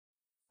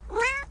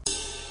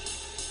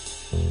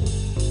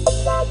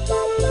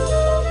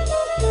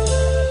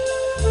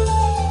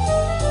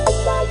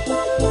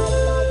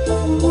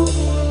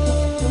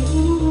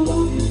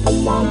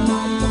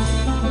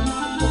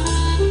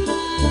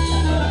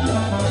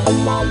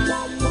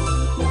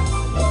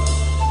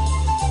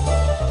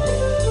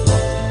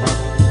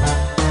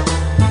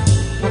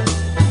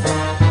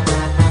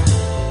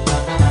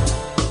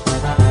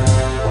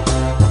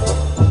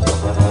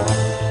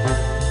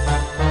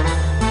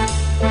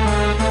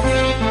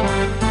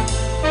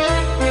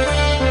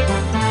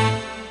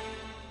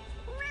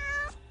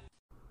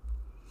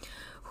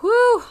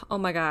Whew! Oh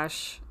my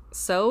gosh.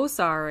 So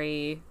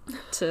sorry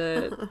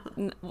to,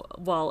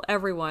 well,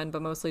 everyone,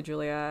 but mostly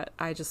Julia.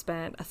 I just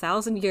spent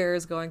 1,000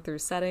 years going through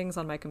settings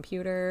on my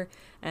computer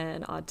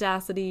and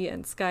Audacity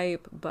and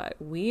Skype, but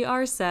we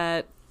are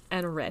set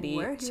and ready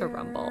to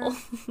rumble.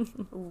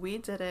 We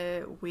did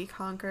it. We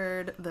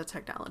conquered the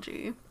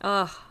technology.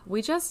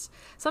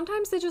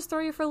 Sometimes they just throw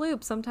you for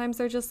loops. Sometimes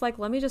they're just like,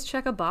 let me just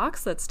check a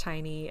box that's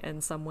tiny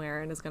and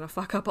somewhere and is going to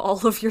fuck up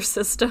all of your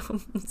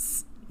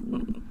systems.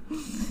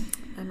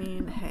 I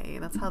mean, hey,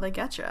 that's how they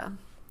get you.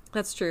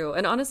 That's true.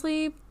 And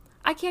honestly,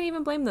 I can't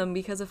even blame them,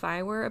 because if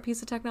I were a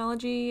piece of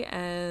technology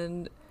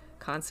and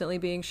constantly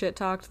being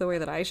shit-talked the way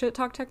that I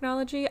shit-talk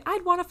technology,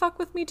 I'd want to fuck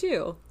with me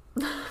too.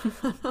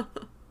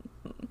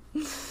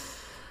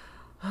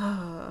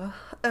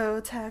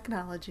 Oh,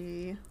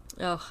 technology.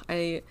 Oh,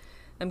 I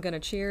am going to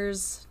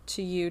cheers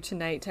to you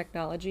tonight,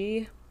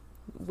 technology.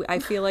 I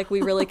feel like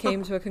we really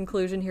came to a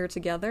conclusion here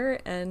together,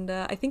 and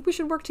I think we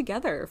should work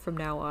together from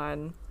now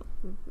on.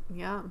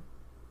 Yeah.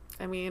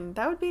 I mean,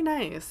 that would be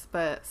nice,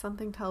 but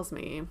something tells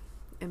me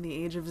in the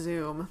age of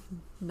Zoom,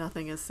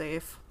 nothing is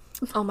safe.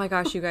 Oh my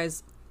gosh, you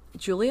guys.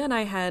 Julia and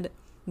I had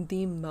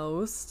the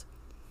most...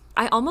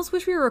 I almost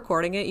wish we were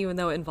recording it, even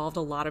though it involved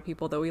a lot of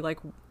people that we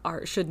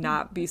should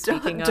not be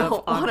speaking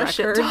of on record.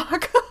 Shit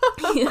talk.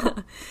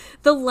 Yeah.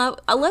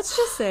 Let's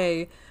just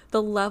say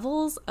the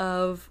levels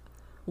of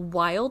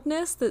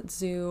wildness that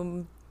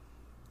Zoom...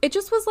 It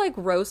just was like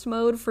roast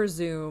mode for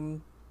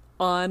Zoom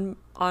on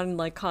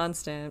like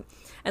constant.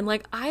 And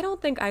like, I don't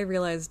think I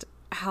realized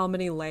how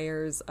many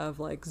layers of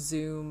like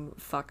Zoom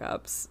fuck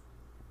ups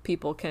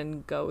people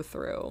can go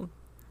through.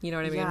 You know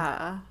what I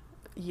mean?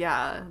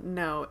 Yeah,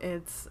 no,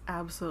 it's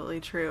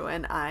absolutely true.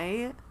 And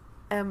I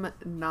am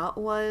not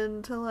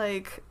one to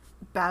like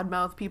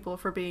badmouth people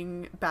for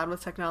being bad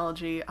with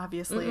technology.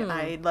 Obviously,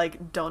 I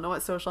like don't know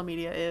what social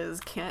media is,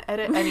 can't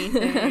edit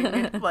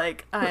anything.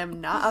 Like, I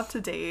am not up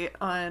to date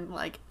on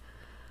like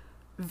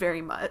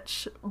very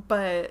much.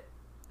 But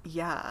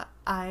yeah,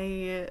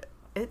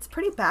 it's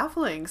pretty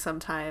baffling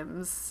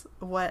sometimes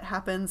what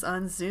happens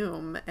on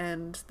Zoom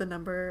and the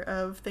number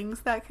of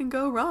things that can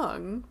go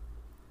wrong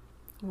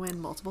when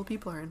multiple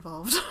people are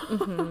involved.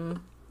 Mm-hmm.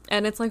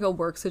 And it's like a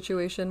work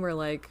situation where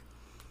like,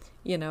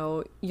 you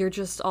know, you're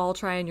just all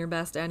trying your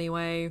best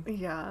anyway.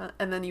 Yeah.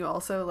 And then you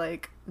also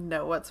like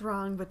know what's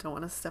wrong but don't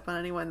want to step on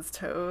anyone's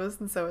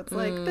toes. And so it's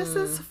like, this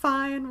is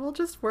fine. We'll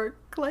just work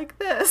like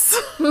this.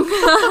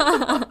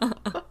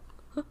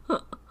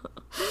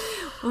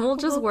 We'll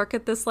just work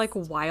at this like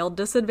wild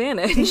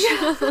disadvantage.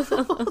 Yeah.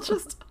 We'll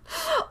just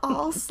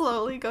all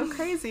slowly go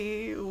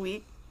crazy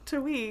week to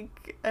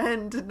week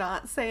and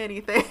not say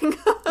anything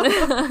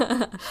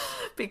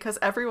because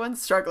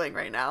everyone's struggling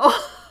right now.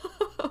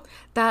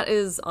 That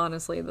is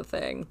honestly the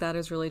thing. That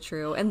is really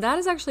true. And that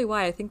is actually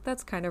why I think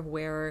that's kind of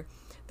where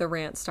the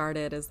rant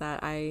started, is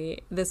that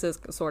this is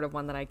sort of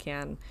one that I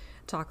can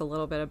talk a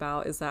little bit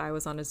about, is that I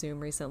was on a Zoom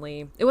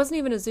recently. It wasn't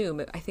even a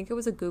Zoom. I think it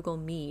was a Google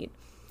Meet,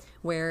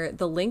 where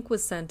the link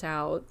was sent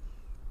out,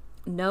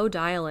 no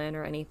dial-in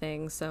or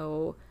anything.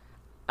 So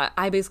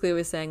I basically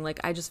was saying, like,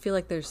 I just feel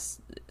like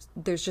there's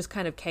just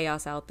kind of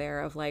chaos out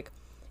there of like,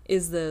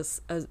 is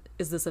this a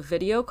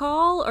video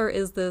call or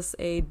is this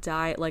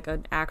like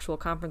an actual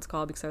conference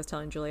call? Because I was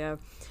telling Julia,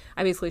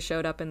 I basically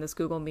showed up in this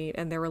Google Meet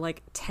and there were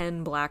like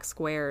 10 black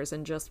squares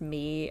and just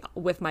me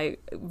with my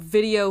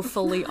video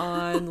fully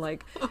on,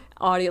 like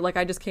audio, like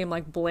I just came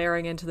like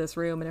blaring into this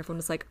room and everyone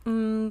was like,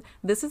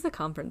 this is a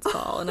conference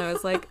call. And I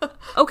was like,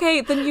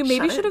 okay, then you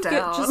maybe should have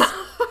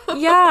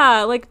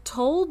yeah, like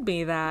told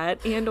me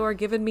that and or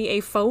given me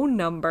a phone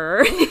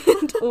number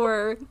and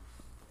or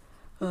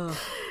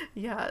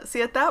Yeah,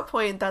 see, at that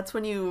point, that's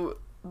when you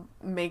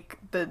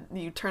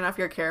turn off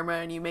your camera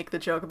and you make the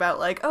joke about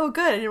like, oh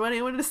good, I didn't want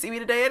anyone to see me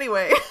today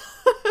anyway.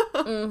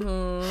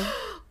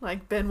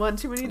 Like, been one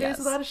too many days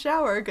without a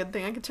shower, good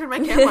thing I can turn my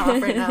camera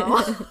off right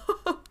now.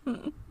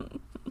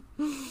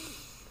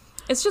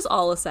 It's just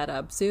all a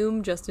setup.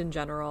 Zoom, just in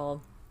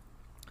general,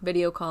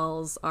 video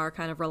calls are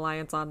kind of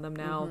reliant on them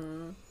now.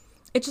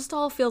 It just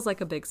all feels like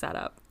a big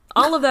setup.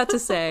 All of that to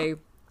say,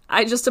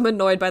 I just am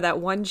annoyed by that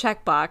one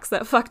checkbox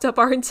that fucked up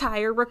our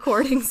entire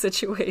recording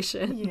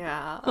situation.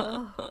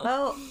 Yeah.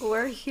 Well,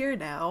 we're here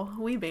now.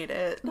 We made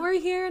it. We're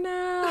here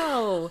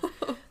now.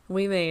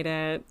 We made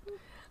it.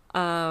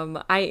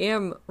 I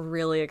am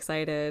really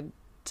excited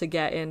to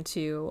get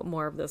into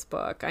more of this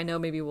book. I know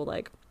maybe we'll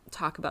like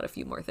talk about a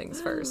few more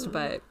things first,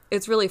 but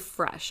it's really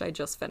fresh. I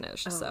just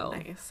finished. Oh, so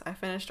nice. I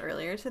finished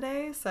earlier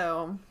today,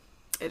 so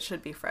it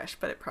should be fresh,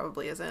 but it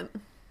probably isn't.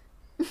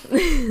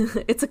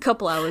 It's a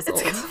couple hours old.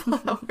 It's a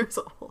couple hours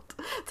old.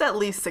 It's at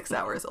least 6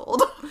 hours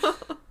old.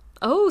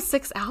 Oh,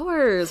 6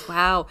 hours.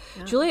 Wow.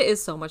 Yeah. Julia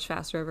is so much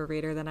faster of a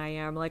reader than I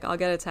am. Like, I'll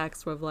get a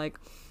text with like,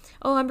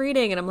 oh, I'm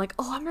reading. And I'm like,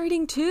 oh, I'm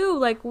reading too.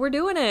 Like, we're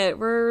doing it.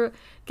 We're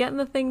getting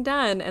the thing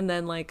done. And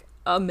then like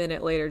a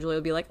minute later, Julia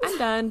will be like, I'm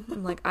done.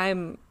 I'm like,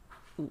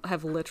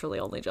 have literally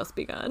only just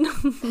begun.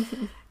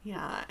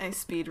 Yeah, I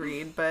speed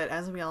read, but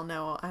as we all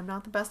know, I'm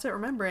not the best at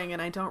remembering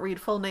and I don't read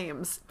full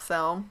names.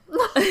 So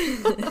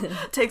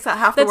takes out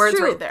half the That's words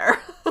true. right there.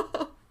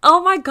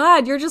 Oh my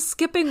God, you're just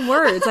skipping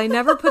words. I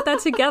never put that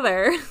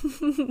together.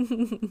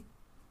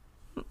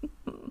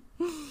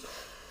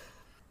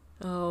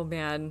 Oh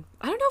man.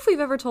 I don't know if we've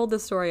ever told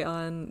this story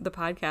on the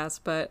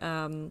podcast, but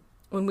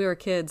when we were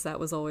kids, that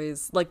was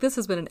always like, this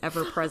has been an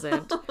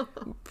ever-present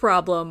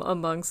problem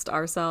amongst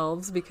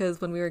ourselves,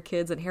 because when we were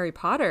kids and Harry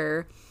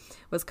Potter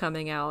was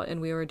coming out and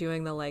we were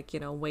doing the like,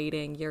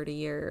 waiting year to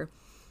year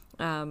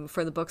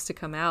for the books to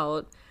come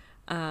out,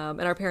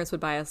 and our parents would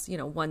buy us,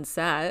 one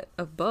set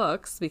of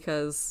books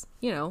because,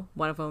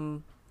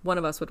 one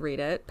of us would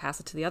read it, pass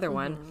it to the other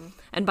one.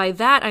 And by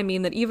that, I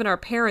mean that even our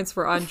parents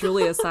were on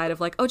Julia's side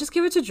of like, oh, just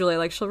give it to Julia.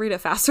 Like, she'll read it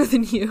faster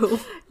than you.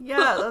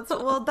 Yeah, that's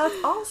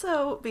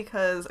also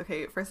because,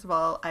 okay, first of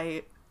all,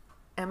 I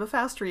am a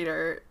fast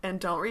reader and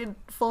don't read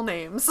full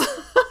names.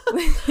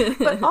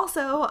 But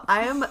also,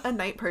 I am a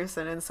night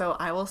person, and so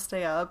I will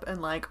stay up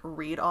and like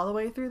read all the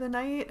way through the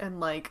night, and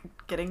like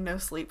getting no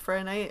sleep for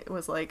a night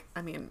was like,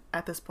 I mean,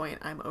 at this point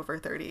I'm over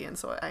 30, and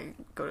so I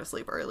go to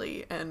sleep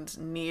early and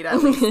need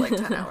at least like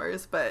 10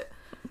 hours. But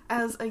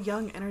as a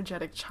young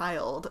energetic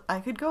child,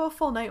 I could go a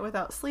full night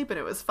without sleep and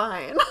it was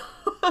fine.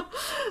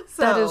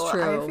 So That is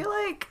true. I feel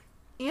like,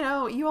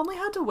 you only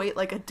had to wait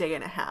like a day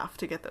and a half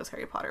to get those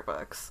Harry Potter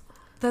books.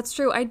 That's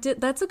true.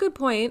 That's a good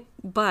point,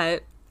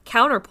 but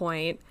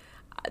counterpoint,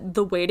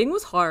 the waiting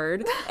was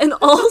hard, and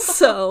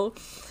also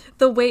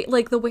the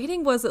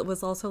waiting was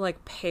also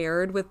like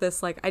paired with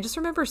this, like, I just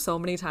remember so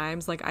many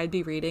times like I'd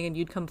be reading and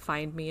you'd come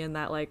find me in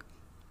that like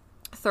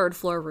third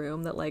floor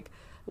room that like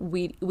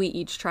we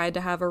each tried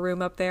to have a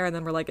room up there, and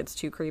then we're like, it's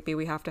too creepy,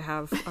 we have to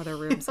have other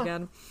rooms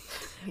again.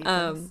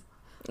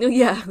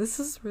 Yeah, this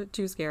is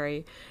too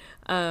scary.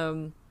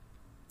 I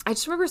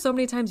just remember so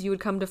many times you would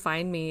come to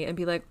find me and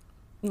be like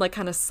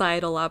kind of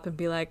sidle up and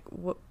be like,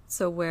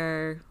 so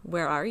where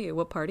are you?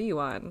 What part are you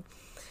on?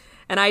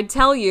 And I'd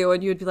tell you,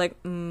 and you'd be like,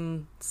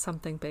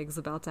 something big's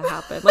about to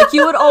happen. Like,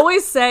 you would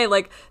always say,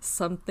 like,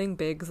 something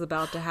big's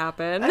about to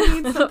happen. I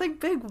mean, something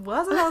big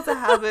was about to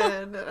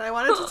happen, and I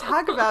wanted to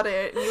talk about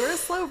it. You were a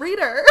slow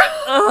reader.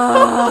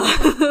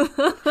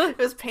 It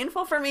was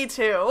painful for me,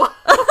 too.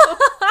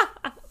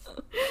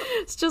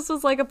 It just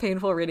was like a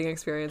painful reading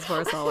experience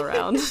for us all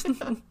around.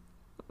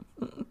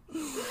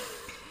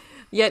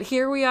 Yet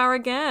here we are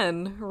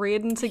again,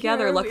 reading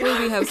together. Luckily,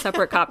 we have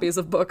separate copies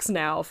of books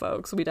now,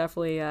 folks. We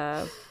definitely...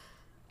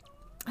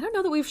 I don't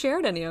know that we've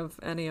shared any of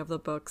the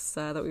books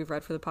that we've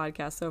read for the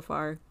podcast so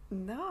far.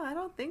 No, I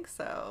don't think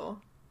so.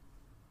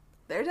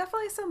 There are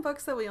definitely some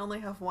books that we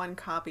only have one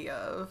copy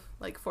of,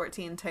 like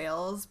 14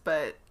 Tales,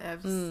 but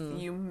as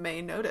you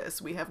may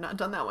notice, we have not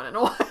done that one in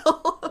a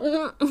while.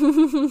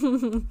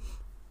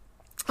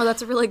 Oh,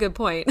 that's a really good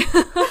point.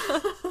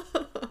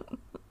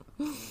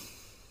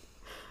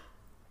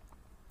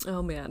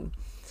 Oh, man.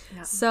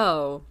 Yeah.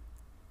 So,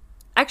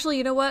 actually,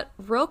 you know what?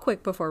 Real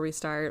quick before we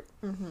start,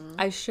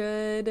 I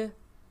shouldn't,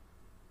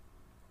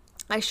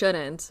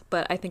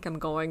 but I think I'm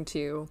going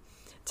to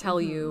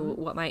tell you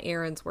what my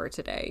errands were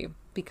today,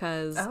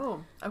 because...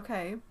 Oh,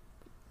 okay.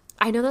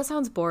 I know that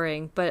sounds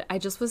boring, but I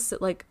just was,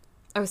 like,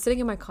 I was sitting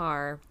in my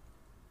car,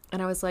 and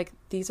I was like,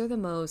 these are the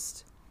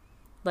most,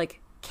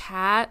 like,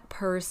 cat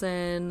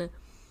person,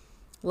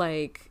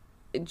 like,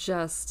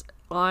 just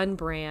on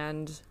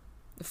brand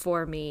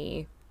for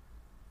me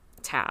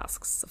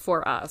tasks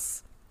for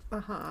us.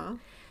 Uh-huh.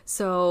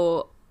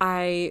 So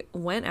I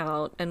went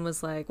out and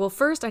was like, well,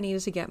 first I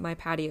needed to get my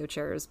patio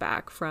chairs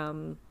back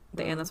from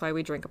the And That's Why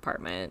We Drink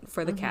apartment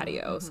for the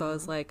catio. So I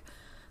was like,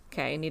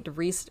 okay, I need to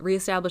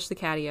reestablish the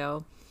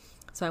catio.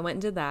 So I went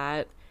and did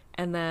that.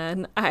 And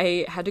then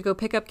I had to go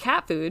pick up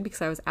cat food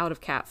because I was out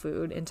of cat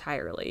food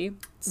entirely.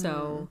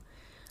 So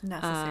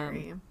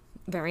necessary.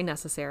 Very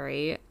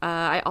necessary.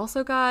 I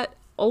also got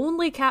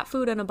only cat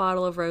food and a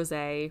bottle of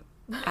rosé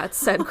at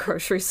said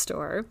grocery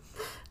store.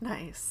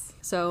 Nice.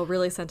 So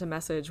really sent a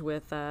message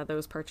with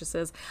those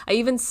purchases. I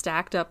even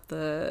stacked up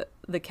the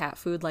cat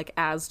food like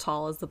as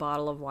tall as the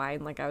bottle of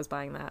wine. Like I was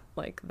buying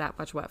that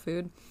much wet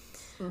food.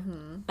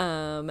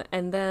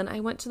 And then I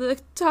went to the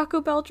Taco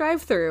Bell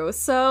drive-thru.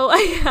 So I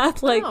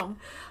had like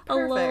a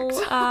little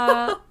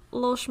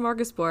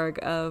smorgasbord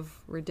of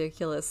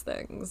ridiculous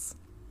things.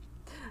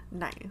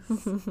 Nice.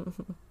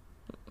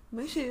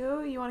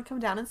 Mushu, you want to come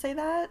down and say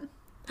that?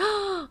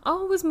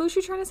 Oh, was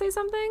Mushu trying to say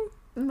something?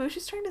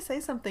 Mushu's trying to say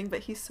something,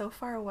 but he's so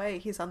far away.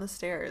 He's on the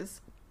stairs.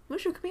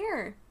 Mushu, come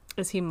here.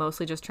 Is he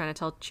mostly just trying to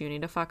tell Junie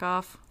to fuck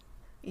off?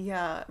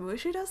 Yeah,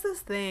 Mushu does this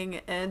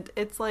thing, and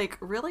it's like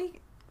really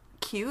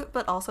cute,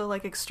 but also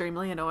like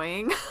extremely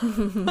annoying.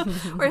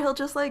 Where he'll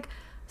just like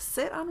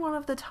sit on one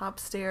of the top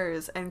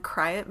stairs and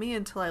cry at me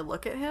until I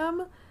look at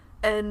him,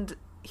 and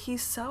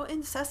he's so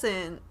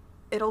incessant.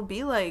 It'll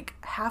be like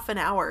half an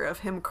hour of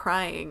him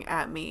crying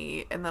at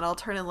me, and then I'll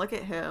turn and look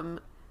at him,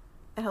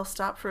 and he'll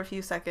stop for a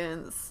few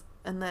seconds,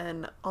 and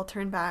then I'll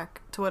turn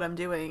back to what I'm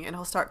doing, and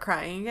he'll start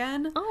crying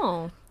again.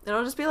 Oh. And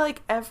it'll just be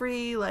like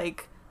every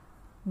like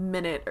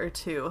minute or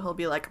two, he'll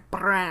be like,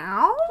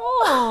 brow.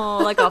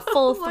 Oh, like a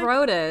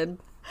full-throated.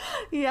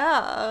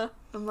 Yeah.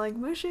 I'm like,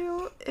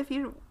 Mushu, if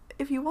you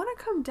want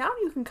to come down,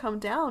 you can come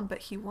down, but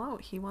he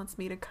won't. He wants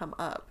me to come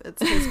up.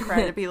 It's his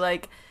cry to be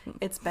like,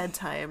 it's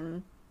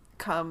bedtime.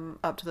 Come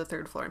up to the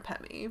 3rd floor and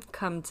pet me.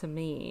 Come to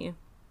me.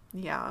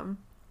 Yeah.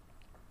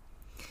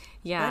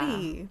 Yeah.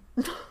 Buddy.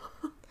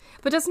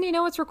 But doesn't he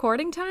know it's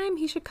recording time?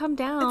 He should come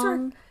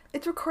down.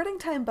 It's recording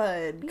time,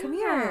 bud. Come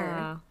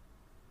here.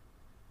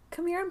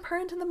 Come here and purr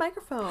into the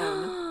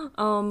microphone.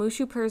 Oh,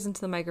 Mushu purrs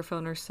into the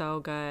microphone are so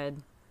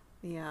good.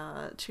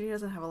 Yeah, Chewy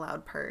doesn't have a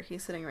loud purr.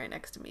 He's sitting right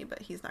next to me,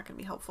 but he's not going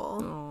to be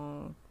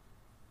helpful.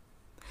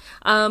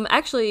 Oh.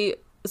 Actually,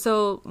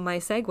 so my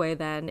segue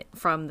then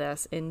from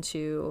this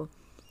into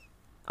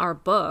our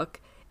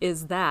book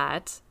is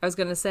that I was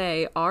going to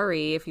say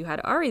Ari, if you had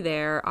Ari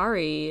there,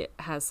 Ari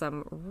has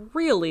some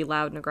really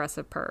loud and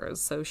aggressive purrs,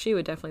 so she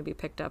would definitely be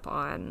picked up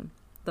on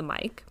the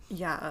mic.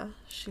 Yeah,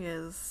 she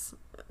is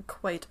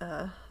quite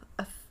a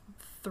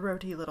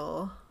throaty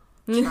little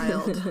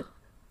child.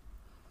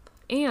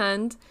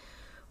 And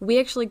we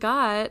actually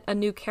got a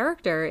new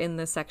character in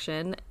this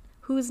section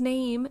whose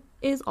name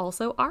is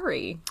also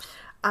Ari.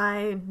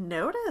 I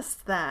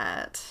noticed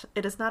that.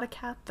 It is not a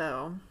cat,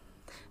 though.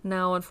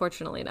 No,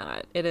 unfortunately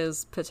not. It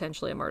is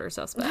potentially a murder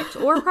suspect.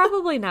 Or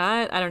probably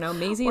not. I don't know.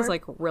 Maisie is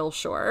like real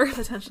sure.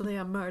 Potentially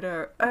a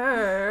murderer.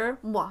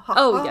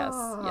 Oh,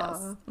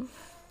 yes.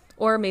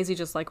 Or Maisie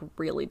just like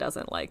really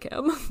doesn't like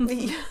him.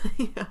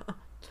 Yeah.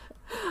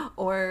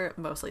 Or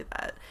mostly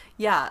that.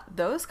 Yeah,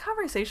 those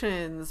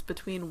conversations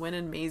between Win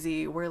and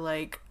Maisie were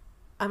like,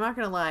 I'm not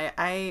gonna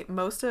lie,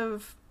 most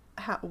of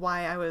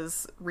why I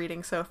was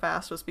reading so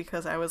fast was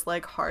because I was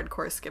like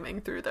hardcore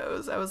skimming through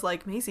those. I was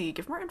like, Maisie,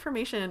 give more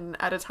information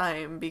at a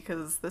time,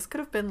 because this could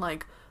have been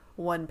like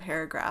one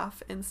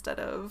paragraph instead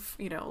of,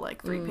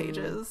 like 3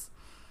 pages.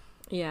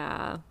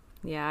 Yeah,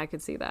 I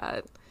could see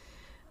that.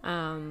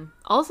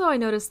 Also, I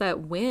noticed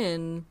that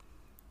Win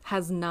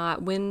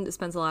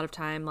spends a lot of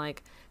time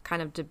like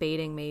kind of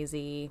debating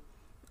Maisie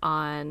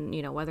on,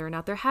 whether or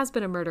not there has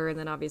been a murder. And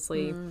then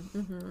obviously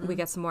we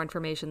get some more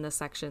information in this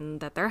section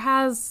that there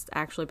has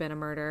actually been a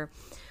murder.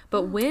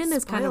 But Win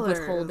is kind of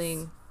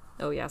withholding.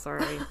 Oh, yeah,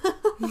 sorry.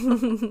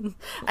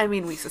 I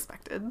mean, we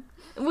suspected.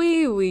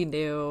 We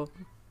knew.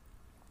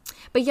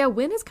 But yeah,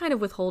 Win is kind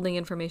of withholding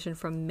information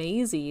from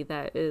Maisie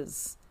that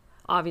is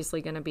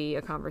obviously going to be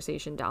a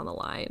conversation down the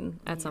line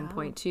at some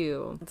point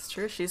too. It's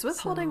true. She's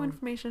withholding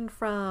information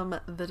from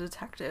the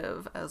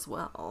detective as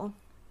well.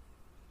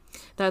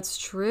 That's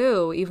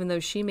true, even though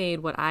she made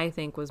what I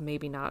think was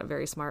maybe not a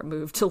very smart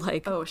move to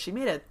like... Oh, she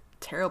made a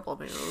terrible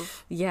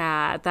move.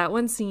 Yeah, that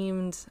one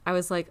seemed... I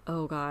was like,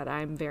 oh god,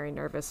 I'm very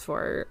nervous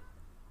for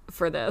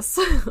this.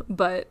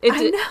 But it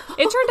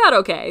turned out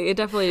okay. It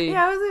definitely...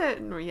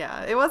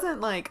 Yeah, it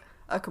wasn't like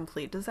a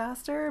complete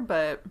disaster,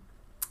 but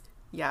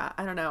yeah,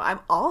 I don't know.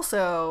 I'm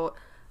also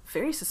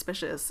very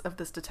suspicious of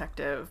this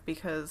detective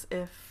because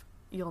if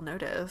you'll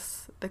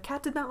notice, the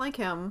cat did not like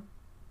him.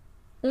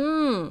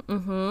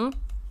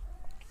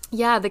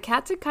 Yeah, the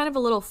cat did kind of a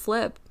little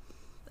flip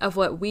of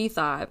what we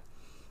thought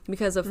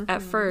because of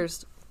at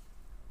first,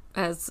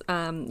 as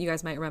you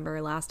guys might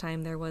remember last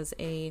time, there was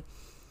a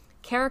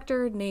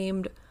character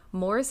named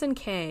Morrison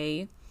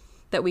K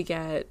that we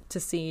get to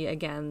see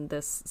again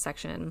this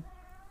section.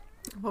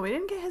 Well, we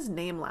didn't get his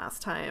name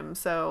last time.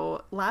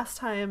 So last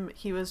time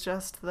he was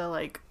just the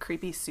like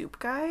creepy soup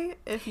guy,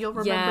 if you'll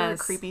remember.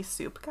 Creepy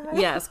soup guy.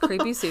 Yes,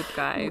 creepy soup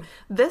guy.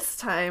 This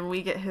time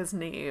we get his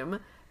name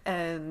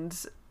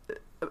and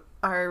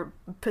are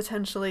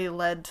potentially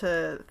led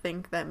to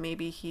think that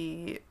maybe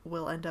he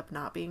will end up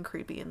not being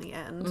creepy in the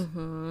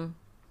end.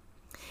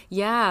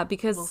 Yeah,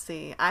 because... We'll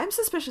see. I'm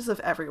suspicious of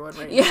everyone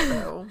right now,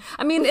 though.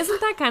 I mean,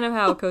 isn't that kind of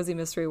how Cozy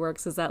Mystery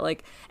works, is that,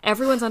 like,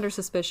 everyone's under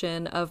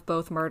suspicion of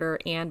both murder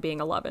and being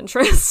a love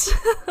interest?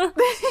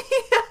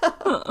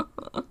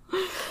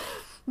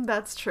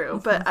 That's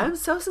true. But I'm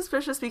so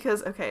suspicious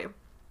because, okay,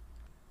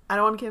 I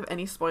don't want to give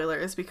any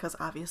spoilers because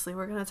obviously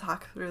we're going to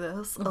talk through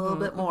this a little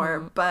bit more,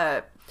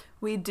 but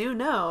we do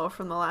know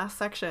from the last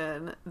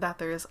section that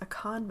there's a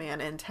con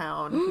man in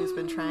town who's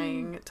been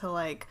trying to,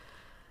 like,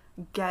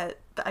 get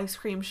the ice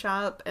cream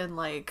shop and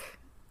like,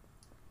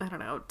 I don't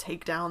know,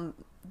 take down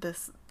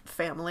this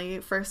family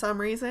for some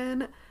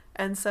reason.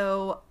 And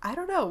so I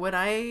don't know, when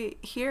I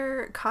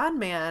hear con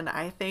man,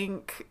 I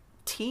think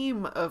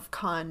team of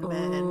con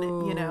men.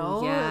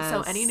 Yes.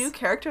 So any new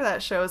character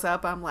that shows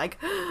up, I'm like,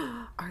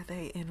 are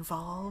they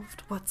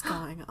involved? What's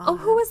going on? Oh,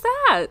 who is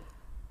that?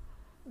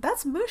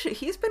 That's Mushu.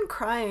 He's been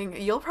crying.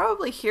 You'll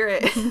probably hear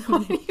it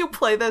when you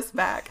play this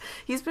back.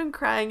 He's been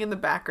crying in the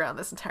background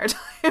this entire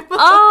time.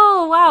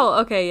 Oh,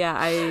 wow. Okay, yeah,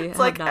 I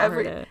have not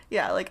heard it.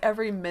 Yeah, like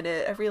every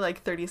minute, every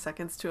like 30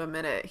 seconds to a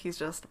minute, he's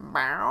just,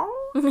 meow.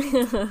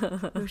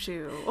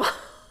 Mushu.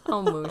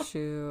 Oh,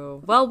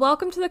 Mushu. Well,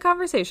 welcome to the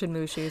conversation,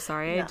 Mushu.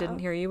 Sorry, I Yeah. didn't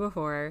hear you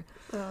before.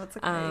 Oh, it's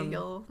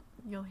okay.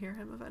 You'll hear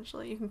him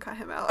eventually. You can cut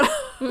him out.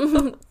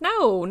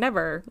 No,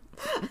 never.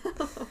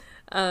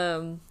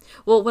 Well,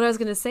 what I was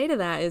going to say to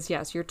that is,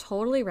 yes, you're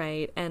totally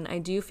right. And I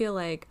do feel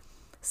like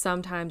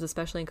sometimes,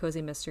 especially in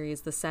cozy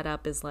mysteries, the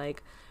setup is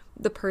like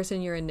the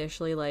person you're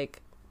initially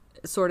like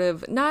sort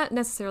of not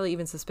necessarily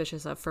even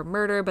suspicious of for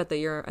murder, but that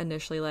you're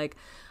initially like,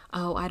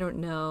 oh, I don't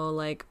know,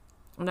 like,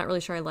 I'm not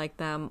really sure I like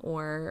them.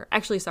 Or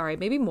actually, sorry,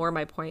 maybe more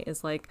my point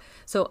is like,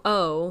 so,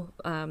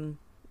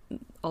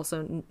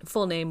 also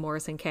full name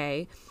Morrison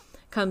K,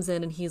 comes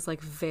in and he's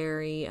like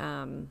very,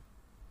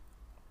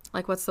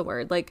 like, what's the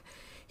word? Like,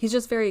 he's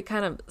just very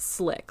kind of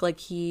slick. Like,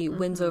 he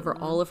wins over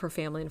all of her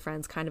family and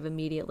friends kind of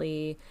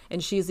immediately.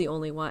 And she's the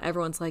only one.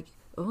 Everyone's like,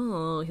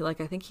 oh,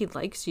 I think he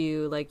likes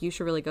you. Like, you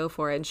should really go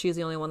for it. And she's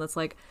the only one that's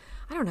like,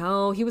 I don't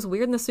know. He was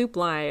weird in the soup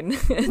line.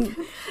 And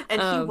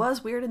he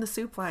was weird in the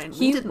soup line.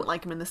 We didn't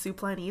like him in the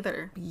soup line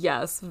either.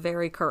 Yes,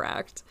 very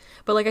correct.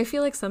 But, like, I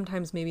feel like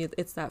sometimes maybe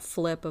it's that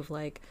flip of,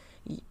 like,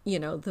 you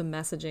know, the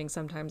messaging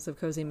sometimes of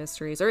cozy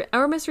mysteries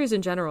or mysteries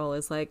in general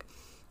is like,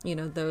 you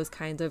know, those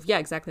kinds of, yeah,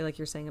 exactly like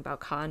you're saying about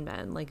con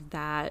men, like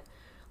that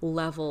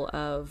level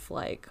of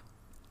like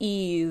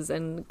ease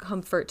and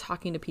comfort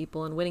talking to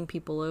people and winning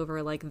people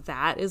over, like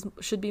that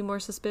should be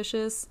more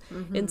suspicious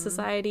in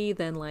society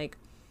than like,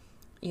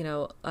 you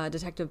know,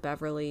 Detective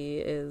Beverly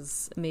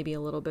is maybe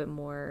a little bit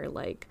more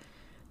like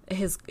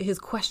his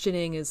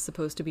questioning is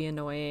supposed to be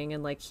annoying,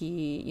 and like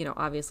he, you know,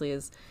 obviously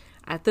is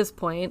at this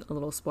point, a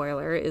little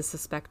spoiler, is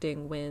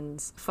suspecting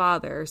Wynn's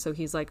father, so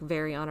he's like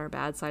very on our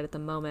bad side at the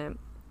moment.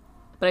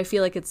 But I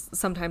feel like it's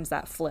sometimes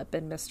that flip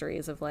in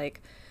mysteries of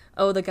like,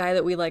 oh, the guy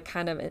that we like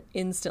kind of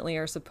instantly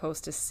are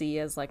supposed to see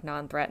as like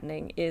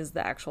non-threatening is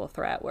the actual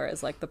threat,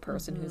 whereas like the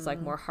person who's like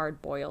more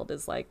hard-boiled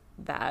is like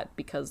that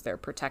because they're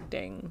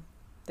protecting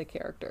the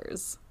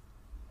characters.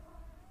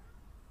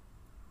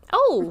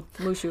 Oh,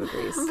 Mushu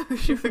agrees.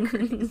 Mushu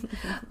agrees.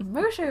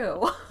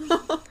 Mushu.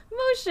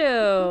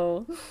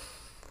 Mushu.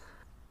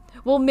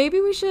 Well, maybe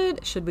we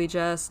should we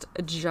just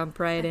jump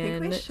right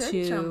in? We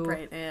should jump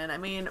right in. I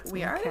mean,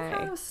 we already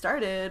kind of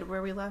started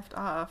where we left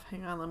off.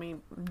 Hang on, let me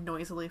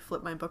noisily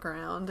flip my book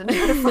around and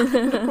try to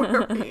find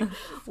where we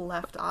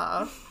left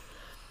off.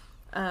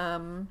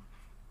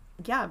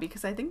 Yeah,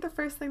 because I think the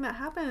first thing that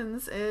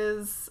happens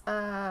is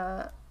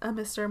a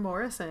Mr.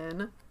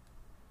 Morrison.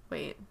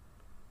 Wait,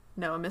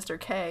 no, a Mr.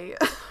 K.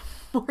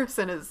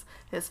 Morrison is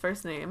his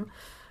first name.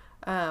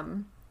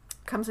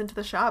 Comes into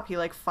the shop. He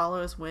like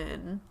follows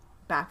Wynn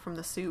back from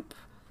the soup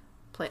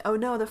play. Oh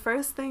no, the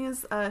first thing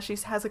is she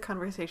has a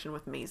conversation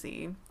with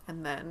Maisie,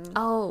 and then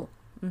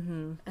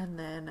and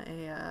then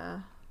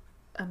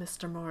a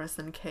Mr.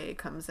 Morrison K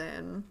comes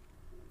in.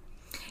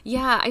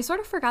 Yeah, I sort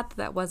of forgot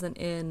that wasn't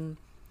in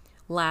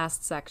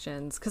last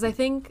sections because I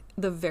think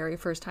the very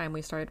first time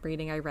we started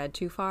reading I read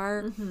too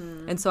far,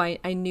 and so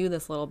I knew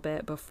this little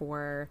bit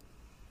before,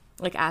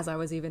 like as I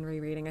was even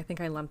rereading. I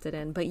think I lumped it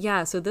in. But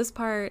yeah, so this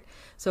part,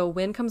 so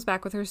Wynn comes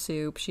back with her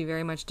soup. She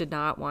very much did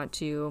not want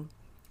to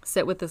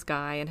sit with this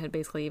guy and had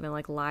basically even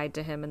like lied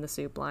to him in the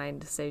soup line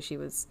to say she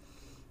was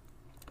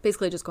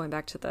basically just going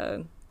back to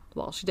the,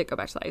 well, she did go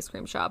back to the ice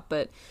cream shop,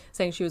 but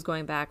saying she was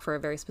going back for a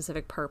very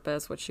specific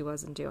purpose, which she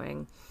wasn't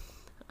doing.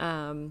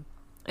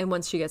 And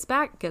once she gets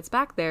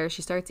back there,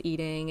 she starts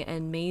eating,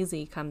 and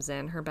Maisie comes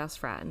in, her best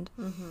friend,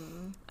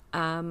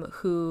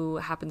 who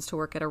happens to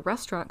work at a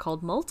restaurant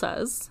called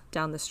Multa's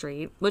down the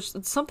street, which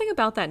something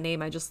about that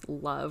name, I just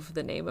love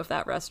the name of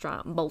that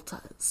restaurant,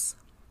 Multa's.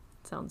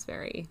 Sounds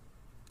very,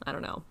 I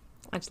don't know,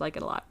 I just like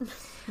it a lot.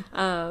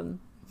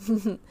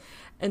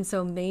 And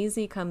so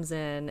Maisie comes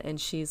in and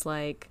she's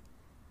like,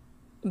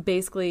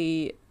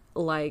 basically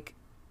like,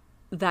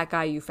 that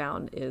guy you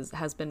found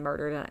has been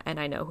murdered,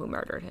 and I know who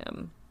murdered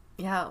him.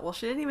 Yeah, well,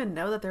 she didn't even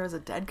know that there was a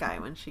dead guy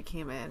when she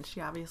came in. She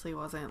obviously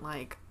wasn't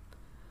like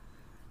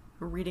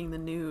reading the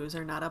news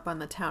or not up on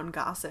the town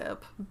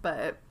gossip,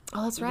 but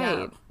oh, that's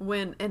right.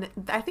 Yeah, and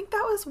I think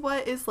that was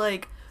what is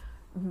like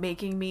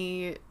making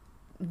me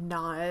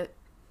not,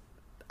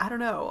 I don't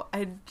know,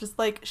 I just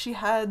like, she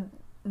had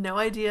no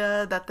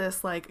idea that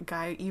this like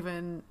guy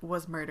even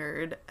was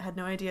murdered, had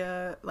no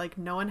idea, like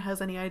no one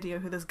has any idea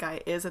who this guy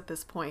is at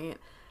this point,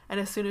 and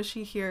as soon as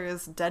she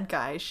hears dead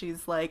guy,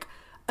 she's like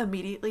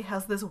immediately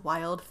has this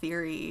wild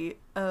theory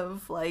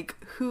of like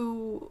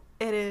who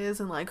it is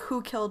and like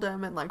who killed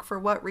him and like for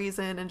what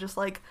reason, and just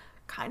like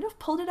kind of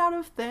pulled it out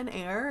of thin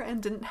air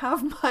and didn't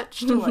have much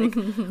to like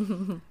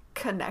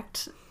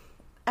connect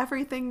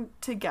everything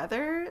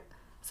together.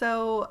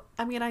 So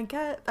I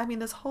mean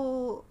this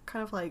whole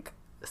kind of like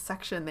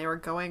section, they were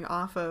going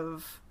off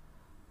of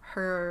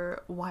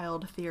her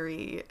wild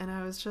theory, and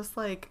I was just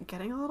like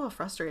getting a little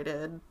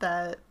frustrated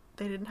that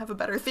they didn't have a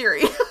better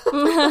theory.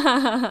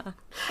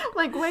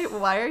 Like, wait,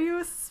 why are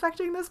you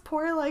suspecting this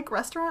poor like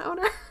restaurant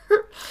owner?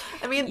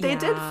 I mean, they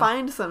did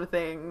find some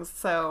things,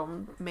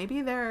 so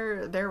maybe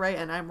they're right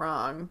and I'm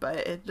wrong, but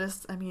it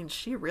just, I mean,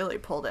 she really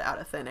pulled it out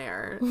of thin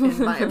air,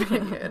 in my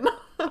opinion,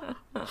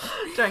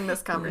 during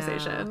this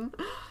conversation.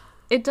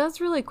 it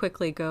does really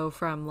quickly go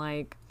from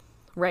like,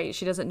 right,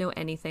 she doesn't know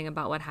anything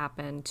about what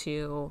happened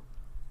to,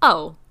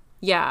 oh,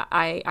 yeah,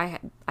 I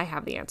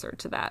have the answer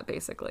to that,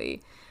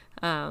 basically.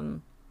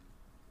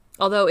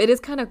 Although it is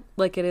kind of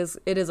like it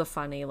is a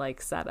funny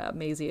like setup.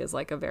 Maisie is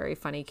like a very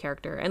funny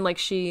character, and like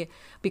she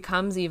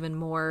becomes even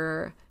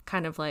more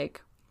kind of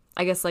like,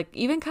 I guess like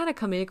even kind of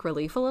comedic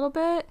relief a little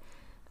bit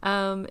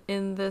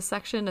in this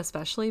section,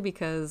 especially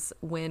because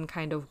Wynn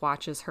kind of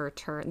watches her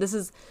turn. This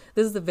is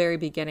the very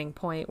beginning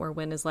point where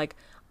Wynn is like,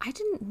 I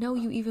didn't know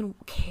you even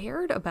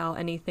cared about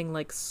anything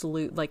like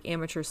sleuth, like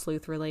amateur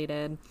sleuth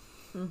related.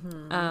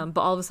 But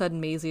all of a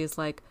sudden Maisie is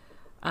like,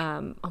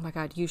 oh my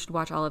God, you should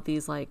watch all of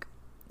these like,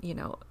 you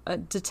know,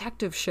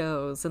 detective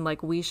shows, and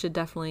like we should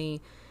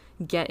definitely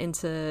get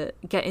into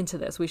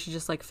this. We should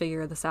just like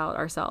figure this out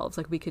ourselves.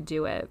 Like we could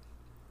do it.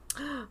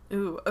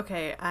 Ooh,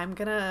 okay. I'm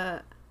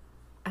gonna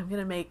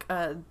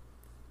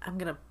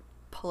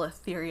pull a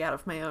theory out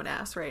of my own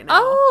ass right now.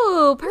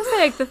 Oh,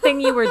 perfect. The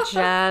thing you were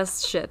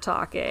just shit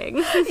talking.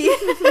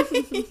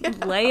 Yeah.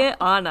 Lay it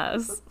on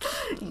us.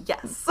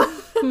 Yes.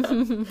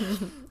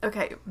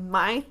 Okay,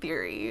 my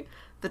theory,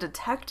 the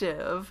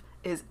detective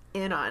is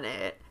in on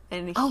it,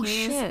 and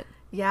shit.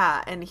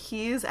 Yeah, and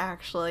he's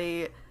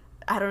actually,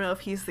 I don't know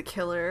if he's the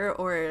killer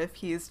or if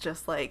he's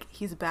just like,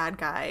 he's a bad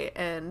guy,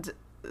 and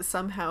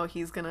somehow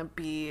he's gonna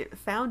be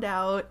found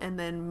out, and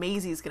then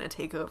Maisie's gonna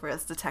take over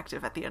as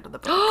detective at the end of the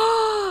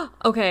book.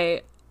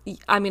 Okay,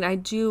 I mean, I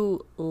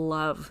do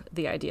love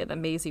the idea that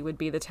Maisie would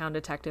be the town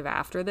detective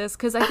after this,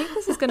 because I think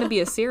this is going to be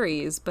a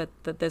series, but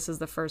that this is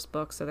the first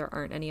book, so there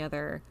aren't any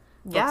other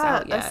books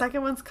out yet. A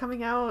second one's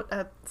coming out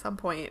at some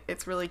point.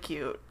 It's really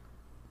cute.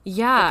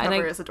 Yeah, the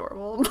cover is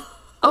adorable.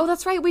 Oh,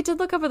 that's right. We did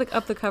look up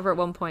the cover at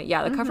one point.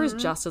 Yeah, the cover is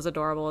just as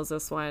adorable as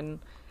this one.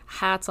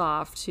 Hats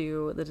off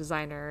to the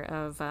designer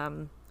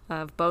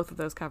of both of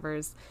those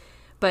covers.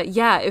 But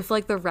yeah, if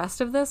like the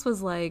rest of this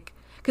was like,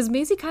 because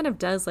Maisie kind of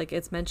does, like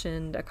it's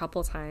mentioned a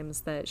couple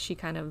times that she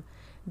kind of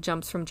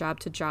jumps from job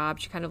to job.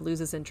 She kind of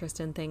loses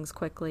interest in things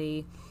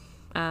quickly.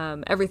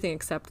 Everything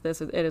except this,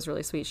 it is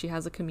really sweet. She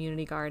has a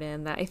community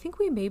garden that I think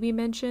we maybe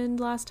mentioned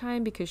last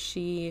time, because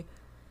she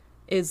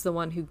is the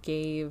one who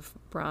gave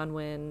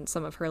Bronwyn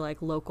some of her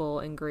like local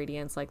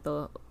ingredients, like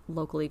the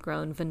locally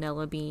grown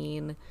vanilla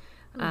bean,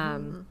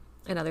 and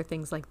other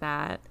things like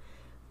that.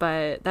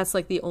 But that's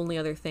like the only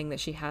other thing that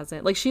she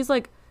hasn't, like she's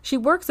like, she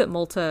works at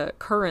Malta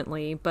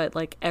currently, but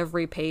like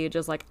every page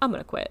is like, I'm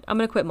gonna quit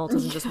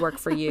Malta's and just work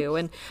for you.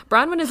 And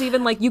Bronwyn is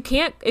even like, you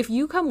can't, if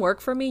you come work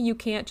for me, you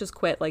can't just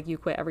quit, like you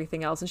quit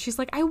everything else. And she's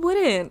like, I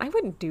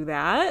wouldn't do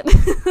that.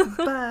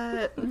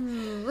 But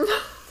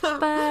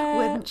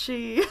wouldn't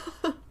she?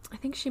 I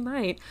think she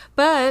might.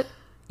 But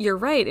you're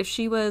right, if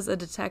she was a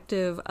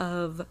detective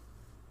of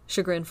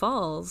Chagrin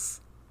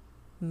Falls,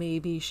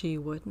 maybe she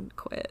wouldn't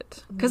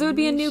quit, because it would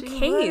be a new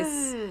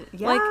case.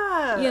 Yeah,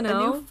 like, you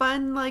know, a new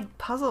fun like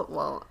puzzle.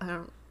 Well,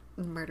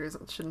 murders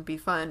shouldn't be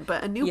fun,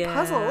 but a new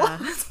puzzle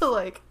to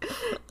like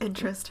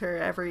interest her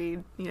every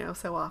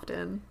so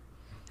often.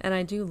 And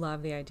I do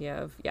love the idea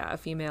of a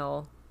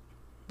female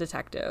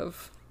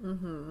detective.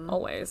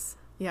 Always.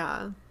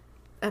 Yeah,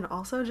 and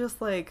also just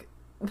like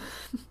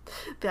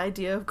the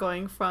idea of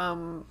going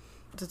from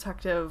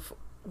detective,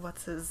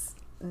 what's his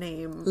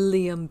name,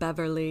 Liam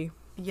Beverly.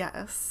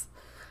 Yes.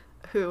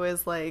 Who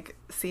is like,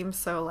 seems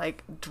so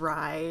like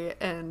dry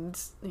and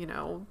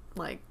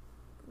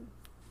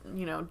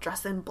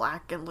dress in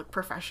black and look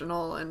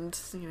professional and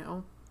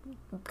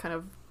kind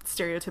of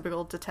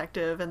stereotypical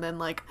detective, and then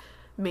like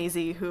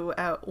Maisie, who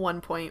at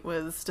one point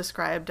was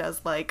described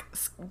as like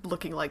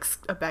looking like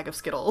a bag of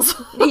Skittles.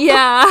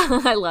 Yeah,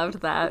 I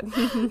loved that.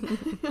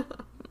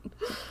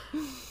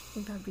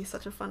 That'd be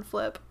such a fun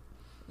flip.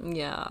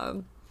 Yeah.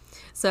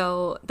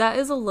 So that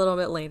is a little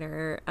bit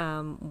later,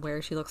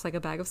 where she looks like a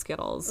bag of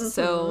Skittles.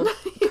 So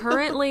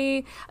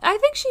currently, I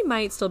think she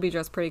might still be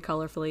dressed pretty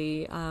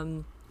colorfully.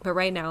 But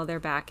right now they're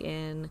back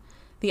in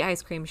the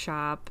ice cream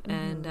shop,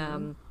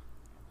 and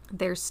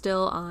they're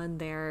still on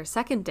their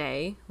second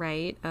day,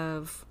 right,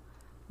 of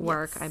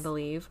work, yes. I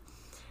believe.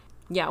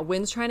 Yeah,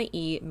 Wynn's trying to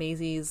eat.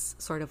 Maisie's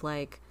sort of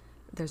like,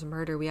 there's a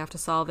murder, we have to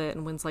solve it.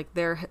 And Wynn's like,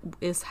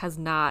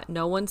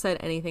 no one said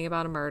anything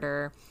about a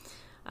murder.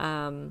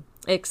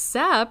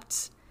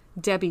 Except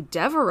Debbie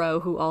Devereaux,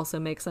 who also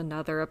makes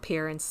another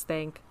appearance,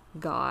 thank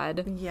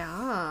God.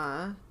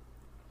 Yeah.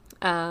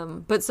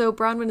 But so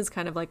Bronwyn is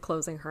kind of like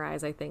closing her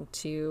eyes, I think,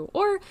 to,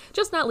 or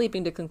just not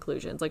leaping to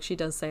conclusions. Like she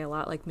does say a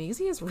lot, like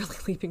Maisie is really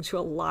leaping to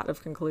a lot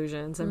of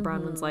conclusions, and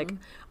Bronwyn's like,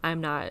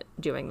 I'm not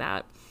doing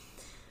that.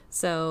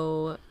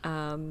 So,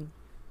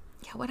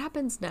 what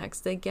happens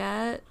next?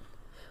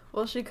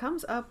 Well, she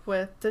comes up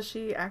with, does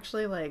she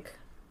actually like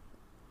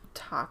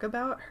talk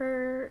about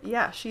her?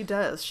 Yeah, she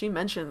does. She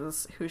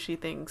mentions who she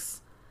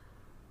thinks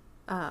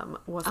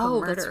was the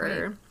murderer. That's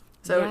right.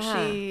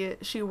 So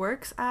she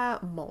works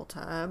at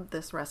Malta,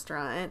 this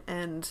restaurant,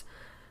 and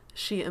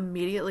she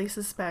immediately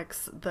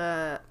suspects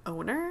the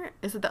owner.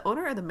 Is it the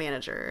owner or the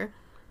manager?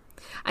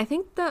 I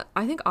think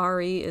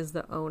Ari is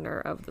the owner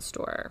of the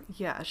store.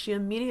 Yeah, she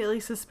immediately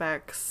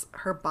suspects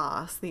her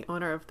boss, the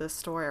owner of this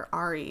store,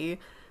 Ari,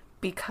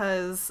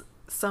 because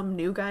some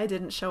new guy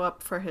didn't show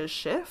up for his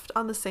shift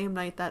on the same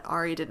night that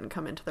Ari didn't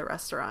come into the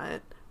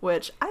restaurant,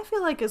 which I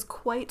feel like is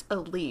quite a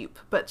leap,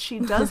 but she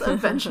does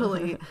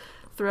eventually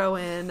throw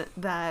in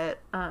that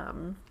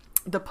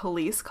the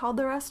police called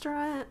the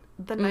restaurant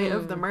the night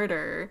of the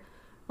murder,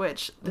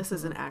 which this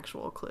is an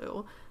actual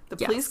clue. The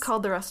police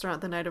called the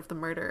restaurant the night of the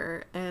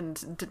murder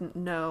and didn't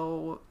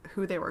know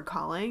who they were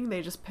calling.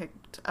 They just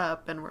picked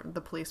up and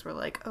the police were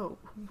like, oh,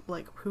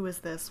 like, who is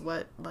this?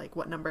 What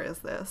number is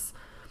this?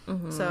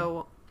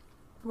 So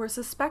we're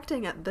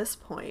suspecting at this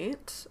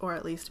point, or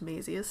at least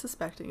Maisie is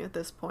suspecting at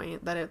this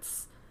point, that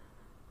it's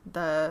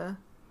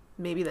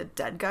maybe the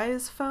dead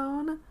guy's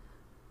phone.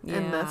 Yeah.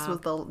 And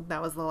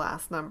that was the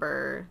last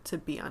number to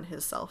be on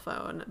his cell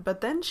phone.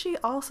 But then she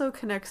also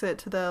connects it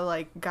to the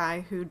like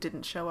guy who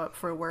didn't show up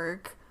for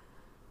work.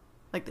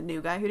 Like the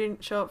new guy who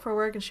didn't show up for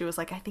work, and she was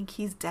like, I think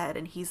he's dead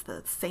and he's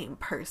the same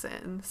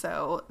person.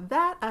 So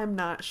that I'm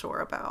not sure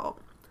about.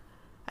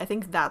 I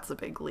think that's a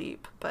big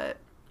leap, but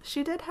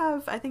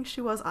I think she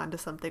was onto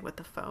something with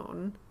the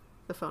phone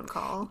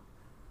call.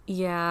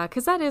 Yeah,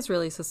 because that is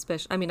really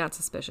suspicious. I mean, not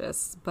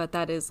suspicious, but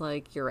that is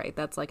like, you're right,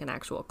 that's like an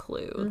actual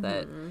clue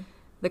that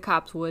the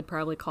cops would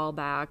probably call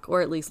back,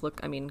 or at least look,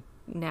 I mean,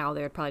 now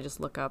they would probably just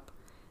look up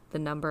the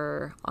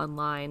number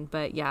online.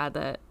 But yeah,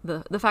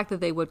 the fact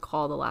that they would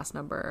call the last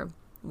number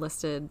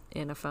listed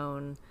in a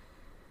phone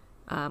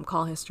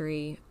call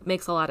history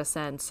makes a lot of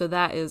sense. So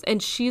that is,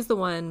 and she's the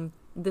one,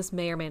 this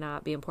may or may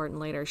not be important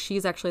later,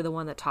 she's actually the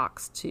one that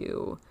talks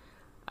to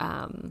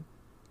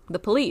the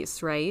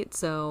police, right?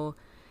 So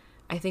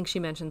I think she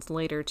mentions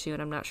later too,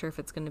 and I'm not sure if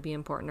it's going to be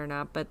important or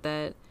not, but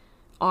that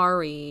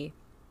Ari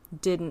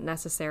didn't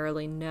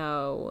necessarily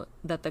know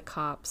that the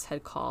cops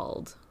had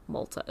called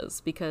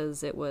Multas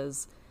because it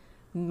was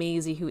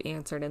Maisie who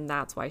answered, and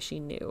that's why she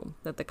knew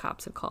that the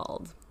cops had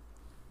called.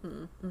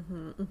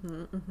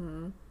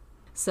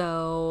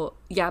 So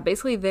yeah,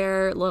 basically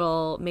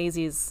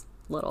Maisie's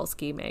little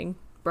scheming,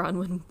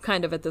 Bronwyn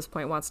kind of at this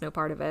point wants no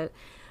part of it,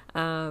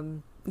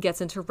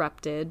 gets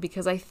interrupted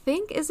because I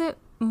think, is it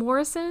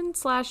Morrison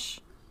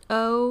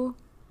 /OK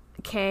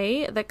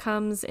that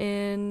comes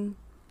in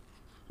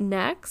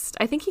next?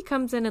 I think he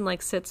comes in and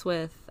like sits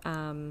with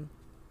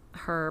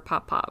her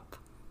Pop.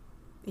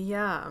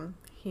 Yeah,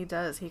 he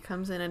does. He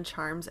comes in and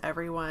charms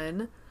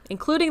everyone,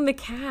 including the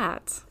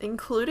cat.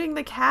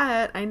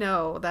 I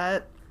know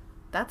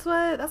that's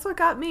what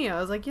got me. I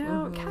was like, you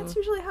know, cats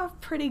usually have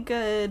pretty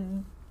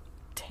good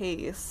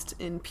taste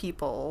in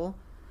people.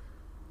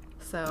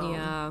 So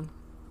yeah,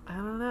 I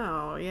don't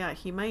know. Yeah,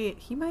 he might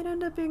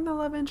end up being the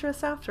love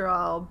interest after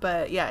all.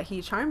 But yeah,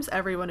 he charms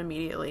everyone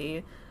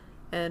immediately,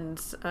 and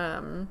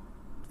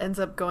ends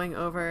up going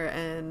over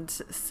and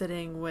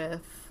sitting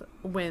with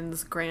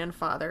Wynn's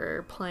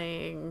grandfather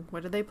playing,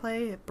 what did they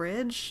play?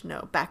 Bridge?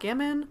 No,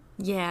 backgammon?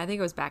 Yeah, I think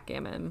it was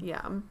backgammon.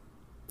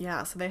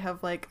 Yeah, so they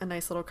have like a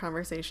nice little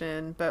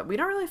conversation, but we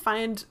don't really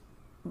find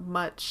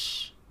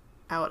much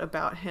out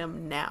about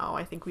him now.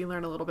 I think we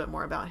learn a little bit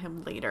more about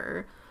him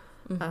later.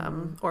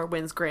 Or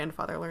Wynn's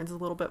grandfather learns a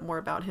little bit more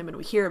about him and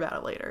we hear about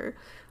it later.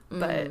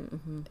 But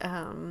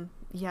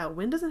yeah,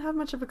 Wynn doesn't have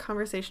much of a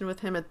conversation with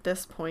him at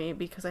this point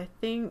because I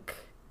think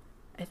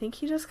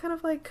he just kind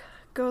of like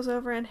goes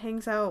over and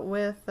hangs out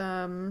with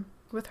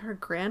her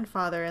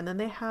grandfather, and then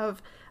they had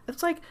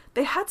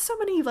so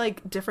many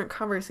like different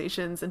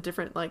conversations and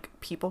different like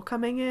people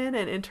coming in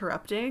and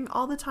interrupting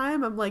all the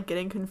time. I'm like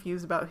getting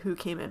confused about who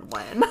came in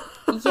when.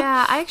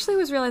 Yeah, I actually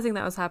was realizing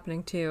that was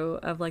happening too,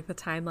 of like the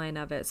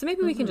timeline of it. So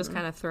maybe we can just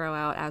kind of throw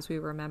out as we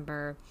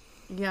remember.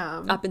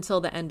 Yeah. Up until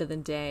the end of the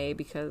day,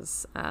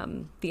 because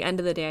the end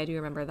of the day, I do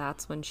remember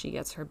that's when she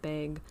gets her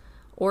big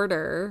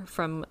order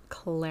from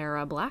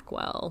Clara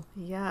Blackwell.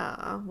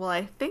 Yeah. Well,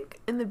 I think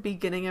in the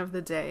beginning of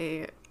the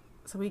day,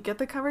 so we get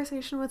the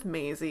conversation with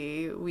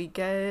Maisie, we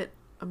get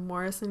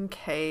Morrison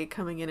K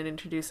coming in and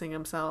introducing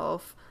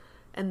himself,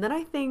 and then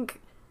I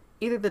think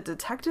either the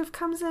detective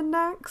comes in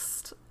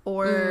next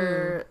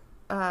or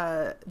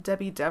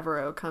Debbie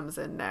Devereaux comes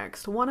in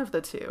next, one of the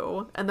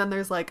two, and then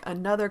there's like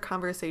another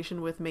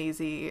conversation with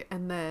Maisie,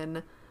 and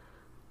then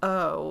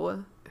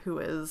O, who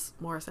is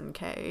Morrison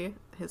K,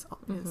 his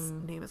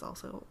name is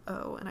also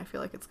O, and I feel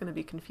like it's going to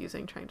be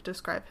confusing trying to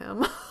describe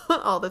him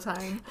all the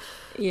time.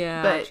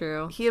 Yeah, but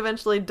true. He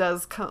eventually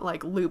does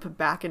like loop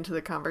back into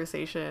the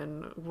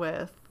conversation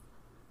with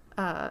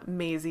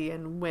Maisie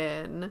and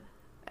Wynn,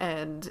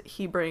 and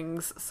he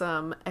brings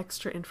some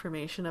extra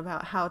information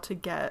about how to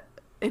get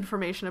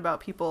information about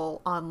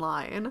people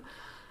online.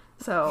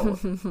 So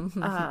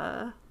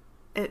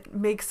it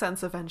makes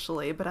sense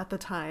eventually, but at the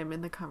time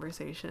in the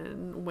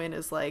conversation, Wynn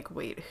is like,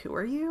 wait, who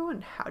are you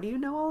and how do you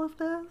know all of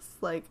this?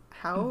 Like,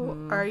 how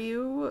are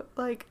you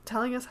like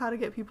telling us how to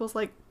get people's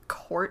like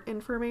court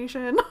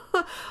information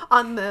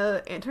on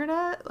the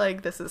internet?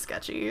 Like, this is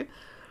sketchy.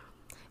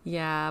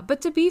 Yeah, but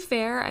to be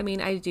fair, I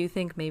mean, I do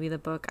think maybe the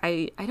book,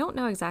 I don't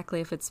know exactly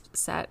if it's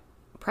set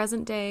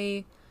present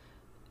day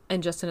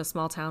and just in a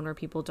small town where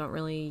people don't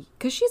really,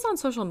 because she's on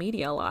social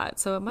media a lot,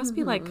 so it must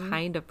be like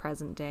kind of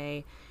present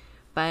day.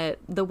 But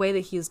the way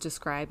that he's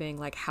describing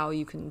like how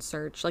you can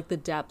search, like the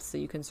depths that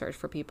you can search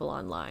for people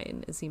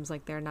online, it seems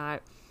like they're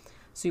not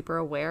super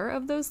aware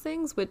of those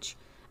things, which,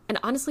 and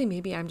honestly,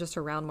 maybe I'm just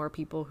around more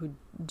people who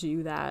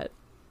do that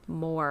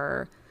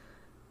more.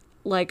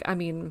 Like, I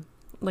mean,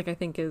 like I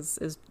think is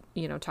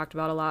you know, talked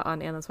about a lot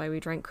on And That's Why We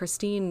Drink.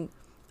 Christine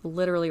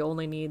literally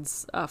only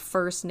needs a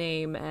first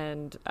name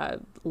and a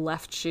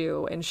left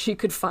shoe, and she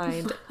could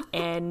find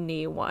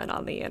anyone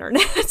on the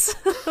internet.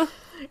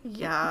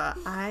 Yeah,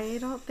 I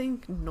don't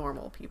think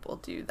normal people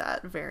do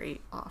that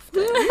very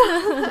often.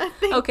 I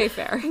think okay,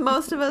 fair.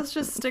 most of us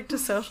just stick to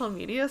social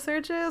media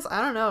searches.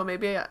 I don't know,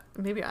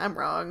 maybe I'm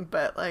wrong,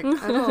 but like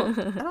I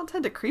don't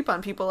tend to creep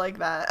on people like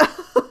that.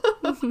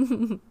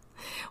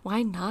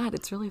 Why not?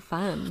 It's really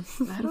fun.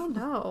 I don't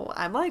know.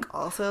 I'm like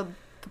also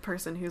the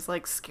person who's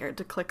like scared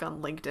to click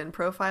on LinkedIn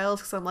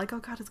profiles because I'm like, oh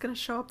god, it's gonna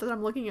show up that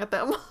I'm looking at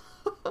them.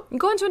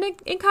 Go into an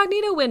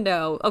incognito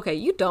window. Okay,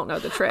 you don't know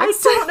the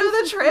tricks. I don't know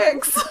the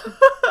tricks.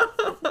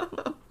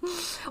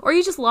 Or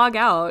you just log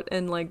out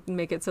and like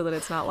make it so that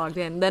it's not logged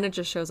in. Then it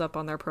just shows up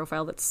on their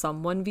profile that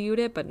someone viewed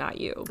it, but not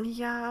you.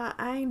 Yeah,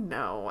 I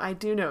know. I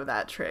do know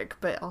that trick,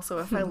 but also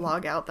if I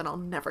log out, then I'll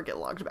never get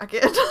logged back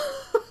in.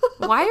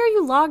 Why are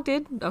you logged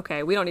in?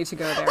 Okay, we don't need to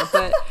go there,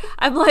 but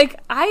I'm like,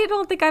 I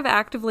don't think I've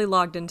actively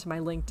logged into my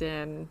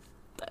LinkedIn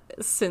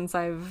since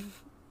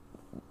I've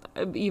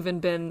even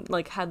been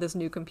like had this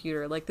new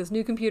computer. Like this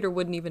new computer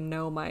wouldn't even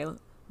know my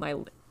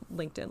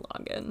LinkedIn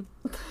login.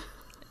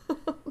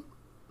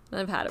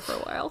 I've had it for a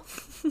while.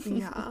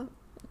 Yeah.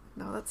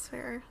 No, that's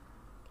fair.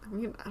 I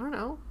mean, I don't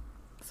know.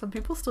 Some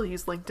people still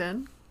use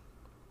LinkedIn.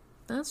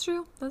 That's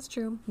true. That's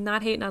true.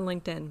 Not hating on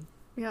LinkedIn.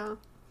 Yeah.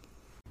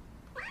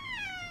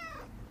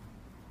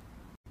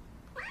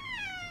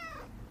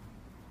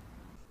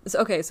 So,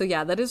 okay, so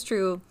yeah, that is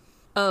true.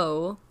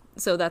 O,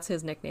 so that's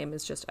his nickname,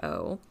 is just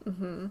O.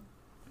 Mm-hmm.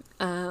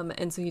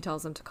 And so he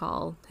tells them to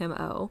call him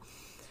O.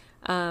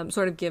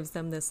 Sort of gives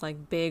them this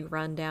like big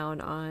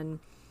rundown on,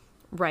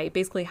 right,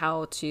 basically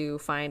how to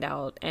find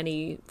out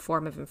any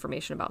form of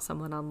information about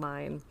someone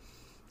online.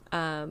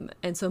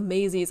 And so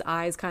Maisie's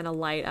eyes kind of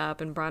light up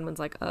and Bronwyn's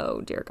like,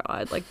 oh dear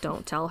God, like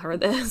don't tell her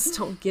this.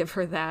 Don't give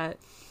her that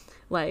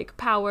like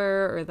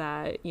power or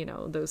that, you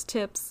know, those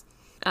tips.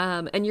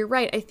 And you're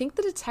right. I think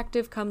the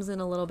detective comes in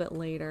a little bit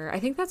later. I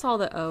think that's all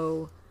that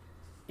O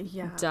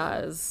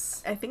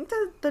does. I think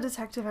that the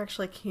detective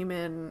actually came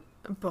in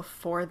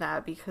before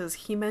that because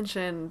he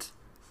mentioned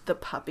the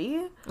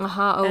puppy.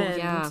 Oh,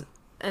 yeah.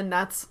 And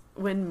that's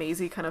when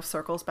Maisie kind of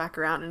circles back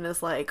around and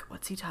is like,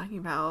 what's he talking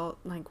about?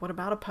 Like, what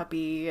about a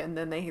puppy? And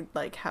then they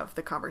like have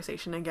the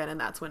conversation again, and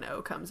that's when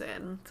O comes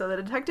in. So the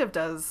detective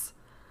does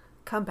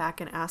come back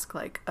and ask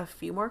like a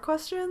few more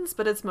questions,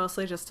 but it's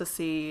mostly just to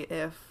see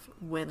if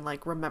Wynn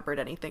like remembered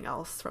anything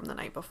else from the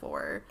night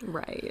before.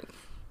 Right.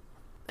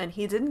 And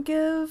he didn't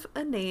give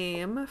a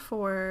name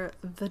for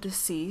the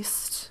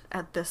deceased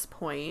at this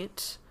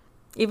point.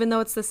 Even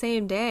though it's the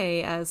same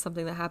day as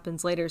something that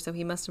happens later, so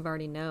he must have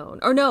already known.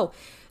 Or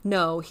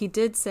no, he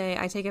did say,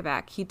 I take it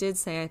back, he did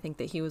say, I think,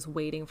 that he was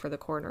waiting for the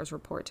coroner's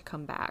report to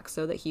come back,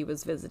 so that he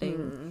was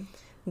visiting,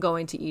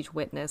 going to each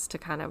witness to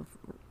kind of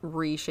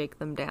reshake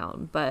them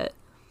down. But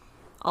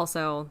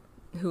also,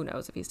 who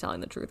knows if he's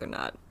telling the truth or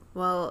not.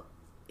 Well,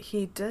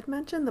 he did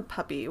mention the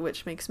puppy,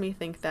 which makes me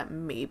think that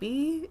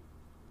maybe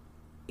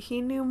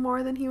he knew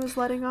more than he was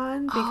letting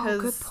on,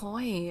 because good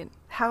point.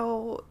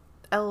 How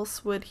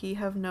else would he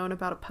have known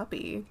about a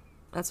puppy?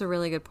 That's a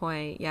really good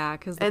point. Yeah,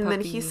 because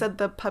then he said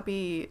the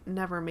puppy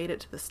never made it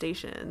to the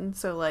station,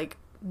 so like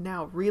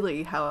now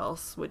really how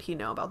else would he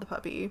know about the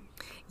puppy?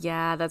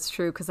 Yeah, that's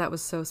true, because that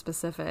was so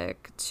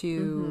specific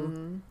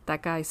to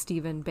that guy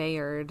Stephen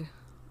Bayard,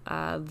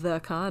 the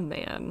con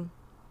man.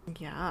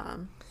 Yeah.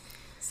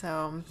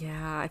 So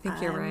yeah, I think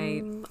you're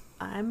right.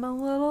 I'm a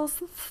little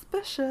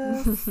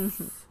suspicious.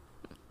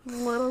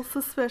 Little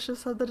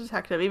suspicious of the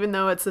detective, even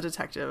though it's a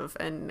detective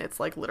and it's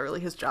like literally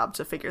his job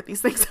to figure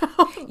these things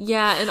out.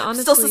 Yeah, and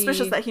honestly, still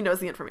suspicious that he knows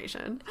the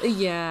information.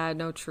 Yeah,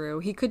 no, true.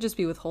 He could just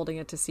be withholding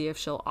it to see if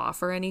she'll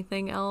offer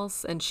anything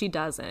else, and she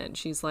doesn't.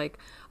 She's like,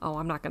 oh,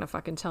 I'm not gonna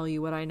fucking tell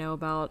you what I know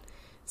about,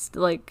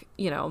 like,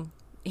 you know,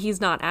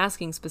 he's not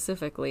asking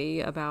specifically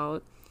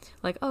about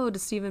like, oh,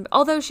 does Stephen,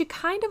 although she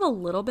kind of a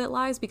little bit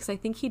lies, because I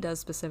think he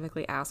does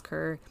specifically ask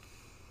her,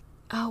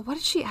 oh, what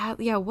did she ask?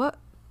 Yeah, what?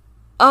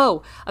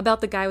 Oh,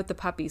 about the guy with the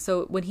puppy.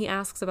 So when he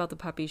asks about the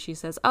puppy, she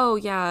says, oh,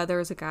 yeah, there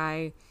was a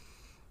guy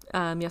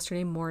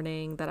yesterday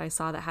morning that I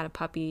saw that had a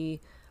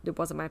puppy. It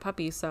wasn't my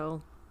puppy,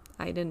 so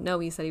I didn't know.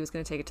 He said he was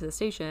going to take it to the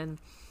station.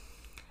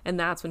 And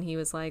that's when he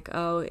was like,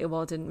 oh, it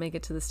didn't make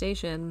it to the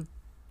station.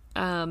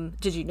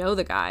 Did you know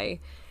the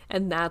guy?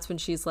 And that's when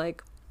she's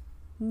like,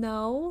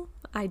 no,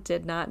 I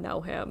did not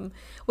know him.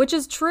 Which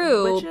is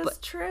true.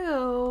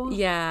 True.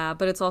 Yeah,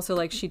 but it's also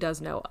like she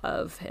does know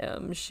of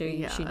him.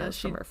 She knows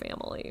from her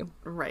family.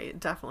 Right,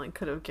 definitely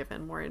could have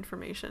given more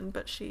information,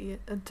 but she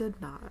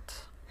did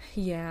not.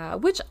 Yeah,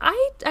 which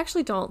I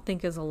actually don't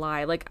think is a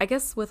lie. Like, I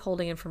guess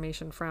withholding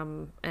information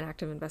from an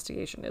active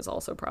investigation is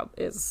also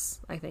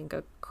is I think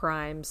a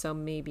crime, so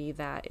maybe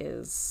that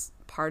is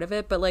part of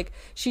it. But like,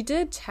 she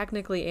did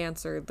technically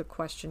answer the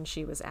question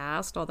she was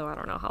asked, although I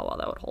don't know how well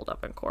that would hold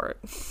up in court.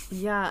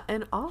 Yeah,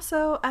 and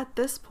also at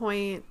this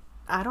point,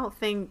 I don't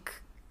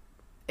think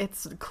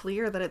it's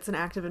clear that it's an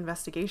active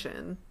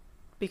investigation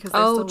because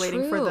they're still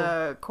waiting for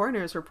the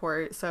coroner's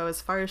report. So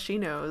as far as she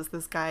knows,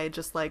 this guy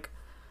just like,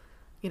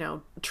 you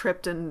know,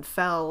 tripped and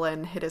fell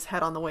and hit his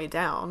head on the way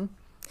down.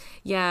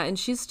 Yeah, and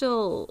she's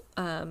still,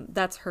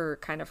 that's her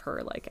kind of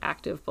her like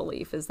active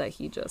belief is that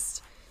he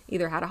just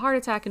either had a heart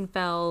attack and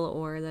fell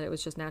or that it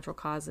was just natural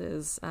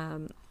causes.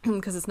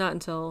 Because it's not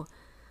until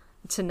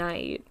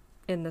tonight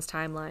in this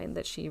timeline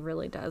that she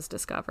really does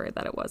discover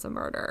that it was a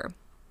murder.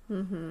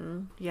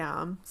 Mm-hmm.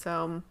 Yeah.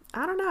 So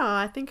I don't know.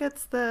 I think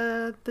it's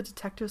the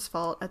detective's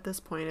fault at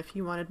this point. If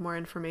he wanted more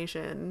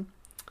information,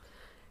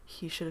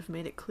 he should have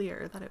made it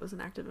clear that it was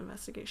an active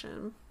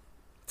investigation.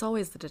 It's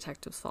always the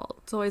detective's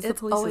fault. It's always the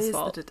police's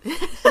fault.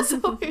 It's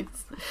always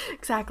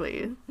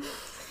exactly.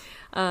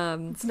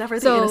 It's never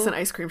the innocent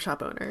ice cream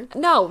shop owner.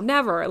 No,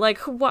 never. Like,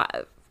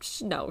 what?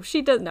 No,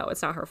 she does. No,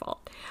 it's not her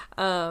fault.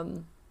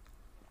 Bronwyn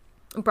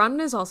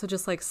is also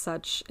just like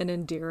such an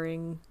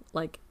endearing,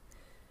 like,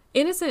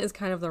 innocent is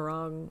kind of the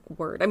wrong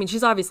word. I mean,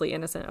 she's obviously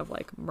innocent of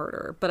like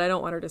murder, but I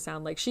don't want her to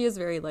sound like she is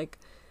very like,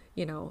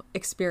 you know,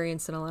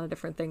 experienced in a lot of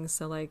different things.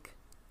 So like,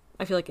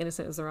 I feel like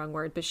innocent is the wrong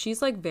word, but she's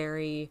like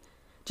very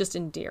just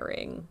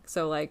endearing.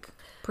 So like,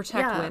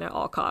 protect Wynn at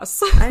all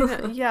costs. I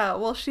know. Yeah.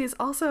 Well, she's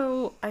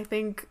also, I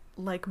think,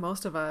 like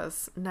most of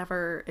us,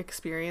 never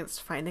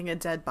experienced finding a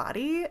dead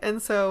body,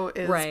 and so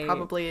is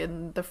probably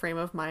in the frame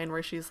of mind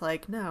where she's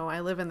like, no,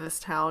 I live in this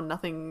town,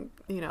 nothing,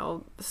 you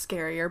know,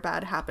 scary or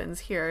bad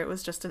happens here, it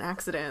was just an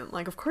accident.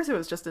 Like, of course it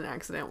was just an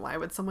accident. Why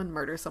would someone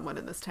murder someone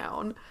in this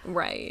town?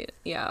 Right.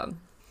 Yeah.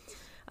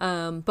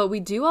 But we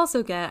do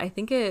also get, I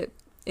think it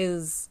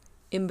is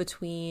in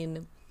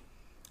between,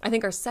 I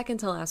think our second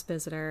to last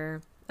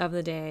visitor of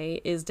the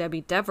day is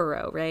Debbie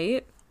Devereaux,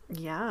 right?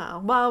 Yeah.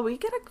 Well, we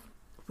get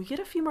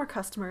a few more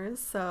customers,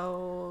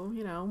 so,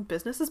 you know,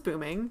 business is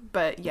booming.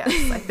 But yes,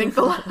 I think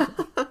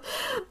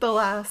the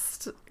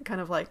last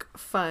kind of like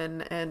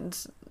fun and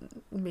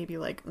maybe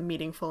like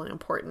meaningful and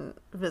important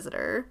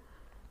visitor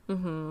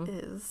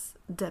is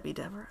Debbie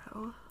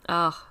Devereaux.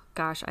 Oh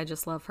gosh, I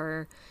just love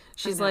her.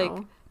 She's like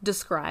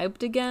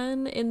described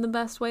again in the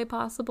best way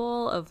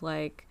possible of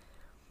like,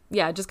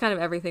 yeah, just kind of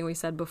everything we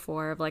said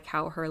before of like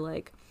how her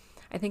like,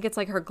 I think it's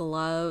like her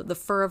glove, the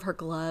fur of her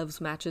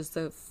gloves matches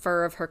the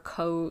fur of her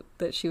coat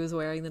that she was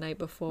wearing the night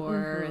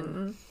before.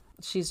 And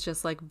she's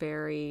just like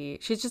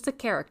she's just a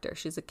character.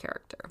 She's a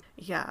character.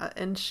 Yeah.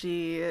 And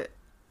she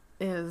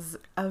is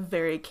a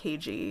very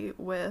cagey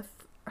with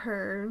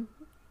her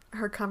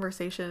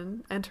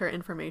conversation and her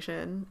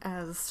information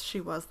as she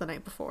was the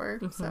night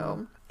before.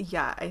 So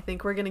yeah, I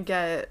think we're going to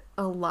get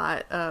a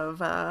lot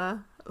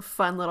of,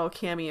 fun little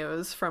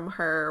cameos from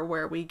her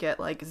where we get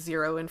like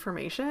zero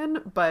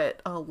information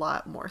but a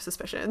lot more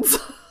suspicions.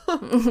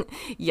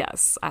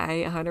 Yes,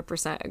 I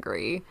 100%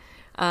 agree.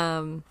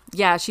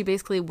 Yeah, she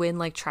basically Wynn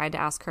like tried to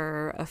ask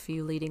her a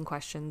few leading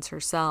questions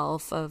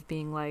herself of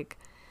being like,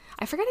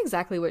 I forget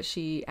exactly what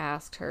she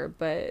asked her,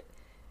 but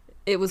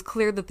it was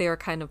clear that they were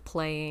kind of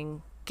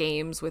playing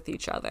games with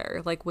each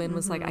other. Like Wynn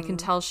was like, I can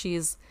tell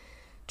she's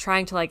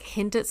trying to like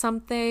hint at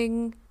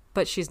something,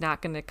 but she's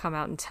not going to come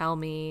out and tell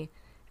me.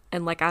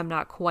 And, like, I'm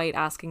not quite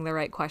asking the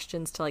right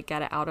questions to, like,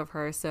 get it out of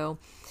her. So,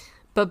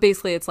 but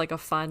basically it's, like, a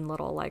fun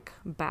little, like,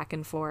 back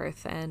and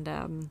forth.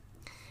 And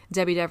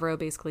Debbie Devereaux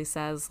basically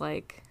says,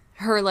 like,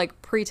 her,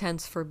 like,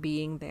 pretense for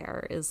being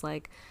there is,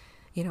 like,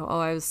 you know, oh,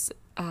 I was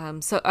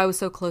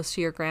so close to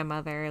your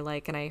grandmother,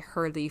 like, and I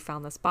heard that you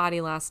found this body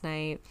last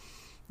night.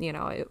 You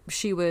know,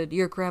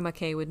 your Grandma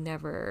Kay would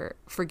never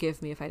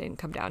forgive me if I didn't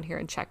come down here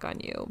and check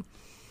on you.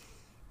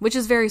 Which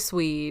is very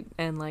sweet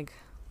and, like,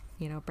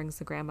 you know, brings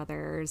the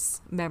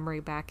grandmother's memory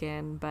back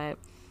in. But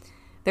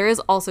there is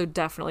also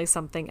definitely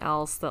something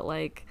else that,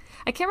 like,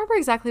 I can't remember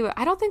exactly what,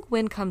 I don't think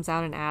Wynn comes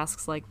out and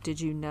asks, like,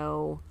 did you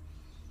know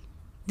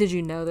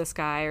this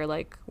guy, or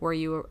like, were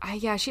you,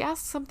 yeah, she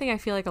asks something I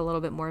feel like a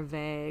little bit more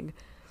vague,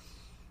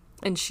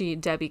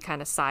 and Debbie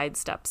kind of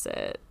sidesteps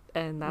it,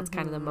 and that's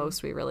kind of the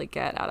most we really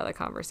get out of the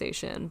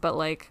conversation. But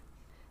like,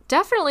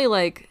 definitely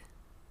like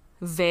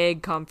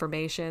vague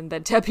confirmation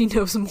that Debbie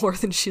knows more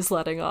than she's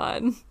letting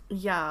on.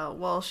 Yeah,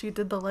 well, she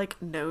did the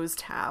like nose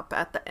tap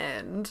at the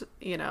end,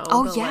 you know.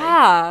 Oh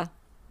yeah. Like,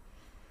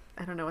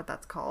 I don't know what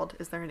that's called.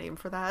 Is there a name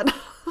for that?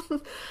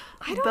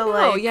 I don't know.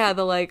 Like, yeah,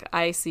 the like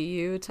I see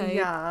you type.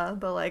 Yeah,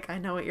 the like I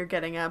know what you're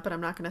getting at, but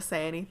I'm not going to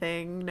say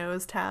anything.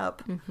 Nose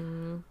tap.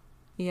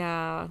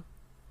 Yeah.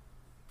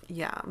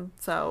 Yeah.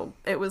 So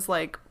it was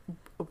like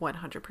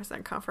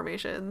 100%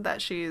 confirmation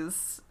that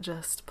she's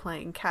just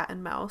playing cat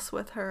and mouse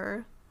with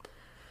her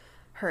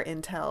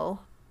intel.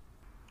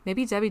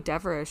 Maybe Debbie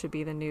Devereaux should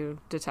be the new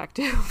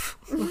detective.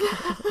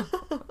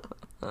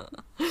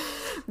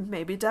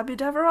 Maybe Debbie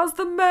Devereaux's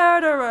the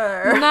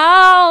murderer.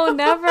 No,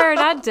 never.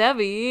 Not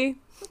Debbie.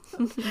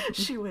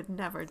 She would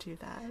never do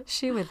that.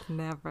 She would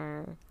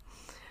never.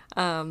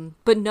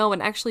 But no,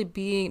 and actually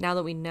being, now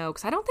that we know,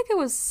 because I don't think it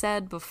was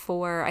said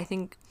before. I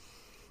think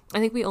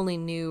we only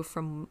knew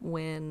from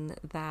when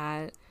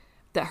that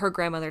her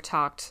grandmother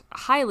talked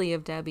highly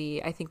of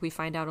Debbie. I think we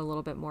find out a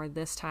little bit more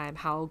this time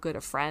how good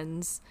of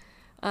friends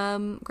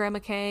Grandma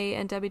Kay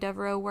and Debbie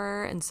Devereaux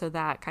were. And so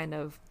that kind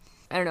of,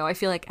 I don't know, I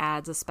feel like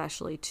adds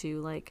especially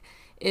to like,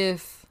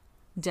 if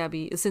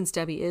since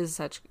Debbie is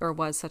such, or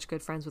was such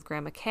good friends with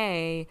Grandma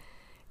Kay,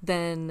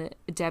 then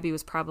Debbie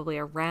was probably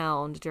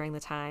around during the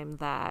time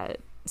that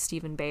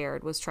Stephen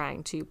Bayard was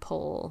trying to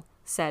pull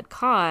said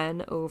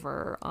con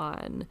over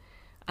on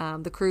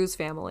the Cruz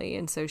family.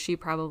 And so she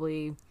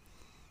probably,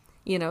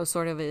 you know,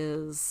 sort of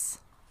is,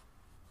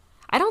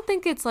 I don't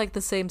think it's like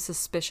the same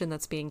suspicion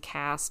that's being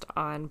cast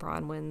on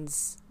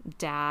Bronwyn's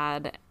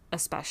dad,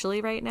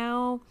 especially right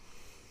now.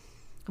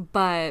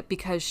 But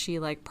because she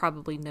like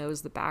probably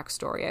knows the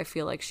backstory, I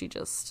feel like she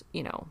just,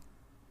 you know,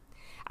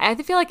 I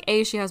feel like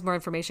A, she has more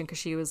information because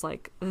she was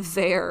like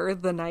there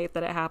the night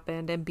that it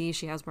happened, and B,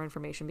 she has more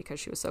information because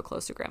she was so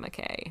close to Grandma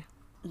Kay.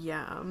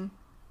 Yeah.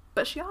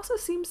 But she also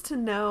seems to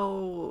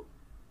know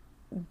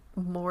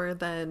more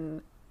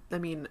than, I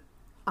mean,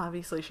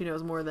 obviously she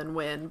knows more than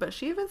Wynn, but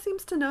she even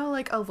seems to know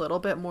like a little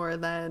bit more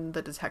than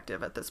the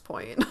detective at this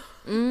point.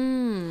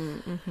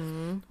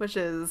 Which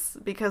is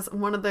because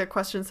one of the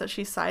questions that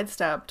she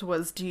sidestepped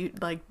was,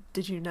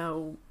 did you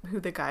know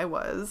who the guy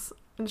was?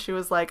 And she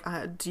was like,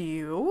 do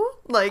you?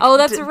 Like, oh,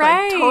 that's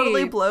right. Like,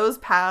 totally blows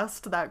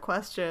past that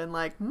question.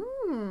 Like,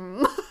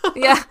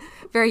 Yeah,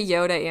 very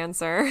Yoda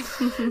answer.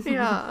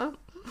 Yeah.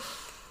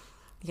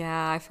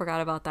 Yeah, I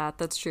forgot about that.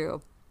 That's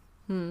true.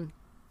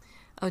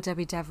 Oh,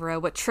 Debbie Devereaux,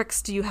 what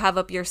tricks do you have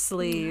up your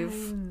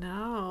sleeve? I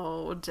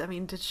know. I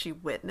mean, did she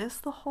witness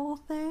the whole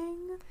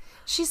thing?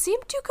 She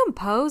seemed too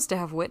composed to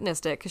have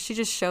witnessed it, because she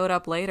just showed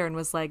up later and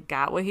was like,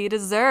 got what he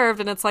deserved.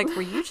 And it's like,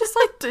 were you just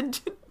like...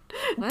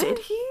 Did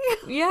he?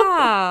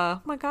 Yeah.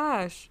 Oh my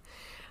gosh.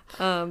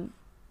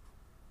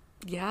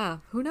 Yeah.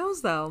 Who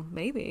knows though?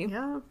 Maybe.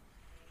 Yeah.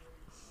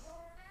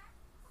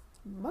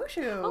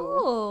 Moshu.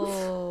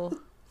 Oh.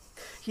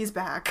 He's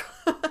back.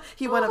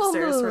 He went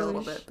upstairs for a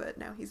little bit, but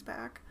now he's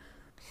back.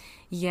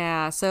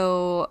 Yeah.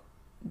 So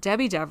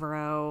Debbie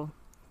Devereaux,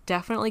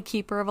 definitely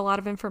keeper of a lot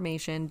of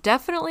information.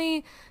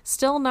 Definitely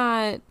still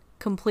not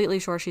completely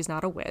sure she's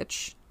not a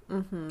witch.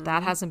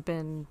 That hasn't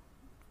been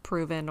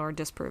proven or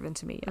disproven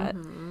to me yet.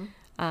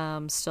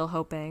 Still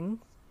hoping,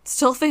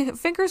 still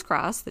fingers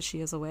crossed that she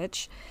is a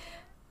witch.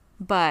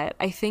 But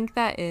I think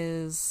that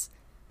is,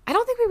 I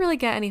don't think we really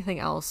get anything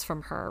else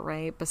from her,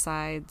 right?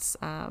 Besides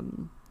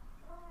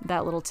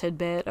that little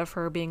tidbit of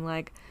her being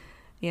like,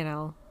 you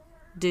know,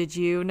 did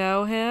you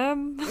know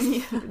him?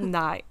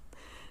 Not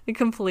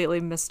completely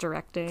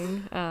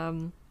misdirecting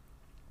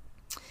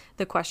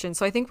the question.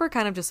 So I think we're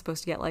kind of just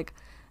supposed to get like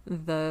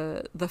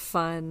the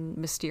fun,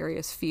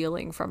 mysterious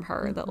feeling from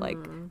her that like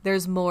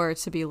there's more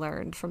to be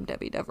learned from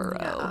Debbie Devereaux.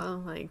 Yeah,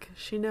 like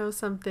she knows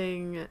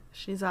something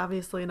she's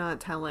obviously not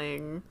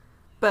telling,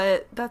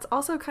 but that's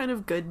also kind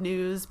of good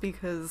news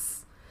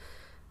because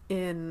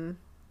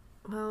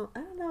well, I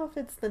don't know if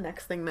it's the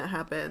next thing that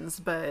happens,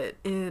 but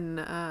in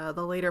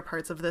the later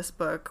parts of this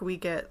book, we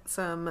get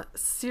some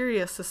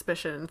serious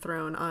suspicion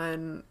thrown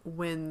on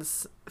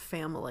Wynn's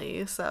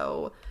family.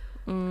 So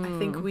I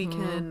think we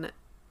can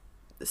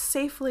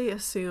safely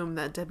assume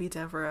that Debbie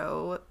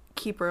Devereaux,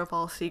 keeper of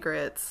all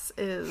secrets,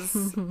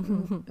 is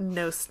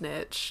no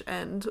snitch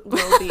and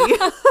will be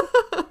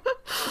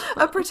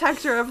a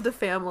protector of the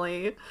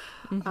family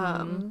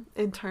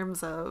in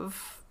terms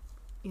of,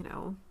 you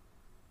know,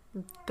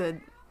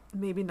 the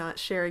maybe not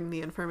sharing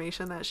the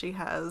information that she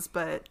has,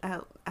 but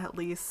at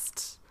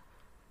least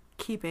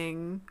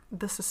keeping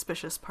the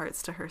suspicious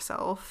parts to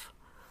herself.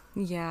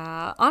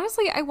 Yeah.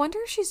 Honestly, I wonder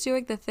if she's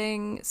doing the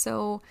thing.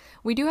 So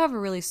we do have a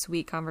really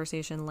sweet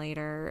conversation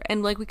later,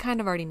 and like we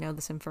kind of already know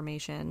this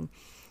information,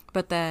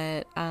 but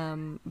that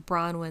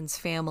Bronwyn's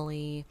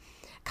family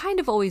kind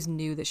of always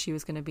knew that she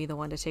was going to be the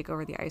one to take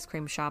over the ice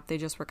cream shop. They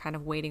just were kind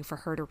of waiting for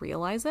her to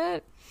realize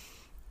it.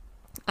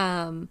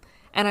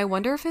 And I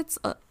wonder if it's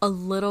a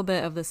little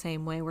bit of the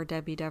same way where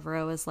Debbie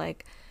Devereaux is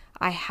like,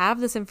 I have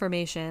this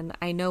information.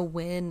 I know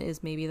Wynn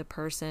is maybe the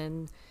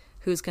person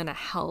who's going to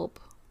help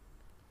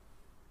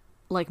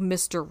like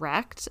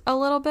misdirect a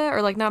little bit,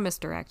 or like not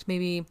misdirect,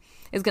 maybe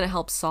is going to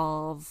help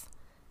solve,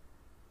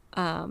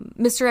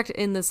 misdirect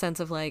in the sense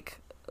of like,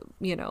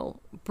 you know,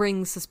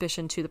 bring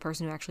suspicion to the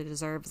person who actually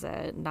deserves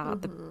it,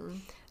 not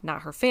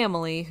not her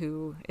family,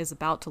 who is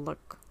about to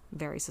look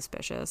very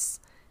suspicious.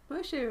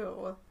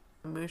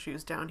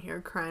 Mushu's down here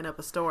crying up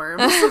a storm.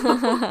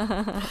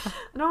 I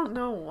don't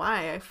know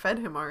why. I fed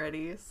him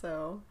already,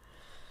 so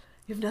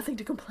you have nothing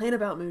to complain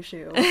about,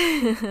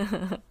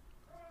 Mushu.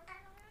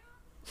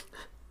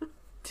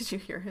 Did you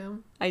hear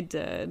him? I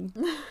did.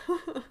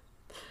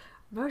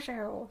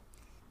 Mushu.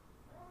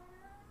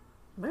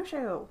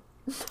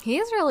 He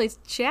is really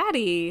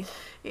chatty.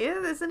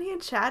 Yeah, isn't he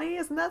chatty?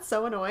 Isn't that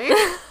so annoying?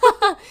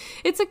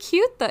 It's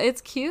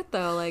cute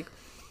though. Like,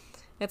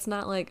 it's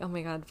not like, oh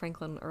my god,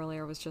 Franklin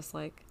earlier was just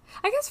like,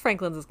 I guess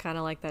Franklin's is kind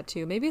of like that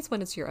too. Maybe it's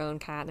when it's your own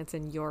cat and it's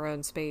in your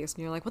own space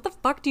and you're like, what the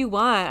fuck do you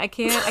want? I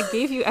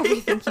gave you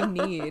everything you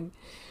need.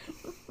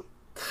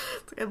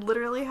 I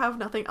literally have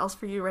nothing else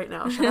for you right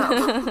now.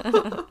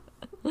 Shut up.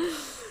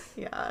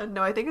 Yeah,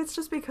 no, I think it's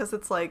just because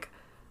it's like,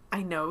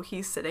 I know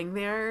he's sitting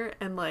there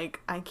and like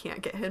I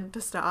can't get him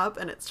to stop,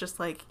 and it's just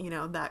like, you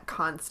know, that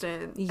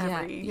constant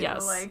every, you know,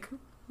 like,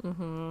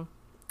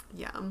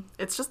 yeah,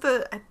 it's just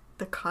the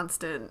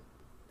constant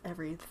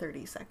every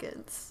 30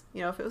 seconds.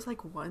 You know, if it was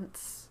like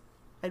once,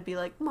 I'd be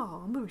like,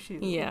 Mom, Mushu.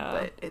 Yeah.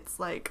 But it's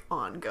like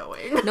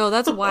ongoing. No,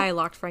 that's why I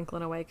locked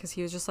Franklin away, because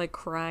he was just like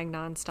crying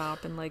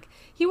nonstop, and like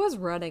he was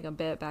running a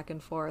bit back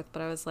and forth,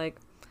 but I was like,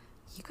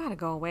 you gotta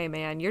go away,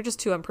 man. You're just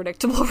too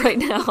unpredictable right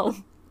now.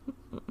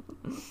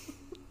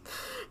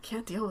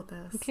 Can't deal with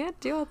this. Can't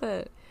deal with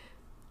it.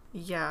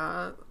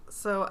 Yeah.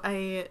 So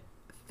I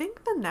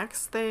think the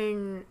next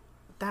thing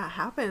that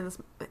happens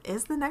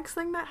is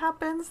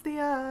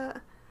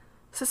the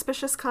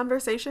suspicious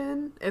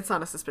conversation. It's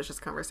not a suspicious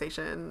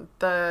conversation.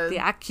 The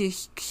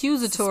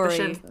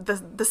accusatory.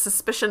 The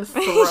suspicion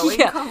throwing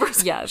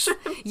conversation. Yes.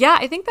 Yeah,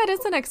 I think that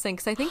is the next thing,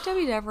 because I think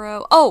Debbie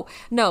Devereaux... Oh,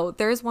 no,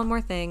 there's one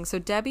more thing. So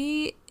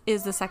Debbie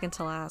is the second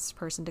to last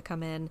person to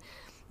come in.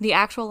 The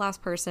actual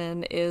last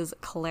person is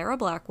Clara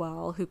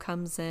Blackwell, who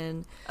comes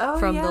in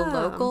from the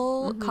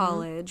local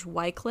college,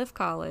 Wycliffe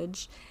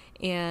College,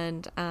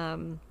 and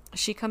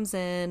she comes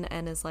in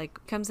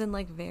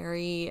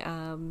very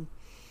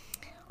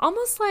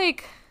almost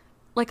like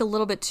a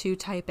little bit too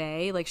type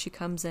A. Like, she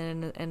comes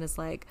in and is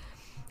like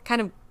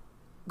kind of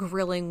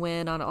grilling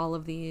Wynn on all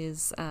of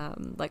these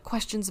like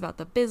questions about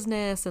the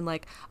business, and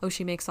like, oh,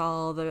 she makes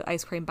all the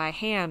ice cream by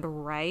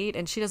hand, right?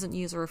 And she doesn't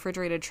use a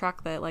refrigerated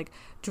truck that like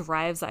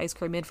drives the ice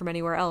cream in from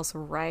anywhere else,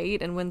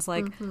 right? And Wynn's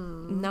like,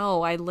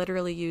 no, I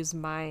literally use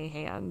my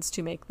hands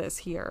to make this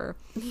here.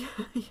 Yeah.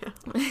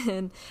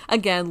 And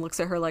again looks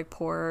at her like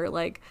poor,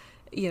 like,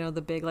 you know,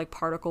 the big like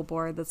particle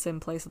board that's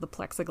in place of the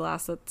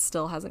plexiglass that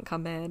still hasn't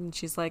come in. And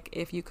she's like,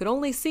 if you could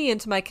only see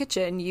into my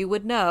kitchen, you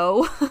would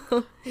know.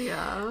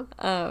 Yeah.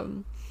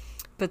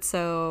 But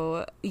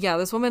so, yeah,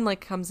 this woman like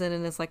comes in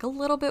and is like a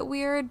little bit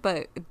weird,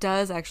 but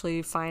does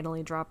actually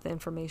finally drop the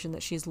information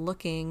that she's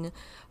looking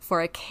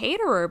for a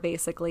caterer,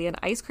 basically, an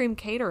ice cream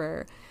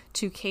caterer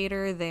to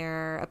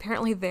cater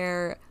apparently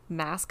their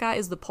mascot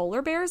is the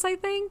polar bears, I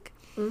think.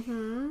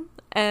 Mm-hmm.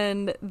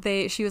 And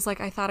she was like,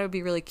 I thought it would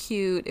be really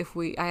cute if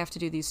I have to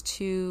do these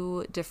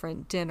two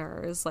different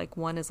dinners. Like,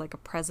 one is like a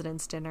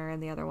president's dinner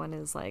and the other one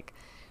is like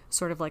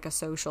sort of like a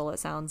social, it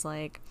sounds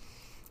like,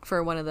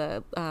 for one of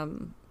the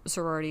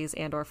sororities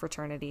and or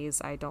fraternities.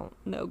 I don't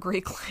know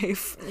Greek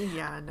life.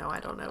 Yeah, no, I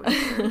don't know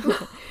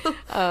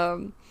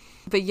either.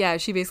 But yeah,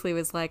 she basically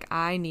was like,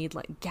 I need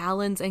like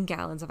gallons and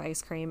gallons of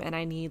ice cream, and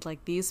I need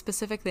like these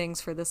specific things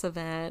for this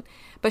event.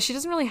 But she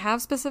doesn't really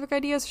have specific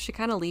ideas, so she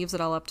kind of leaves it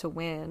all up to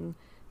Wynn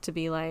to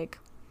be like.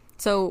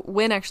 So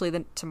Wynn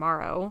actually,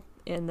 tomorrow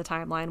in the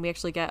timeline, we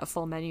actually get a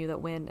full menu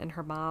that Wynn and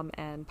her mom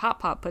and Pop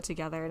Pop put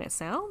together, and it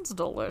sounds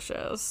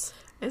delicious.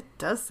 It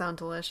does sound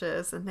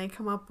delicious, and they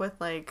come up with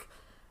like,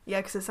 yeah,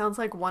 because it sounds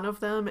like one of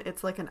them,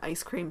 it's like an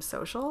ice cream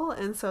social,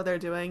 and so they're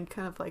doing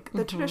kind of like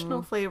the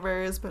traditional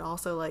flavors, but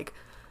also like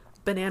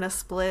banana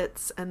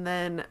splits, and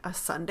then a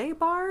sundae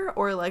bar,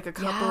 or like a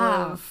couple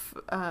of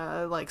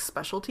like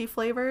specialty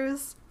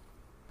flavors.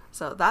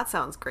 So that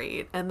sounds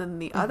great. And then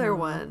the other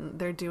one,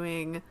 they're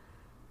doing,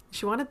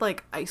 she wanted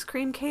like ice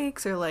cream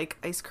cakes or like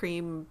ice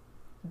cream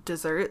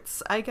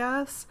desserts, I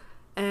guess.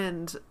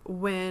 And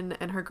Wynn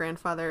and her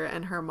grandfather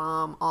and her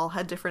mom all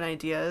had different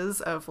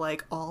ideas of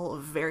like all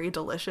very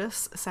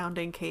delicious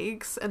sounding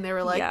cakes, and they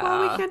were like,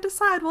 well, we can't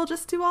decide, we'll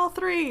just do all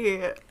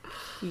three.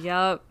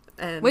 Yep.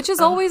 And, which is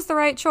always the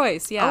right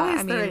choice. Yeah,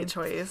 always the right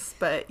choice.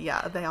 But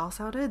yeah, they all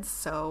sounded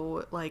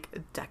so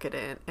like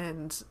decadent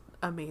and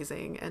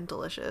amazing and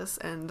delicious,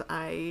 and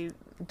I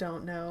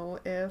don't know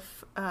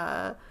if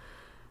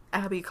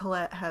Abby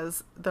Collette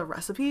has the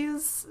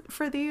recipes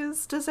for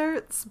these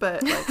desserts,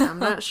 but like, I'm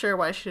not sure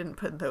why she didn't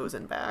put those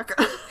in back.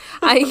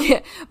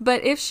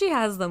 But if she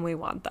has them, we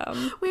want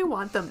them. We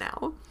want them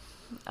now.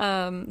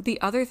 The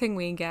other thing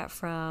we get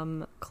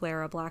from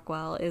Clara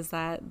Blackwell is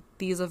that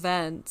these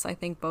events, I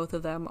think both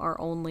of them are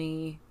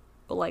only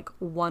like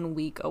 1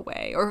 week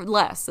away or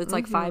less. It's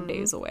like 5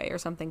 days away or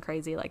something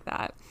crazy like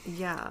that.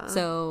 Yeah.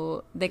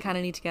 So they kind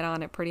of need to get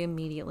on it pretty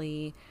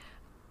immediately.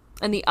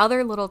 And the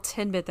other little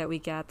tidbit that we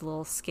get, the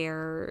little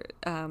scary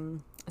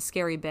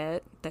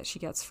bit that she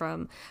gets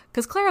from,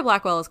 because Clara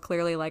Blackwell is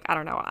clearly like, I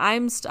don't know,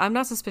 I'm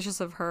not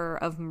suspicious of her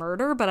of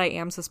murder, but I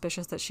am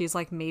suspicious that she's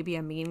like maybe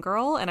a mean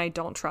girl, and I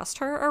don't trust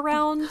her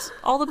around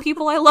all the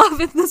people I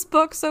love in this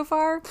book so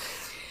far.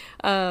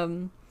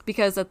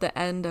 Because at the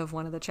end of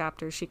one of the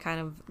chapters, she kind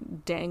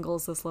of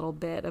dangles this little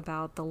bit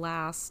about the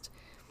last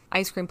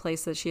ice cream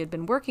place that she had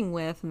been working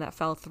with and that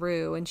fell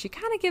through, and she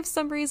kind of gives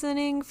some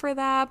reasoning for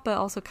that, but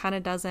also kind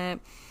of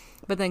doesn't.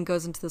 but then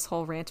goes into this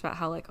whole rant about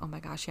how like, oh my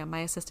gosh, yeah, my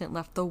assistant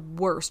left the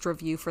worst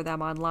review for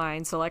them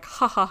online. So like,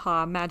 ha ha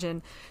ha,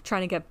 imagine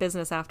trying to get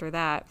business after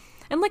that.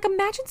 And like,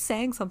 imagine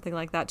saying something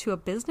like that to a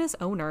business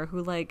owner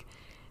who like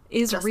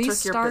is Took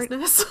your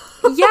business.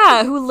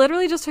 Yeah, who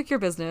literally just took your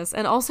business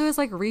and also is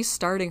like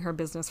restarting her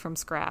business from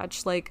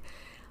scratch. Like,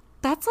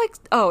 that's like,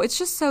 oh, it's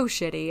just so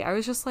shitty. I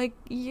was just like,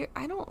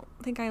 I don't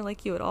think I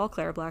like you at all,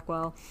 Claire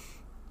Blackwell.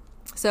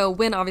 So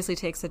Wynn obviously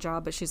takes the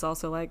job, but she's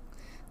also like,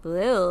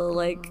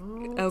 like,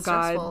 oh God.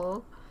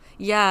 Stressful.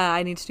 Yeah,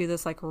 I need to do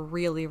this like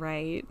really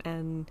right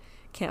and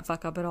can't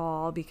fuck up at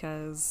all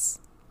because,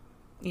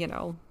 you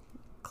know,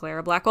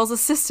 Clara Blackwell's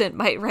assistant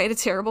might write a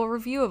terrible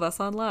review of us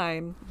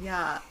online.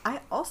 Yeah. I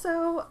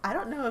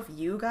don't know if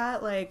you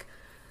got like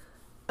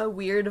a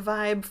weird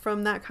vibe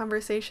from that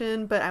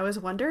conversation, but I was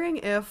wondering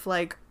if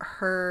like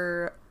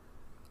her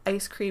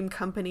ice cream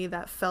company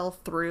that fell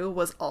through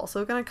was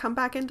also going to come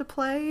back into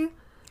play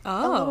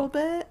a little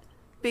bit,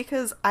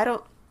 because I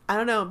don't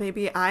know,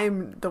 maybe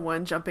I'm the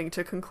one jumping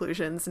to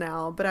conclusions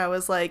now, but I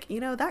was like,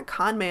 you know, that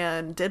con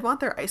man did want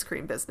their ice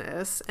cream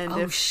business, and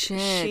if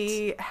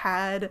she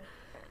had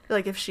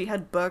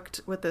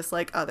booked with this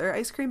like other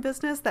ice cream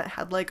business that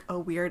had like a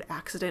weird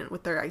accident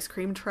with their ice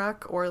cream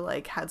truck, or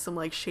like had some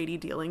like shady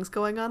dealings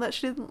going on that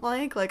she didn't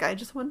like, I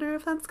just wonder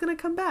if that's gonna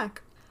come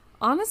back.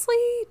 Honestly,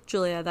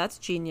 Julia, that's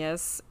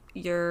genius.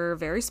 You're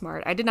very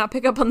smart. I did not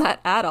pick up on that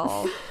at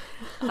all.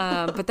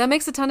 But that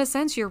makes a ton of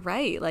sense. You're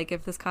right. Like,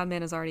 if this con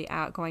man is already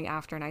out going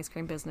after an ice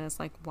cream business,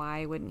 like,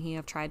 why wouldn't he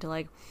have tried to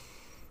like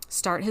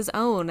start his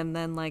own, and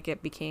then like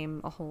it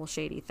became a whole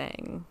shady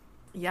thing?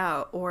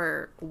 Yeah,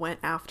 or went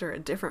after a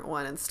different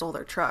one and stole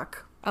their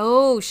truck.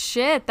 Oh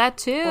shit, that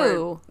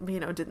too. Or, you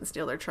know, didn't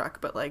steal their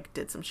truck, but like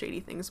did some shady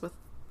things with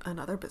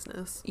another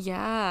business.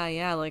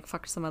 Yeah, like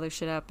fucked some other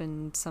shit up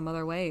in some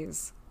other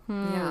ways.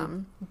 Yeah,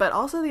 but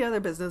also the other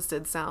business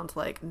did sound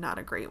like not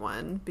a great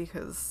one,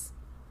 because,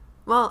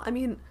 well, I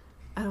mean,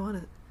 I don't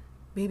want to,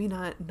 maybe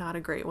not a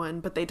great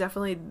one, but they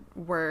definitely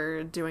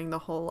were doing the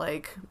whole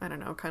like, I don't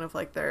know, kind of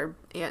like their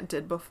aunt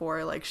did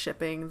before, like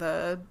shipping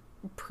the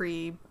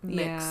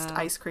pre-mixed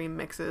ice cream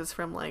mixes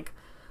from like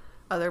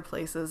other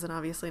places, and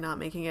obviously not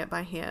making it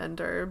by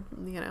hand, or,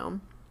 you know,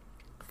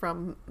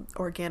 from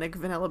organic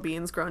vanilla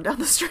beans grown down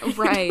the street.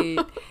 Right.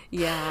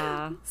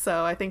 Yeah.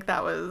 So I think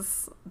that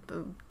was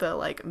the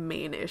like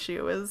main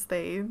issue, is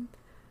they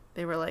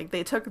were like,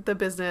 they took the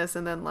business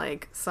and then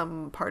like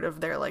some part of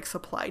their like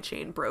supply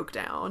chain broke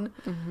down.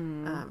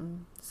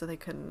 So they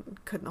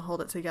couldn't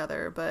hold it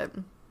together. But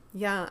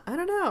yeah, I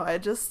don't know.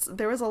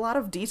 There was a lot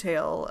of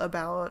detail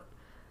about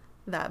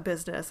that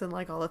business and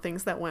like all the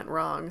things that went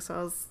wrong.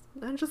 So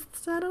I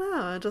don't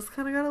know. I just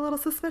kind of got a little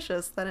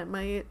suspicious that it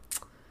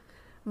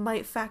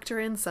might factor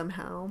in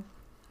somehow.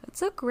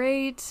 That's a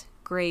great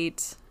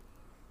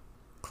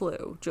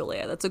clue,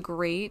 Julia. That's a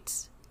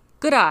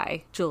good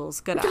eye,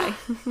 Jules. Good eye.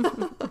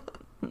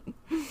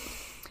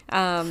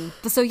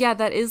 So yeah,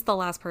 that is the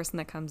last person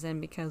that comes in,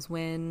 because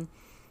when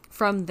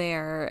from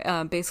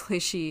there, basically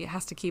she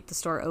has to keep the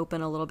store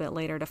open a little bit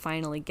later to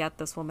finally get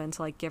this woman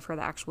to like give her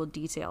the actual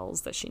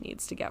details that she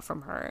needs to get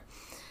from her,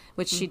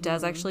 which she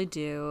does actually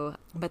do.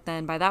 But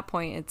then by that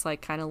point it's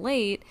like kind of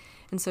late,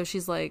 and so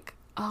she's like,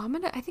 oh,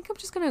 I think I'm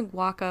just gonna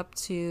walk up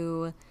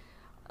to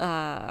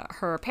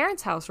her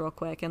parents' house real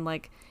quick and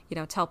like, you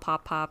know, tell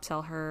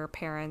her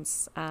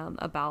parents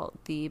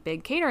about the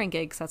big catering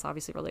gig, because that's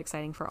obviously really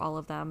exciting for all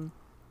of them.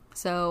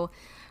 So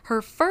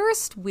her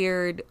first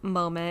weird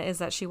moment is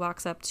that she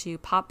walks up to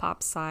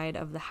Pop's side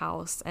of the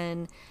house,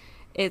 and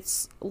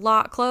it's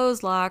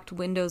closed, locked,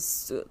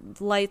 windows,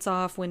 lights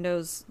off,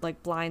 windows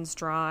like blinds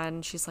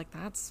drawn. She's like,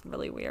 that's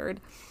really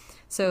weird.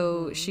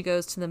 So she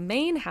goes to the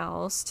main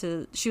house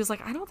she was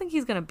like, I don't think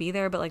he's going to be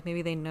there, but like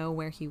maybe they know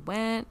where he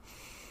went.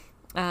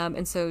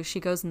 And so she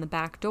goes in the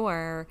back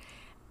door,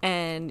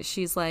 and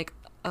she's like,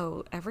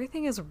 oh,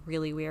 everything is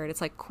really weird.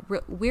 It's like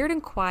weird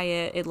and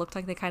quiet. It looked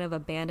like they kind of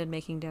abandoned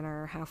making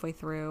dinner halfway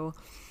through.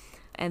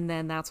 And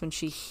then that's when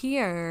she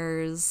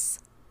hears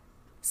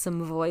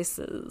some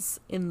voices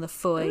in the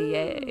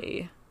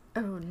foyer.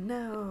 Oh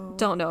no.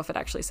 Don't know if it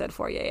actually said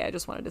foyer. I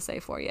just wanted to say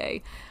foyer.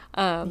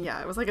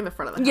 Yeah, it was like in the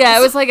front of the house. Yeah,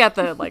 it was like at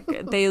the, like,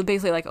 they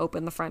basically like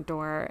opened the front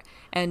door,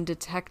 and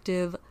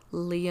Detective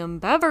Liam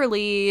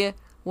Beverly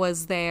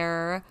was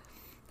there,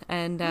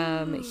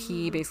 and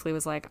he basically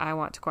was like, I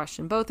want to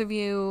question both of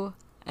you,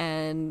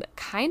 and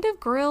kind of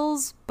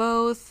grills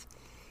both,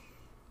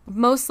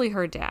 mostly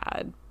her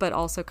dad, but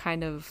also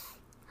kind of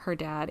her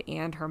dad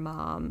and her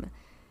mom.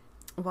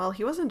 Well,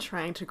 he wasn't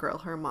trying to grill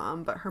her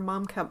mom, but her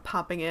mom kept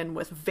popping in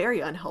with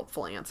very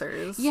unhelpful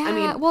answers. Yeah, I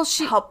mean, well,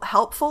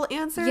 helpful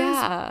answers,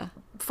 yeah,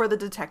 for the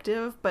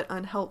detective, but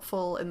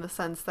unhelpful in the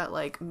sense that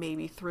like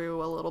maybe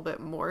threw a little bit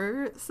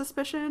more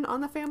suspicion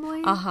on the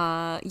family.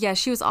 Yeah,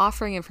 she was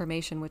offering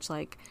information, which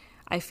like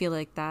I feel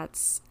like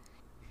that's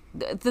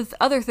the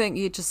other thing.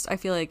 I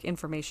feel like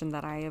information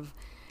that I have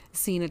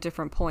seen at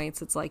different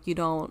points, it's like you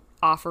don't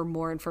offer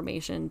more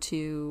information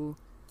to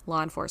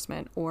law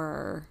enforcement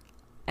or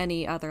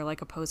any other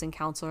like opposing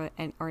counsel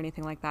or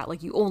anything like that.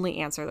 Like, you only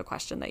answer the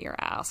question that you're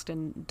asked,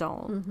 and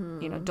don't,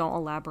 don't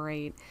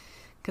elaborate,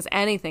 because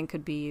anything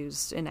could be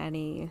used in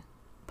any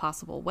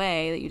possible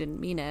way that you didn't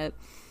mean it.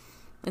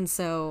 And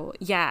so,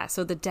 yeah,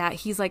 so the dad,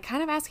 he's like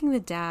kind of asking the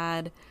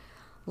dad,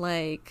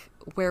 like,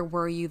 where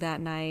were you that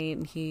night?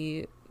 And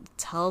he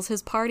tells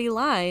his party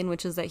line,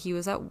 which is that he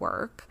was at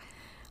work,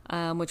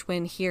 which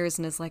Wynn hears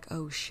and is like,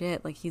 oh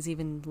shit, like he's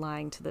even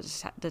lying to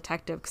the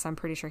detective, because I'm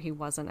pretty sure he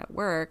wasn't at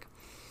work.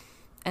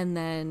 And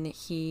then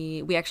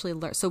we actually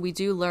learn, so we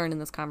do learn in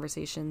this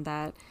conversation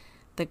that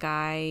the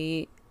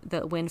guy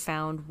that Wynn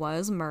found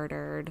was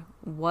murdered,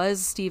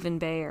 was Stephen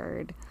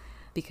Bayard,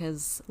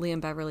 because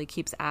Liam Beverly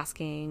keeps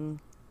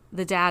asking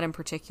the dad in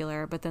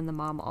particular, but then the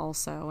mom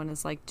also, and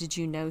is like, did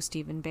you know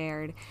Stephen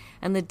Bayard?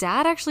 And the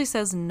dad actually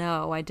says,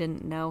 no, I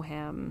didn't know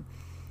him,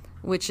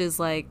 which is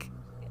like,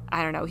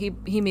 I don't know,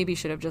 he maybe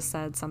should have just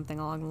said something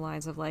along the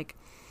lines of like,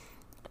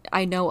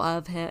 I know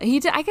of him.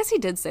 I guess he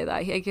did say that.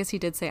 I guess he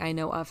did say, I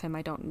know of him,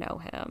 I don't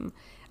know him.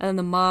 And then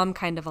the mom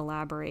kind of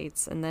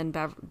elaborates, and then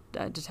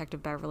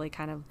Detective Beverly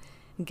kind of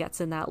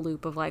gets in that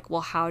loop of like,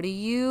 well, how do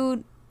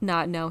you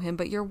not know him,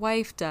 but your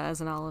wife does,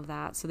 and all of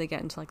that. So they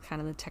get into like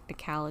kind of the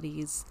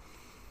technicalities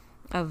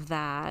of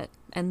that.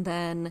 And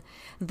then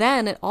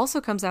it also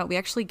comes out, we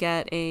actually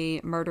get a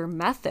murder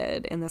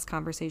method in this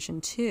conversation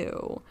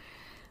too,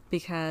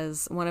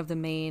 because one of the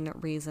main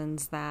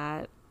reasons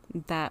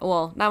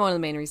well, not one of the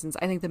main reasons,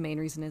 I think the main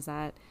reason is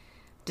that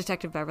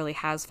Detective Beverly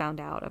has found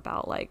out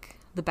about like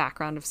the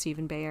background of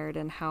Stephen Bayard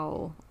and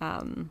how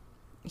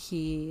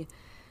he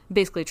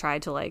basically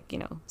tried to like,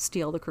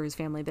 steal the Cruz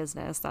family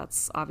business.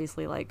 That's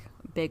obviously like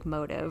big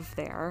motive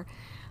there.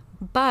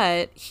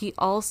 But he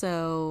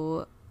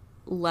also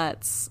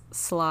lets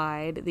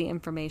slide the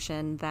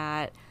information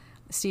that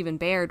Stephen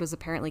Bayard was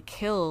apparently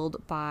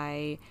killed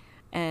by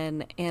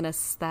an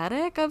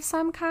anesthetic of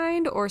some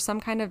kind, or some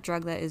kind of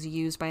drug that is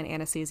used by an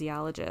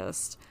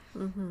anesthesiologist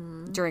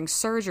during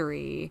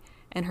surgery,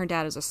 and her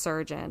dad is a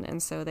surgeon,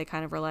 and so they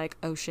kind of were like,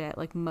 oh shit,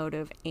 like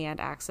motive and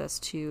access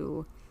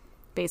to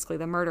basically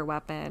the murder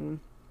weapon.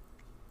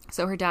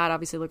 So her dad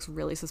obviously looks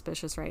really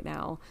suspicious right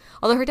now,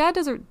 although her dad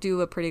does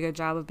do a pretty good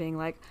job of being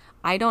like,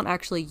 I don't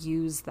actually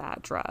use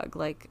that drug,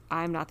 like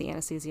I'm not the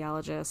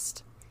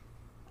anesthesiologist,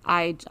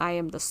 I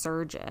am the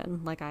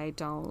surgeon, like I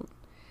don't.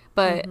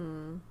 But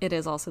it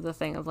is also the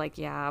thing of like,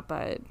 yeah,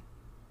 but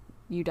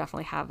you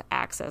definitely have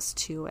access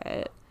to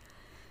it,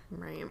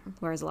 right?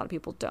 Whereas a lot of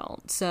people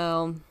don't.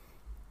 So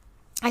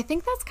I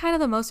think that's kind of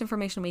the most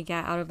information we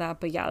get out of that.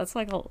 But yeah, that's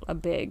like a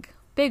big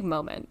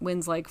moment.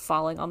 Wynn's like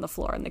falling on the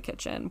floor in the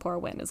kitchen. Poor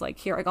Wynn is like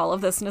hearing all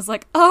of this and is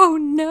like, oh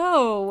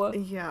no.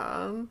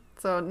 Yeah.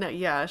 So no,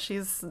 yeah,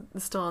 she's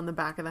still in the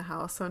back of the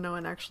house, so no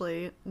one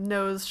actually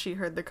knows she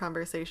heard the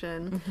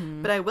conversation.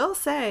 But I will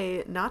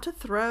say, not to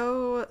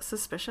throw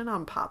suspicion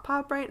on Pop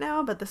Pop right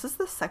now, but this is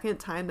the second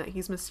time that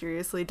he's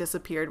mysteriously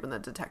disappeared when the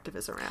detective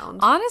is around.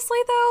 Honestly,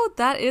 though,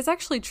 that is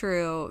actually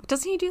true.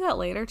 Doesn't he do that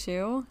later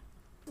too?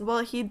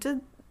 Well, he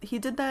did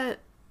that.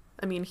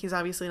 I mean, he's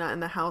obviously not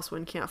in the house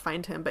when can't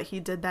find him, but he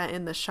did that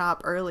in the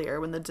shop earlier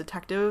when the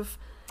detective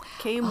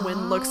came.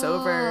 Wynn looks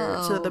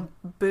over to the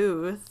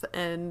booth,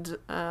 and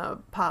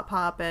Pop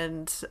Pop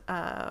and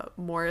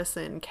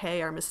Morrison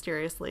Kay are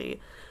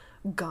mysteriously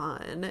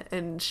gone,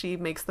 and she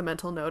makes the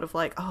mental note of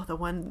like, oh, the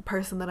one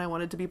person that I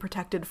wanted to be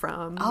protected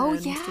from. Oh,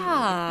 and,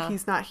 yeah.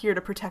 He's not here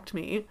to protect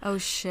me. Oh,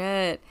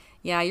 shit.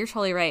 Yeah, you're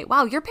totally right.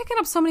 Wow, you're picking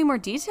up so many more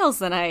details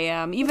than I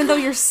am, even though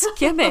you're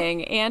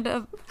skimming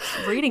and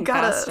reading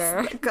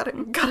faster.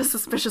 Got a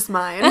suspicious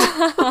mind.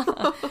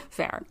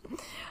 Fair.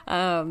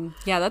 Yeah,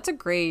 that's a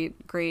great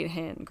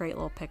hint, great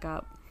little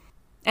pickup.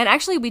 And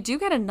actually, we do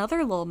get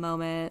another little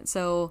moment.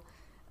 So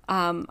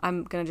I'm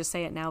going to just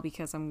say it now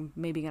because I'm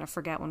maybe going to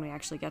forget when we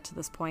actually get to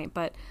this point.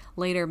 But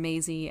later,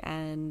 Maisie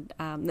and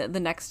the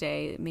next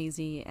day,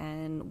 Maisie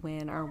and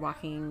Wynn are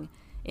walking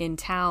in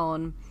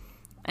town,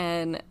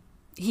 and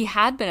he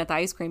had been at the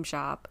ice cream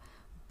shop,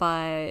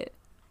 but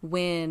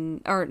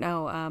Maisie,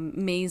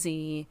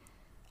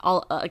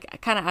 all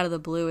kind of out of the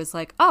blue, is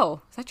like,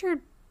 "Oh, is that your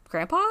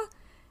grandpa?"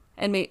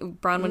 And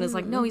Bronwyn is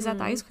like, "No, he's at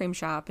the ice cream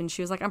shop." And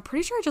she was like, "I'm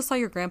pretty sure I just saw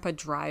your grandpa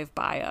drive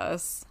by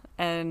us."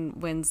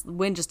 And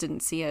Wynn just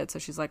didn't see it, so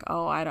she's like,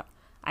 "Oh, I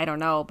don't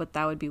know, but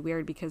that would be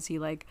weird because he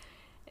like."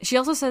 She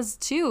also says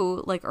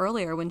too, like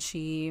earlier when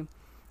she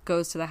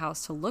goes to the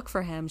house to look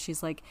for him,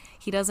 she's like,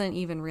 he doesn't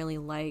even really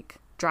like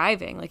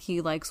driving, like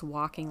he likes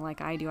walking like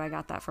I do. I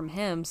got that from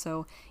him.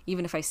 So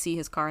even if I see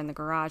his car in the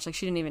garage, like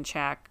she didn't even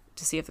check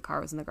to see if the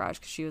car was in the garage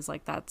because she was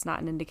like, that's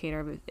not an indicator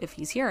of if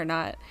he's here or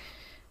not.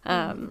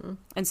 And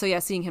so yeah,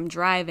 seeing him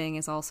driving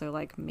is also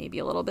like maybe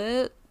a little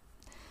bit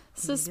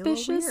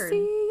suspicious.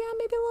 Yeah,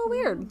 maybe a little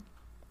weird.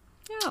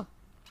 Yeah.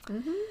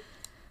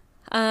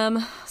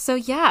 So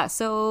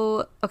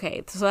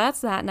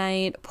that's that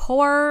night.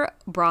 Poor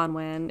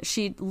Bronwyn,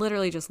 she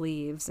literally just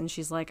leaves, and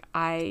she's like,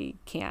 I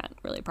can't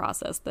really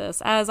process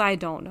this, as I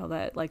don't know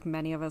that like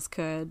many of us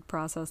could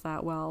process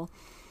that well.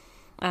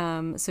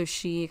 So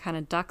she kind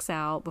of ducks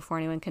out before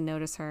anyone can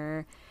notice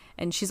her,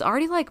 And she's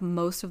already like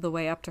most of the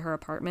way up to her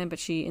apartment, but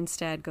she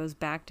instead goes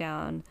back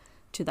down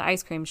to the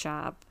ice cream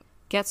shop,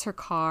 gets her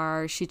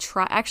car. She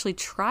actually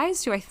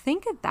tries to, I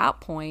think at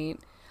that point,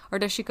 or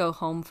does she go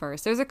home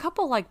first? There's a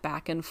couple like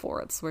back and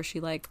forths where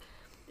she like,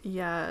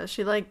 yeah,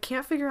 she like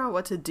can't figure out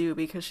what to do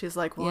because she's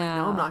like, well, I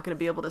know I'm not going to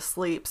be able to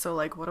sleep. So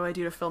like, what do I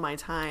do to fill my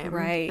time?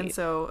 Right. And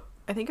so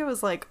I think it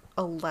was like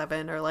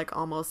 11 or like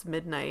almost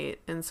midnight.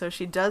 And so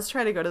she does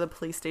try to go to the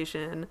police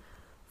station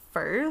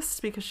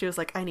first because she was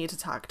like, I need to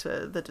talk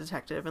to the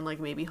detective and like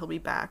maybe he'll be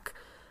back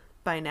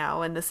by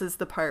now. And this is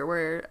the part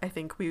where I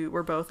think we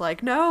were both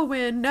like, no,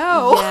 Win,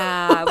 no.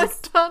 Yeah.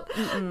 Like,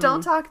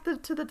 don't talk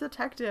to the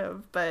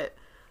detective. But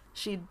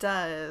she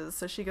does.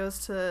 So she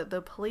goes to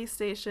the police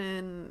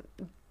station.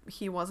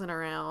 He wasn't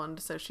around.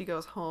 So she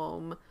goes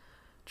home,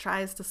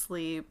 tries to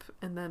sleep,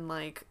 and then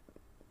like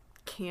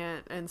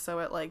can't. And so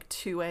at like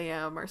 2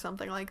 a.m. or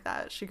something like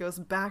that, she goes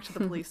back to the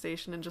police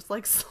station and just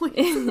like sleeps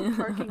in the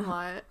parking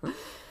lot.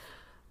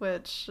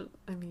 Which,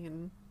 I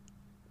mean,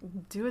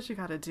 do what you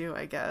gotta do,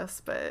 I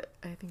guess. But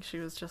I think she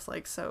was just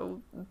like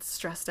so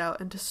stressed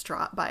out and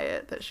distraught by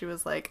it that she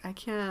was like, I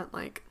can't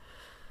like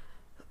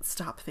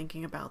stop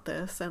thinking about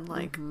this and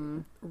like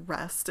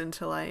rest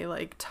until I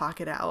like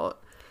talk it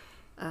out.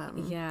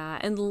 Yeah,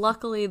 and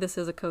luckily this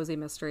is a cozy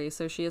mystery,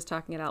 so she is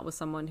talking it out with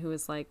someone who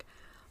is like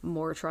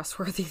more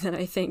trustworthy than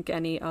I think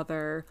any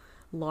other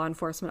law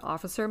enforcement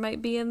officer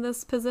might be in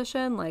this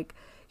position. Like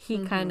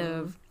he kind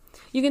of,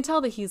 you can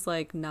tell that he's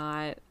like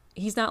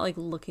he's not like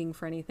looking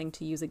for anything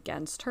to use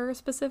against her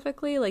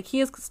specifically. Like he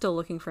is still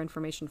looking for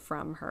information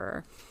from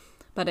her,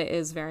 but it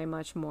is very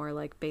much more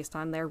like based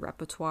on their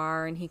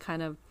repertoire. And he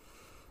kind of,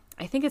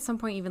 I think at some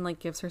point even like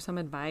gives her some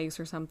advice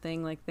or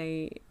something. Like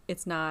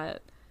it's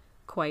not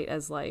quite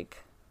as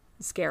like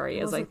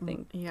scary as I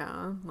think.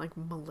 Yeah, like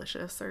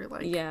malicious or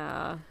like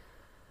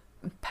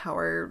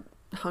power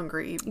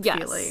hungry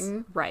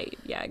feeling. Right.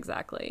 Yeah,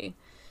 exactly.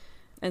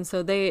 And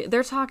so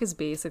their talk is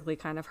basically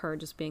kind of her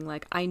just being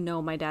like, I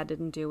know my dad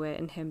didn't do it,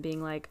 and him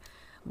being like,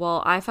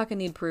 well, I fucking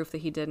need proof that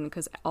he didn't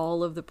because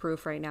all of the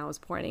proof right now is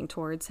pointing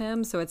towards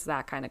him. So it's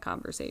that kind of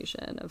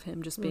conversation of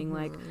him just being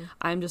like,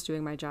 I'm just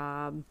doing my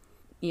job.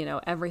 You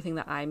know, everything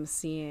that I'm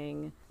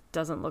seeing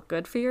doesn't look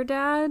good for your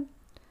dad.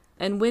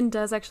 And Wynn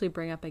does actually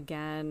bring up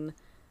again,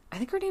 I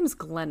think her name is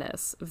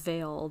Glennis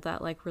Vale,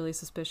 that like really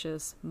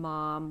suspicious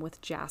mom with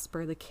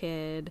Jasper the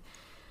kid.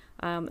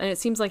 And it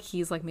seems like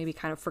he's like maybe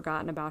kind of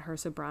forgotten about her.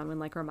 So Bronwyn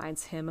like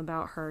reminds him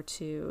about her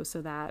too.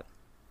 So that,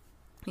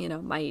 you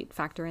know, might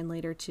factor in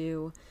later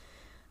too.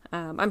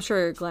 I'm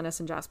sure Glennis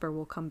and Jasper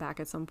will come back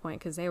at some point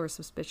because they were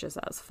suspicious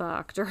as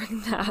fuck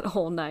during that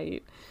whole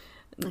night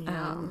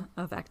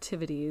of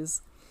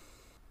activities.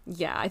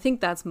 Yeah, I think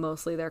that's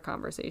mostly their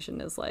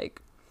conversation is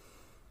like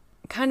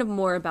kind of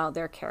more about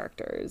their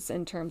characters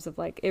in terms of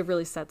like it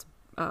really sets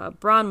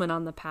Bronwyn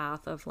on the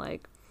path of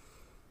like,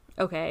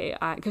 okay,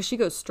 because she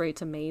goes straight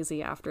to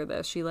Maisie after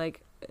this. She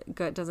like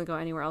doesn't go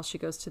anywhere else. She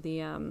goes to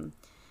the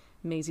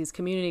Maisie's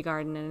community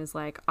garden and is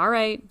like, all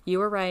right, you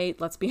were right,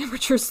 let's be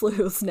amateur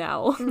sleuths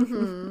now.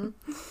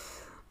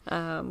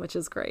 Which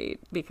is great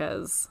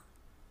because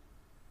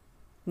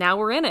now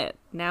we're in it.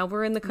 Now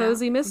we're in the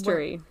cozy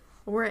mystery.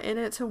 We're in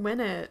it to win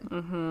it.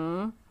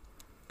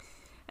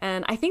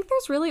 And I think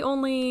there's really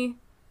only,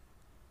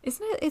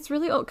 isn't it? It's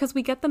really, because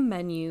we get the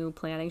menu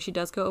planning. She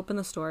does go open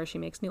the store. She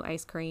makes new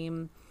ice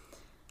cream.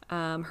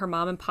 Her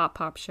mom and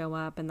Pop show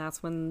up, and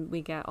that's when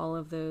we get all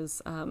of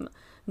those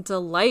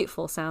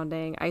delightful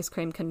sounding ice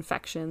cream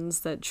confections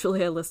that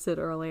Julia listed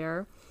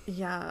earlier.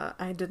 Yeah,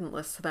 I didn't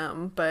list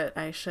them, but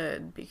I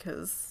should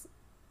because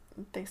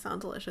they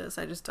sound delicious.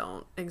 I just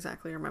don't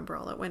exactly remember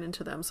all that went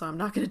into them, so I'm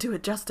not going to do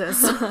it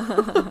justice.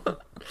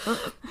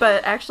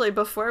 But actually,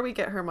 before we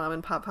get her mom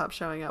and Pop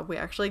showing up, we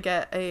actually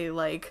get a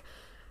like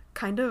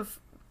kind of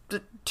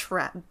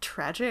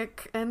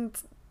tragic and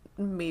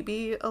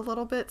maybe a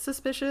little bit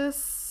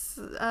suspicious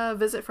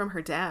visit from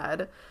her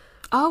dad.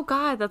 Oh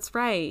God, that's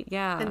right.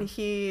 Yeah. And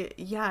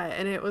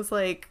and it was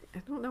like, I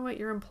don't know what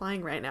you're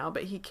implying right now,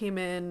 but he came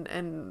in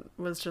and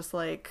was just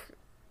like,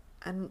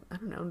 I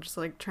don't know, just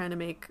like trying to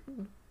make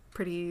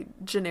pretty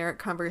generic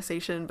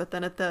conversation. But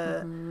then at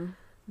the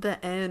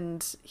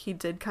end, he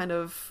did kind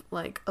of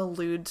like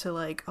allude to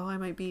like, oh, I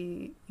might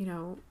be, you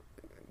know,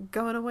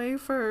 going away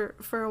for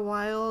a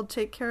while,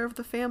 take care of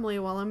the family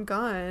while I'm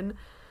gone.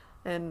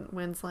 And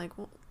Wynn's like,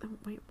 well,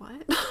 wait,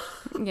 what?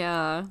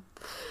 Yeah.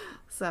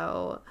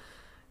 So,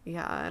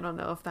 yeah, I don't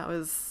know if that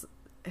was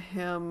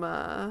him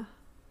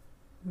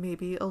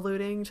maybe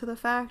alluding to the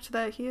fact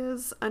that he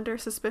is under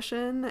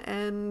suspicion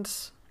and,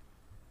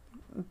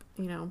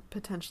 you know,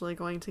 potentially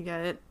going to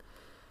get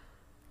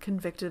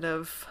convicted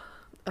of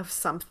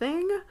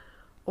something,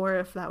 or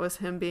if that was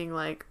him being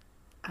like,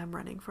 I'm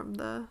running from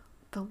the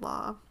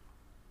law.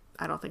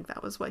 I don't think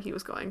that was what he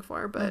was going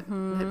for, but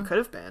it could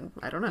have been.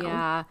 I don't know.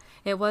 Yeah,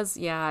 it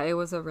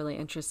was a really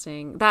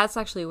interesting, that's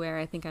actually where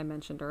I think I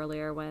mentioned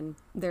earlier when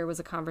there was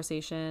a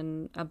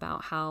conversation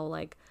about how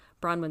like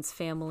Bronwyn's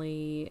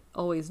family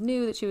always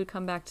knew that she would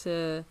come back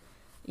to,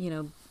 you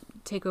know,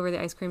 take over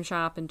the ice cream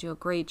shop and do a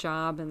great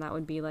job, and that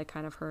would be like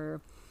kind of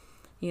her,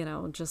 you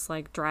know, just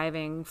like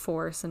driving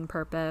force and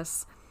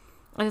purpose.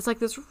 And it's like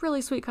this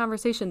really sweet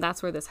conversation.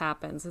 That's where this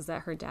happens, is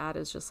that her dad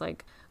is just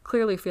like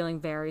clearly feeling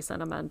very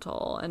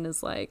sentimental and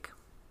is like,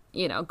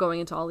 you know,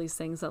 going into all these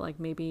things that like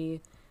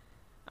maybe,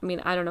 I mean,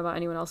 I don't know about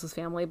anyone else's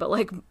family, but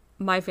like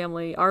my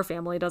family, our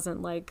family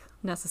doesn't like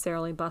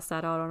necessarily bust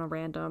that out on a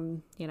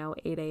random, you know,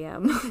 8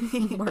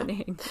 a.m.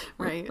 morning.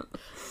 Right.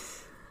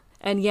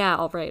 And yeah,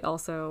 all right,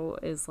 also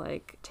is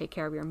like, take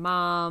care of your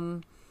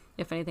mom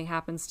if anything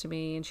happens to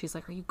me. And she's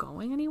like, are you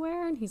going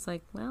anywhere? And he's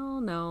like,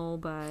 well, no,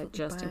 but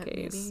just in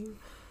case.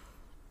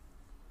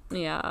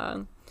 Maybe.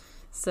 Yeah.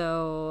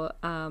 So,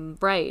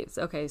 right.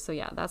 Okay. So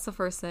yeah, that's the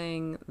first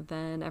thing.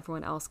 Then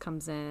everyone else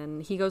comes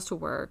in. He goes to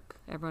work.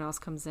 Everyone else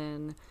comes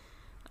in.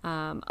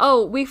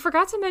 Oh, we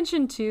forgot to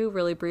mention too,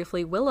 really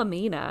briefly,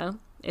 Wilhelmina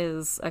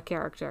is a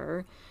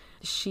character.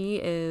 She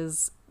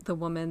is the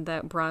woman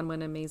that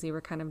Bronwyn and Maisie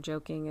were kind of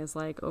joking is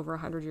like over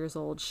 100 years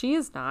old. She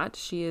is not.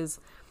 She is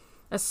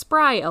a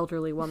spry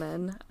elderly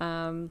woman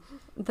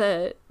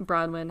that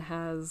Bronwyn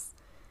has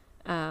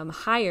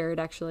hired,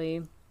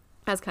 actually,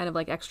 as kind of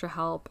like extra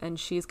help. And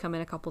she's come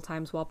in a couple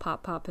times while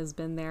Pop Pop has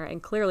been there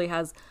and clearly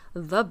has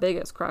the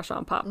biggest crush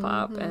on Pop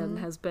Pop and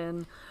has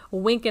been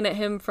winking at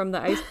him from the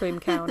ice cream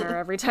counter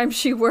every time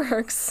she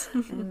works.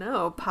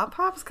 No, Pop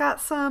Pop's got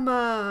some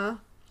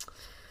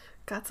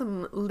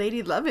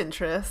lady love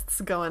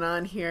interests going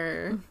on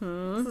here.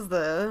 This is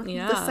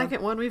the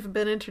second one we've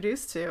been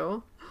introduced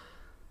to.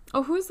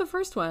 Oh, who's the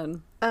first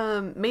one?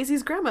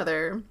 Maisie's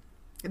grandmother.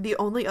 The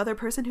only other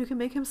person who can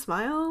make him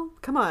smile?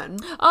 Come on.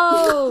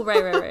 Oh,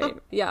 right.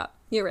 Yeah,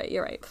 you're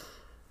right.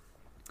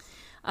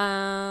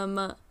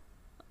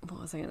 What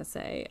was I going to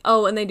say?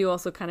 Oh, and they do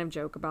also kind of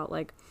joke about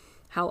like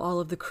how all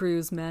of the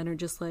crew's men are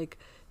just like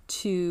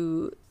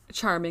too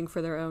charming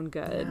for their own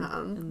good. Yeah,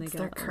 and they get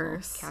their a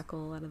curse.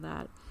 Cackle out of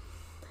that.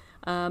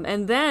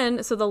 And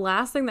then, so the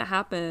last thing that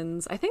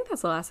happens, I think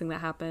that's the last thing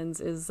that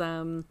happens, is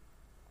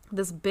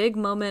this big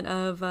moment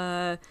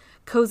of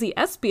cozy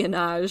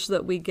espionage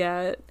that we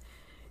get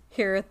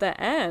here at the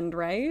end,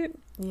 right?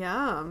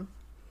 Yeah.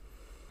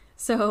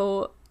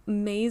 So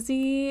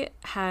Maisie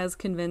has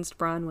convinced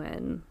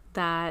Bronwyn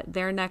that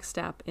their next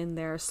step in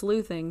their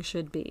sleuthing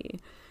should be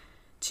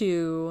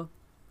to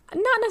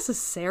not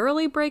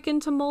necessarily break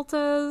into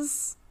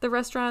Malta's, the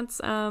restaurant's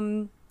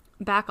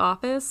back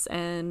office,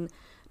 and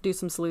do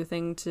some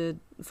sleuthing to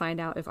find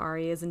out if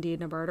Ari is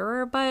indeed a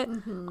murderer, but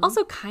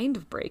also kind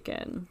of break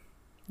in.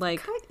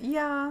 Like,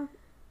 yeah.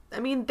 I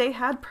mean, they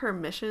had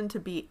permission to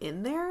be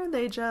in there.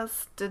 They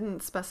just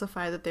didn't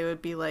specify that they would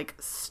be, like,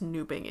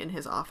 snooping in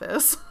his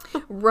office.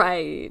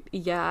 Right.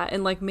 Yeah.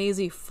 And, like,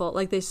 Maisie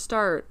like, they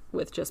start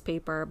with just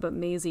paper, but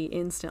Maisie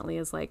instantly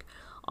is, like,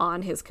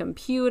 on his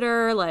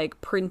computer,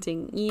 like,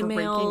 printing emails.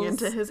 Breaking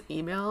into his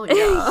email.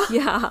 Yeah.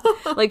 Yeah.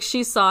 Like,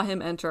 she saw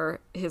him enter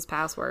his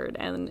password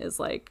and is,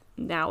 like,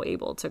 now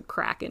able to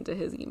crack into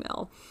his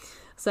email.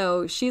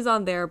 So she's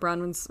on there.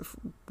 Bronwyn's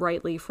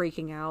rightly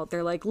freaking out.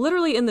 They're like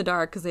literally in the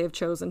dark because they have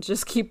chosen to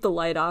just keep the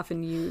light off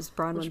and use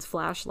Bronwyn's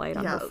flashlight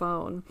on her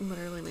phone.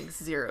 Literally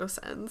makes zero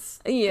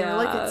sense. Yeah. They're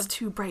like, it's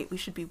too bright. We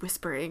should be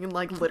whispering. And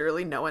like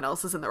literally no one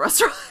else is in the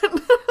restaurant.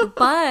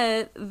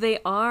 But they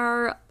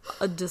are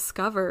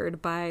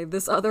discovered by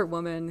this other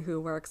woman who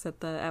works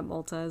at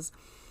Malta's,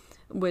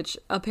 which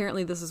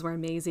apparently this is where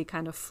Maisie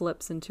kind of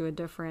flips into a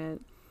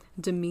different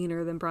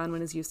demeanor than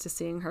Bronwyn is used to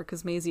seeing her,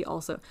 because Maisie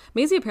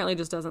apparently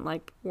just doesn't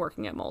like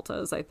working at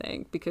Malta's, I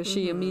think, because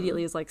she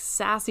immediately is like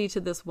sassy to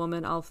this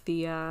woman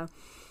Althea,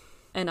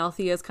 and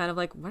Althea is kind of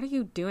like, what are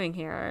you doing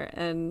here?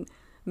 And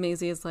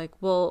Maisie is like,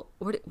 well,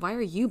 why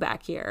are you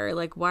back here?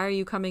 Like, why are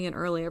you coming in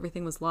early?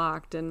 Everything was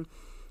locked. And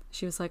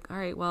she was like, all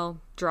right,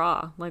 well,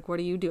 draw, like, what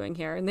are you doing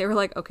here? And they were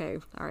like, okay,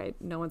 all right,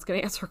 no one's gonna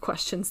answer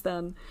questions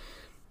then.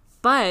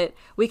 But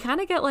we kind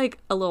of get like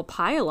a little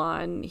pile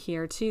on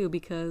here too,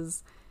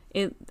 because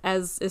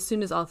as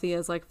soon as Althea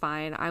is like,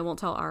 fine, I won't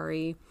tell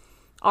Ari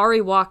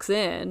walks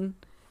in,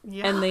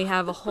 and they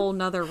have a whole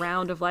nother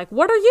round of like,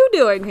 what are you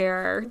doing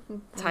here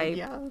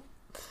type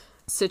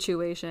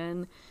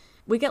situation.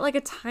 We get like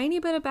a tiny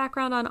bit of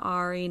background on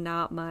Ari,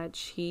 not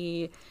much.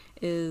 He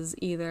is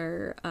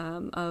either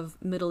of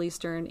Middle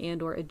Eastern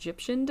and or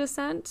Egyptian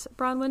descent,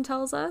 Bronwyn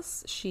tells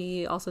us.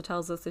 She also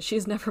tells us that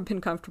she's never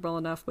been comfortable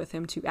enough with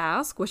him to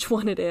ask which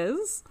one it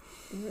is.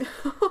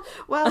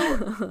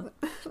 Well,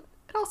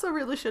 it also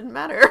really shouldn't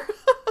matter.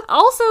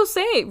 Also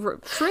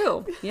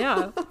true.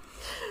 Yeah. I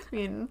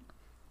mean,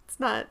 it's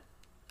not,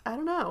 I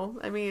don't know.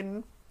 I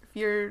mean,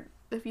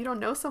 if you don't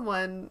know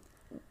someone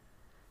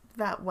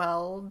that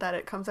well that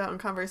it comes out in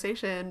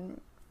conversation,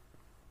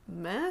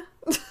 meh.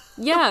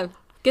 Yeah.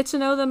 Get to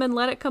know them and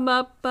let it come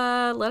up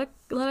let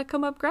it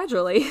come up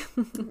gradually.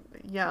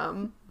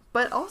 Yeah.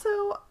 But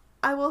also,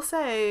 I will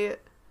say,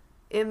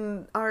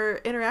 in our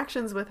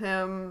interactions with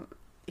him,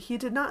 he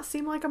did not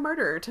seem like a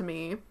murderer to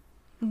me.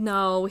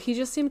 No, he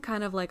just seemed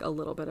kind of like a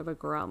little bit of a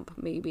grump,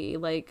 maybe.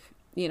 Like,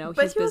 you know,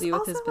 he's busy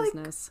with his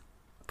business.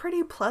 Like,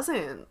 pretty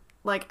pleasant.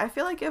 Like, I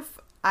feel like if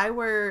I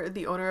were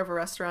the owner of a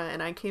restaurant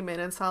and I came in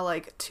and saw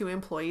like 2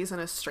 employees and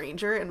a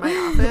stranger in my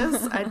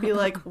office, I'd be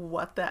like,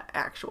 what the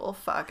actual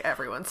fuck?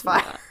 Everyone's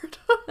fired.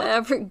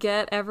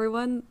 Get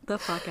everyone the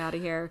fuck out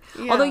of here.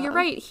 Yeah. Although you're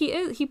right,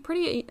 he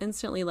pretty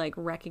instantly like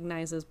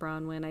recognizes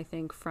Bronwyn, I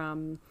think,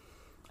 from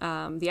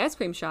the ice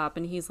cream shop,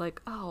 and he's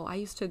like, oh, I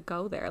used to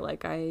go there,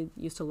 like I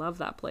used to love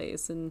that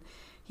place. And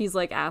he's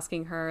like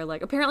asking her,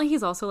 like, apparently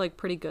he's also like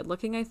pretty good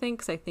looking, I think,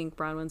 because I think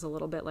Bronwyn's a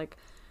little bit like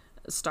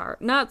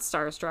not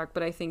starstruck,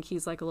 but I think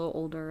he's like a little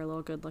older, a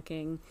little good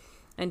looking.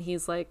 And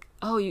he's like,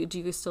 oh, do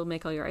you still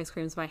make all your ice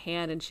creams by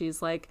hand? And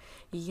she's like,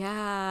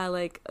 yeah,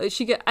 like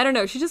I don't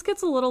know, she just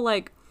gets a little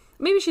like,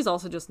 maybe she's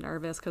also just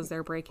nervous because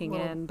they're breaking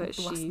in, but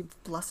she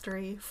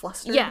flustery.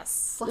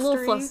 Yes, a little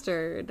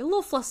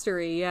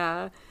flustery,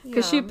 yeah.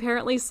 Because she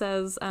apparently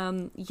says,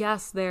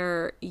 yes,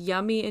 they're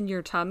yummy in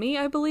your tummy,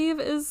 I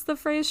believe is the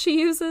phrase she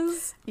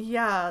uses.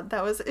 Yeah,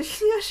 that was,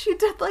 yeah, she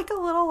did like a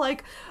little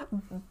like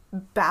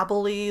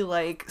babbly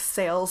like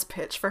sales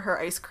pitch for her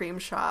ice cream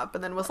shop,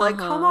 and then was like,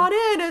 come on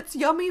in, it's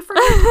yummy for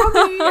your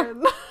tummy.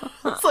 And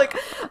it's like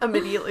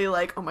immediately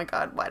like, oh my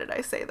god, why did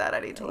I say that?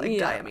 I need to like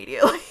die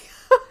immediately.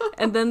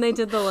 And then they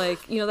did the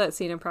like, you know, that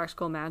scene in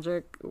Practical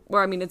Magic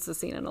where, I mean, it's a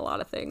scene in a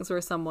lot of things where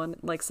someone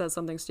like says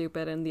something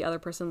stupid and the other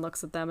person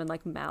looks at them and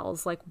like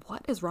mouths like,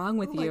 what is wrong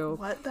with you?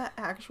 What the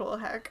actual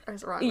heck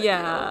is wrong with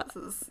you? This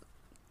is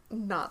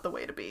not the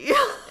way to be.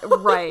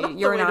 Right.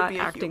 You're not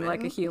acting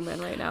like a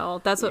human right now.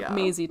 That's what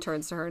Maisie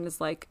turns to her and is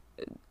like,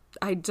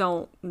 I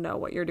don't know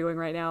what you're doing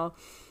right now.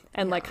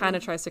 And like kind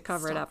of tries to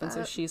cover it up. And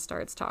so she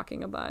starts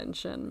talking a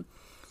bunch. And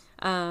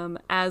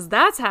as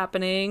that's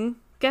happening,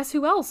 guess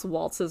who else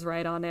waltzes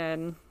right on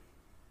in?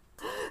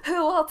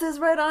 Who waltzes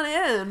right on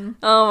in?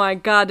 Oh my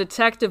god,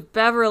 Detective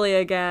Beverly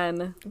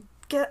again.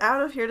 Get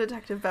out of here,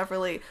 Detective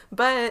Beverly.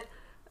 But,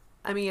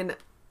 I mean,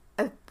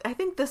 I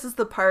think this is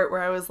the part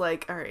where I was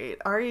like, all right,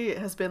 Ari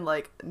has been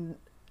like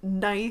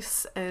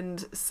nice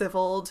and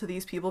civil to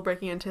these people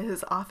breaking into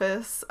his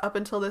office up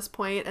until this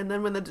point. And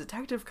then when the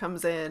detective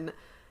comes in,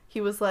 he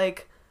was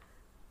like,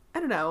 I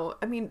don't know,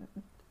 I mean,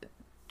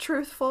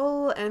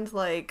 truthful and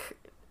like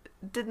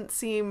didn't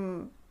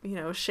seem, you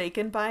know,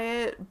 shaken by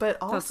it, but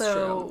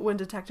also when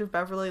Detective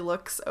Beverly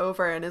looks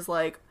over and is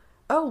like,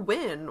 oh,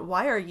 Wynn,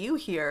 why are you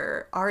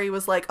here? Ari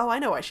was like, oh, I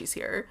know why she's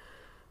here.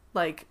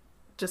 Like,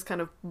 just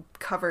kind of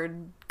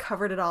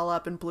covered it all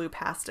up and blew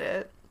past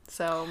it.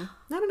 So,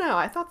 I don't know.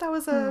 I thought that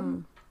was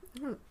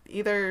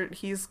either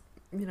he's,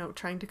 you know,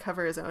 trying to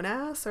cover his own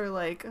ass, or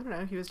like, I don't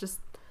know, he was just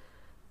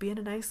being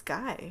a nice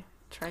guy,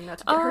 trying not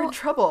to get her in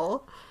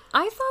trouble.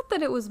 I thought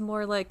that it was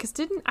more like, because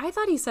I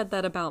thought he said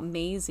that about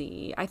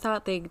Maisie. I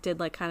thought they did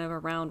like kind of a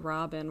round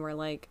robin where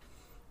like,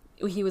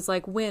 he was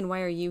like, Wynn, why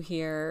are you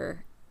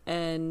here?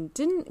 And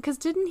didn't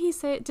he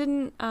say,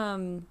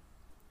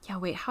 yeah,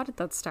 wait, how did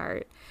that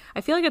start?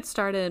 I feel like it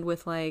started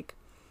with like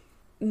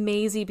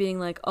Maisie being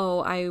like,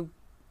 or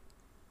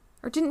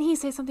didn't he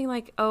say something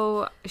like,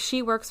 oh,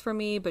 she works for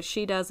me, but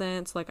she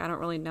doesn't, so like, I don't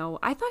really know.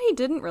 I thought he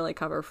didn't really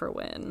cover for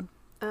Wynn.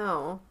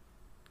 Oh,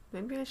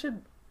 maybe I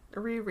should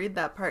reread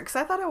that part, because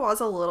I thought it was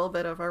a little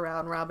bit of a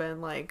round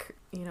robin, like,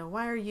 you know,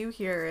 why are you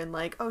here? And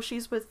like, oh,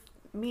 she's with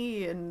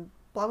me and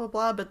blah blah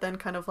blah, but then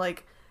kind of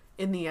like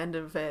in the end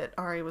of it,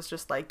 Ari was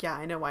just like, yeah,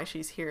 I know why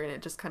she's here, and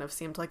it just kind of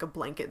seemed like a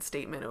blanket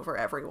statement over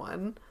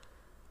everyone.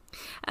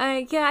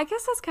 Yeah, I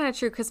guess that's kind of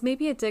true, because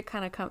maybe it did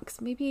kind of come, because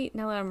maybe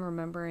now that I'm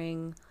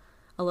remembering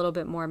a little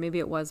bit more, maybe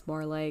it was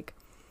more like,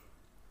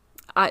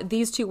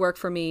 these two work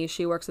for me,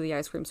 she works at the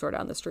ice cream store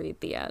down the street,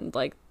 the end,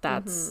 like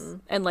that's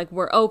and like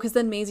because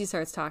then Maisie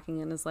starts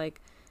talking and is like,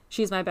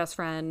 she's my best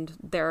friend,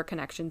 there are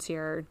connections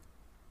here,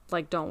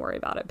 like don't worry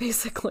about it,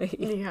 basically.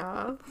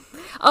 Yeah.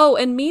 Oh,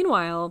 and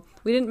meanwhile,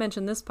 we didn't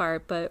mention this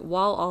part, but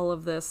while all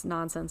of this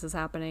nonsense is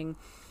happening,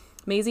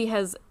 Maisie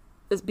is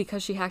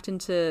because she hacked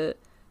into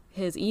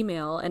his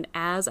email, and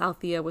as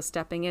Althea was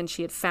stepping in,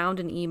 she had found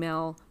an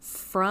email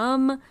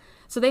from.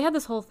 So they had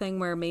this whole thing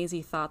where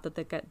Maisie thought that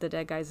the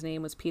dead guy's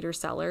name was Peter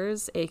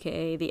Sellers,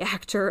 aka the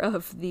actor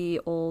of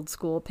the old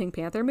school Pink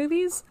Panther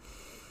movies.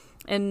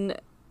 And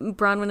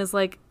Bronwyn is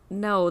like,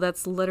 no,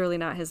 that's literally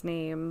not his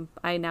name.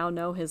 I now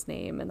know his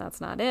name, and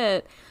that's not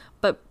it.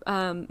 But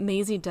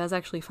Maisie does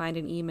actually find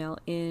an email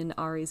in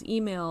Ari's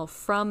email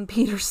from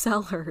Peter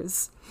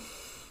Sellers.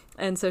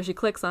 And so she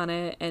clicks on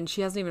it, and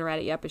she hasn't even read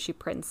it yet, but she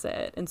prints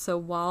it. And so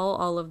while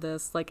all of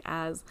this, like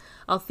as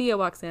Althea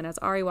walks in, as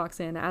Ari walks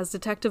in, as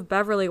Detective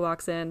Beverly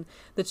walks in,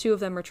 the two of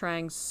them are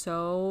trying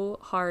so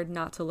hard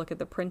not to look at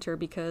the printer,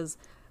 because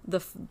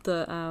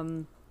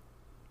the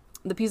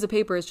piece of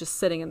paper is just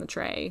sitting in the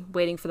tray,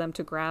 waiting for them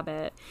to grab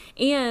it.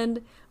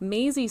 And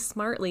Maisie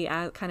smartly,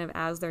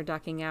 as they're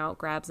ducking out,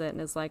 grabs it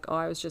and is like, oh,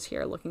 I was just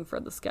here looking for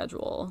the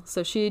schedule.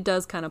 So she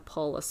does kind of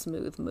pull a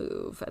smooth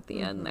move at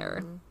the end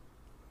there.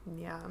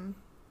 Yeah.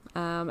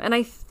 And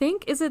I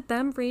think, is it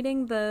them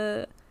reading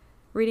the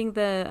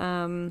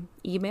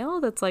email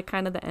that's like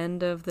kind of the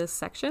end of this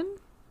section?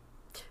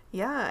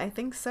 Yeah, I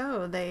think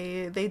so.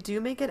 They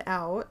do make it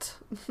out.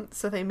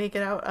 So they make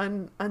it out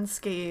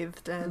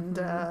unscathed,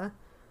 and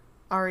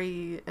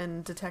Ari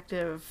and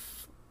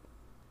Detective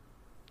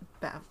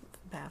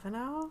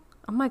Bavinow?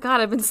 Oh my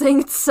god, I've been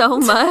saying it so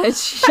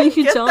much.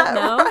 You don't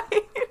know?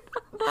 Right?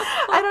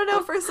 I don't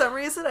know. For some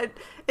reason,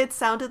 it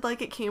sounded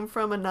like it came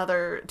from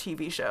another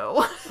TV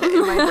show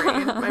in my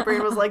brain. My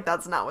brain was like,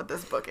 that's not what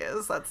this book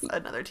is. That's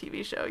another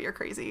TV show. You're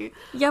crazy.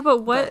 Yeah, but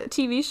what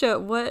TV show,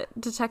 what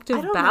Detective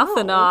I don't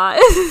Bafana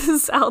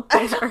is out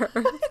there?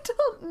 I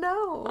don't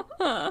know.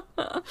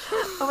 Oh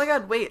my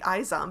god, wait,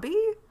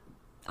 iZombie?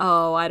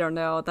 Oh, I don't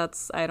know.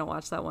 I don't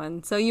watch that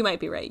one. So you might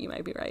be right. You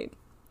might be right.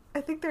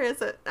 I think there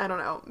is I don't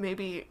know.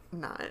 Maybe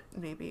not.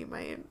 Maybe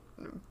my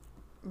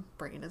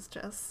brain is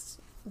just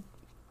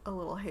a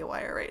little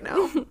haywire right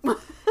now.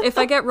 If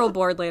I get real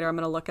bored later, I'm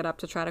going to look it up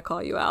to try to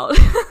call you out.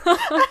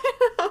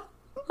 I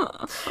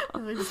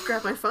just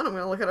grab my phone. I'm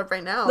going to look it up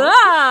right now.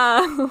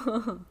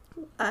 Ah!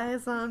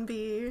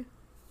 iZombie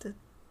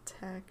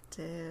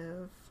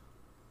Detective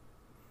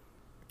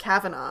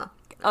Kavanaugh.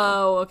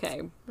 Oh,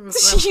 okay. That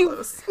was You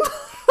close.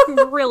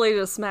 really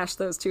just smashed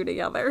those two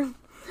together.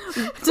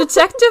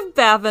 Detective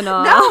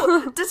Bavanaugh.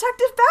 No!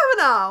 Detective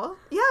Babineau!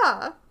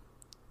 Yeah.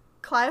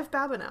 Clive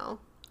Babineau.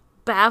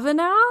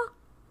 Bavanaugh?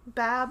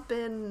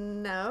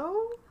 Babineau?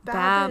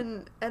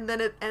 And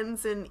then it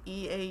ends in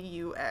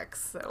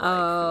E-A-U-X. So,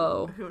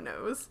 like, who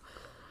knows?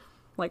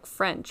 Like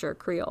French or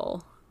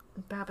Creole.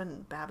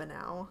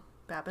 Babineau?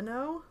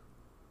 Babineau?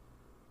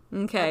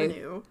 Okay.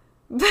 Babineau.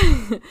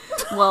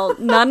 Well,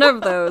 none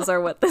of those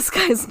are what this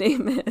guy's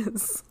name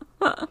is.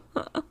 Okay,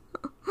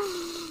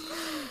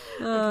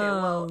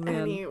 well,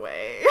 man.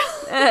 anyway.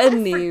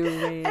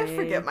 Anyway. I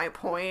forget my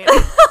point.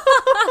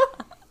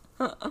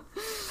 And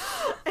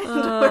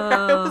where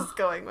I was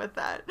going with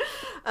that.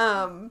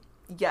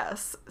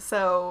 Yes,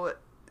 so...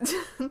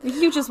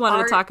 You just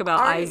wanted to talk about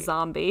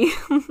iZombie.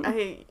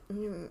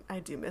 I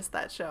do miss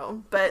that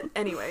show. But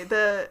anyway,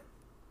 the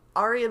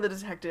Ari and the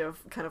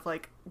detective kind of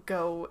like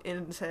go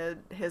into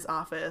his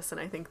office,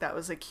 and I think that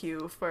was a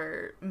cue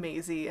for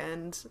Maisie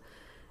and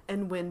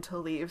Wynn to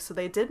leave. So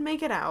they did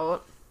make it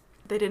out.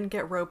 They didn't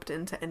get roped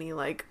into any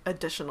like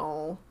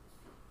additional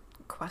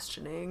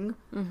questioning.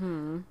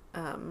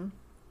 Mm-hmm.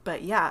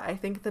 But yeah, I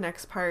think the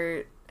next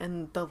part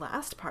and the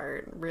last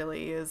part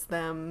really is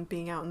them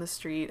being out in the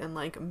street and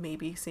like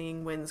maybe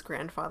seeing Wynn's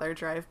grandfather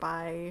drive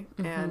by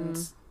and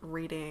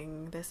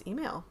reading this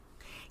email.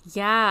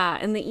 Yeah,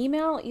 and the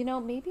email,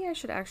 maybe I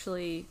should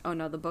actually... Oh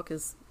no, the book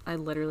is... I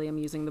literally am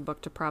using the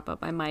book to prop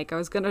up my mic. I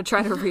was going to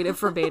try to read it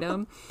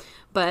verbatim.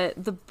 But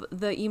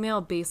the email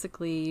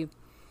basically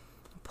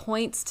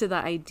points to the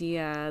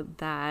idea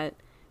that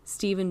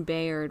Stephen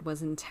Bayard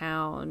was in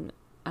town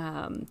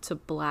to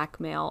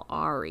blackmail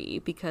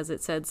Ari, because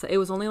it said... It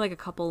was only like a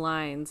couple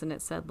lines, and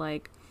it said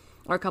like...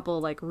 Or a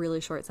couple like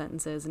really short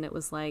sentences, and it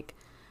was like,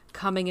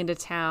 coming into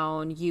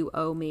town, you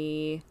owe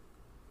me...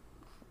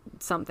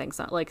 something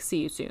like see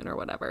you soon or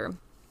whatever.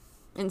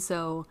 And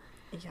so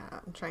yeah,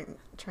 I'm trying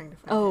to find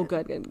oh it.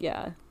 good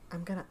yeah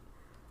I'm gonna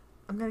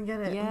get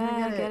it.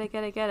 yeah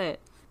get it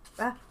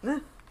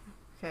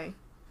Okay.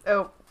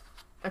 Oh,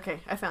 okay,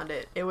 I found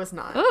it. It was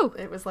not. Oh,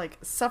 it was like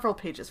several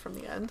pages from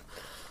the end.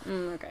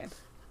 Okay.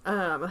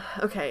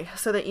 Okay,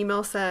 so the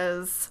email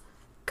says,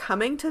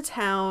 coming to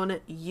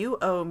town, you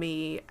owe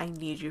me, I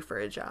need you for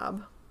a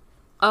job.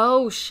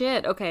 Oh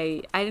shit,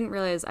 okay, I didn't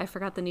realize. I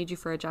forgot the need you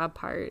for a job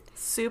part.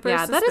 Super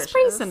yeah suspicious. That is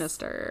pretty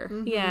sinister.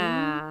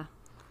 Mm-hmm.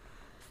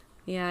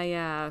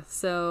 Yeah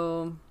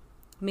So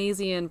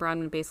Maisie and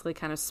Bronwyn basically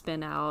kind of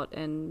spin out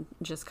and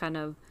just kind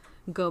of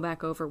go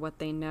back over what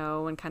they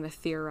know and kind of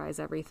theorize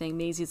everything.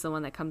 Maisie's the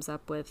one that comes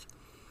up with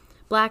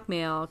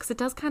blackmail, because it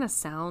does kind of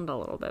sound a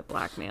little bit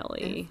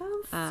blackmail-y.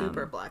 It sounds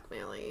super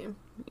blackmail-y.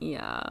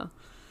 Yeah.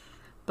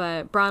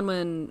 But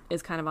Bronwyn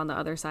is kind of on the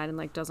other side and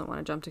like doesn't want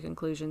to jump to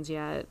conclusions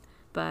yet.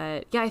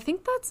 But yeah, I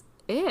think that's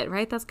it,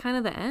 right? That's kind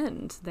of the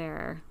end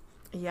there.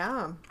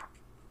 Yeah,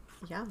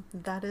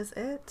 that is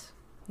it.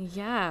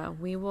 Yeah,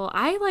 we will.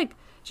 I like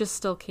just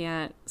still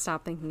can't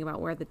stop thinking about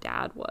where the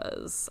dad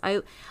was.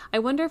 I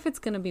wonder if it's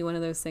going to be one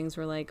of those things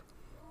where like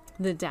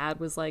the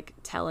dad was like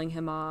telling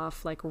him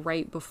off like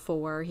right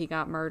before he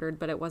got murdered,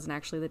 but it wasn't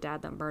actually the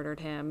dad that murdered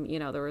him.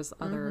 There was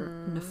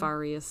other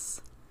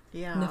nefarious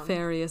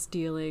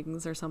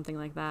dealings or something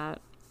like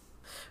that.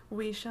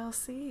 We shall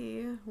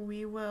see.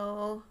 We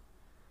will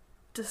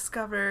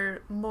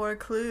discover more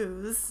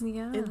clues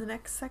in the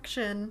next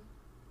section.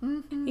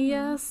 Mm-hmm.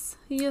 Yes,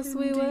 we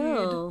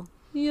will.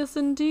 Yes,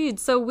 indeed.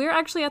 So we're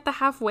actually at the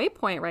halfway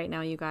point right now,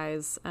 you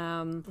guys.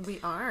 We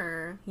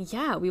are.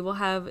 Yeah, we will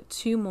have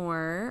 2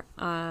 more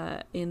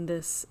in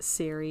this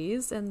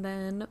series, and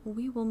then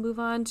we will move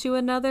on to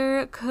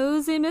another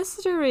cozy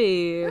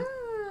mystery.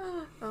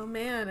 Oh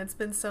man, it's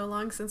been so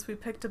long since we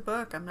picked a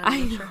book. I'm not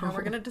even sure how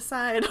we're going to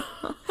decide.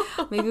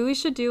 Maybe we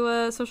should do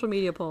a social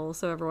media poll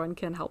so everyone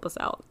can help us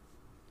out.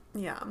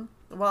 Yeah.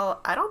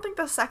 Well, I don't think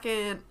the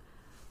second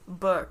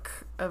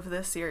book of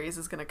this series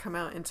is going to come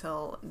out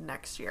until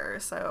next year,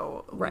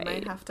 so we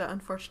might have to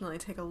unfortunately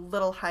take a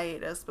little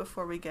hiatus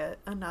before we get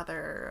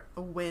another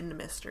Wynn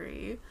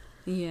mystery.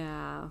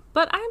 Yeah,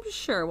 but I'm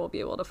sure we'll be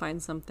able to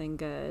find something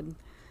good.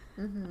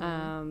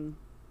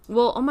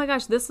 Well, oh my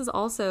gosh, this is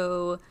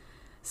also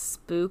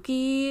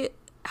spooky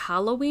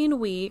Halloween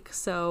week.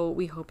 So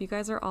we hope you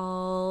guys are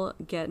all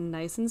getting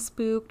nice and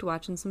spooked,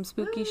 watching some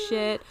spooky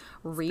shit,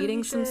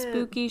 reading some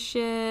spooky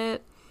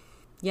shit.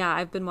 Yeah,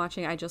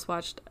 I just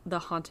watched The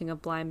Haunting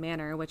of Bly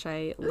Manor, which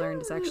I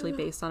learned is actually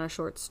based on a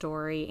short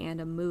story and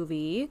a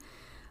movie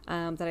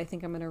that I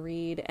think I'm going to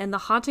read. And The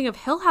Haunting of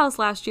Hill House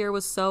last year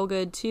was so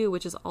good too,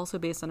 which is also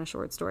based on a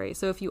short story.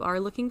 So if you are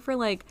looking for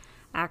like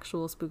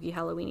actual spooky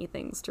Halloween-y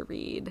things to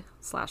read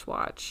 /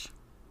 watch,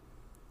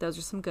 those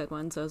are some good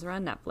ones. Those are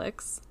on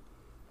Netflix.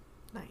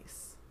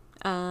 Nice.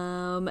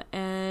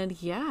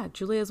 And yeah,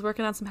 Julia's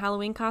working on some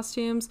Halloween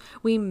costumes.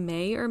 We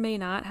may or may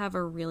not have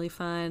a really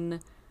fun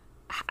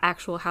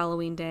actual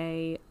Halloween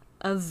Day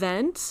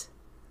event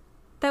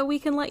that we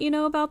can let you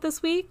know about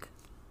this week.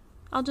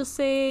 I'll just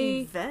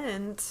say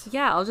event.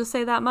 Yeah, I'll just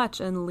say that much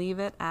and leave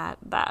it at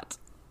that.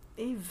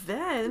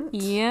 Event.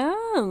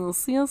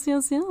 Yes.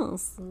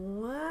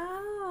 Wow.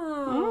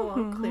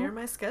 I'll clear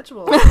my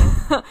schedule.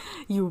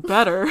 You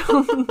better.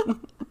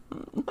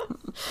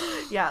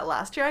 Yeah,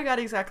 last year I got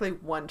exactly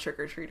one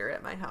trick-or-treater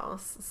at my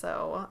house,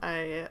 so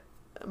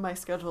my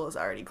schedule is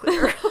already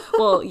clear.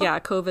 Well, yeah,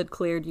 COVID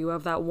cleared you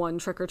of that one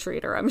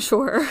trick-or-treater, I'm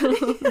sure.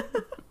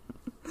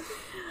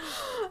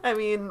 I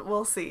mean,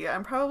 we'll see.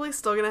 I'm probably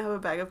still going to have a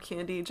bag of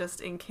candy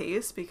just in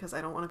case because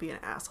I don't want to be an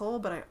asshole,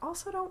 but I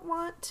also don't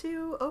want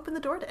to open the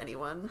door to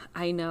anyone.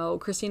 I know.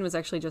 Christine was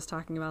actually just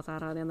talking about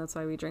that on, and that's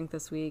why we drink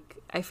this week.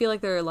 I feel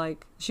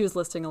like she was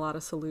listing a lot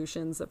of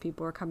solutions that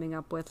people are coming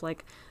up with,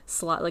 like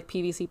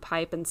PVC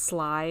pipe and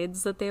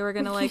slides that they were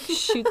going to like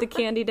shoot the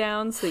candy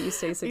down so that you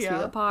stay 6 feet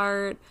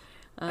apart.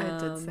 I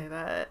did say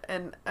that.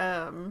 And,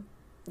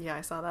 yeah,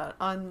 I saw that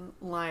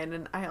online,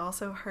 and I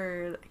also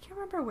heard, I can't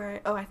remember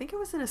where, I think it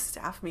was in a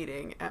staff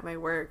meeting at my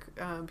work.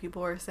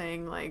 People were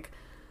saying, like,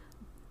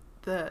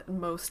 the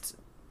most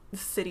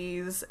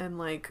cities and,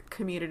 like,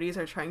 communities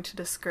are trying to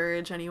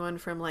discourage anyone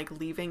from, like,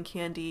 leaving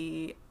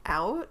candy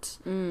out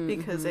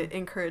because it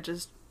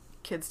encourages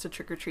kids to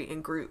trick-or-treat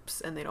in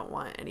groups, and they don't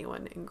want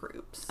anyone in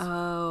groups.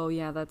 Oh,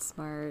 yeah, that's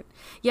smart.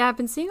 Yeah, I've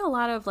been seeing a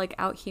lot of, like,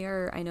 out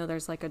here, I know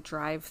there's, like, a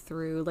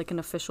drive-through, like, an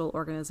official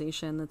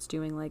organization that's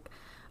doing, like,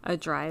 a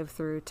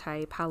drive-through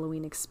type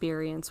Halloween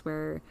experience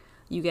where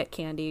you get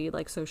candy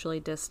like socially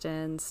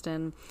distanced.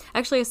 And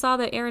actually I saw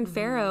that Aaron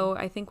Farrow,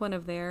 I think one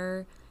of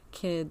their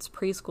kids'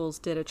 preschools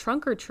did a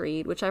trunk or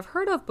treat, which I've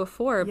heard of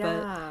before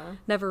but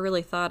never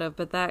really thought of,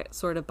 but that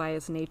sort of by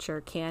its nature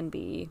can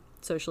be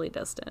socially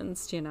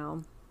distanced, you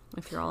know,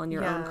 if you're all in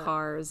your own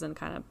cars and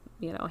kind of,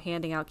 you know,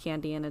 handing out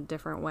candy in a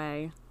different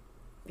way.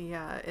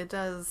 Yeah, it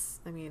does.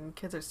 I mean,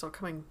 kids are still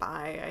coming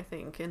by, I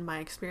think, in my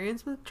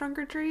experience with trunk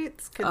or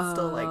treats. Kids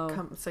still, like,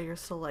 come, so you're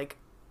still, like,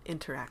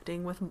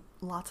 interacting with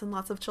lots and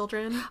lots of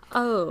children.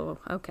 Oh,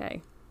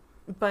 okay.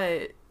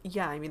 But,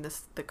 yeah, I mean,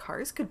 the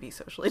cars could be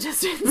socially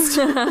distanced.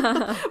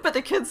 But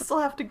the kids still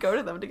have to go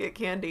to them to get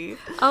candy.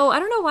 Oh, I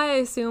don't know why I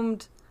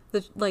assumed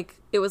that, like,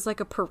 it was like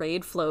a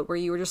parade float where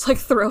you were just, like,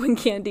 throwing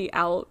candy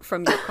out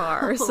from your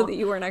car so that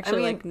you weren't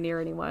actually, like,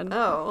 near anyone.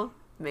 Oh,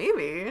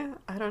 maybe.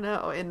 I don't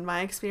know. In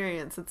my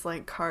experience, it's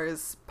like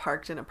cars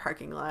parked in a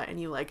parking lot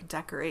and you like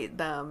decorate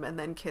them and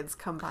then kids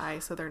come by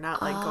so they're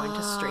not like going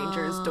to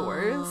strangers'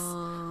 doors.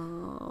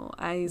 Oh,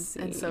 I see.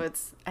 And so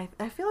it's,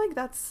 I feel like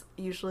that's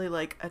usually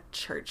like a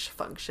church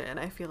function.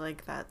 I feel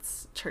like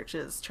that's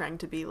churches trying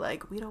to be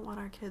like, we don't want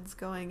our kids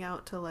going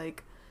out to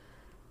like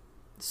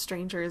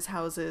strangers'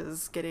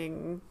 houses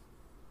getting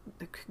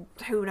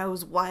who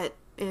knows what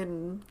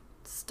in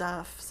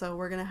stuff, so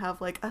we're gonna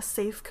have like a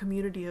safe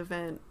community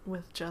event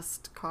with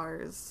just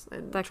cars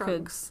and that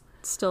trunks.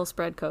 Could still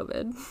spread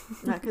COVID.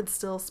 That could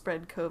still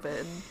spread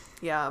COVID.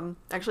 Yeah,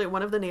 actually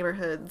one of the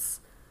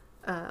neighborhoods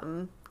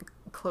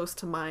close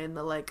to mine,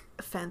 the like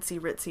fancy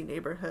ritzy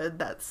neighborhood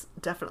that's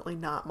definitely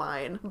not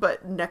mine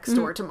but next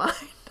door to mine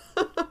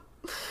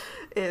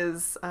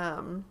is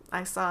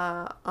I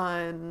saw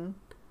on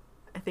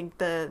I think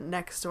the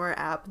Nextdoor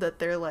app that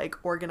they're like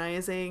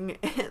organizing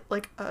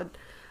like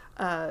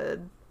a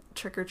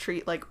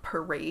trick-or-treat like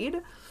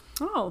parade.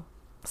 Oh,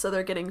 so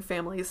they're getting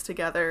families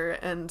together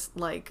and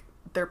like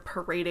they're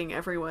parading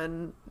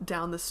everyone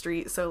down the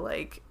street, so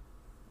like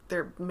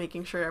they're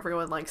making sure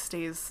everyone like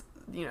stays,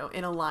 you know,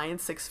 in a line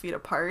 6 feet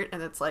apart,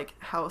 and it's like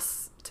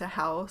house to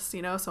house,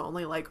 you know, so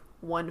only like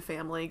one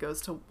family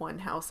goes to one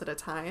house at a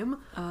time.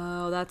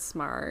 Oh, that's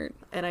smart.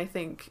 And I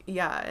think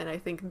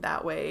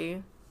that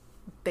way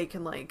they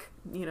can like,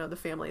 you know, the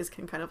families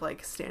can kind of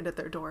like stand at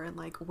their door and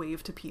like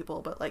wave to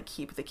people but like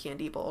keep the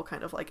candy bowl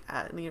kind of like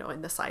at, you know,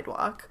 in the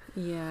sidewalk.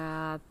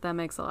 Yeah, that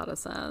makes a lot of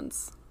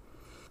sense.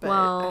 But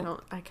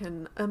well, I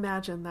can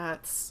imagine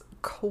that's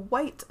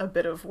quite a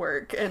bit of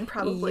work and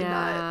probably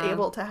not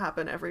able to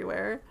happen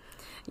everywhere.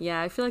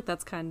 Yeah, I feel like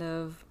that's kind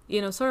of,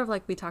 you know, sort of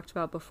like we talked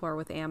about before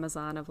with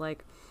Amazon of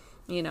like,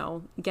 you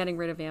know, getting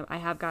rid of I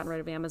have gotten rid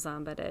of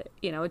Amazon, but it,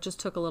 you know, it just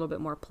took a little bit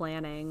more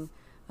planning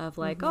of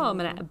like, oh, I'm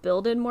going to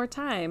build in more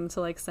time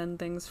to like send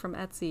things from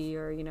Etsy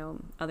or, you know,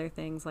 other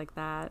things like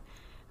that.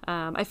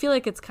 I feel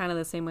like it's kind of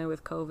the same way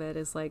with COVID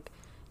is like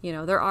you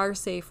know, there are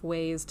safe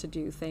ways to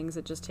do things.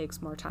 It just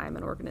takes more time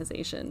and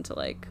organization to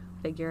like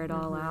figure it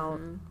all out.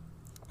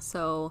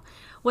 So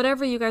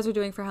whatever you guys are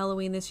doing for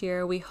Halloween this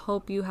year, we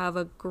hope you have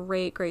a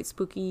great, great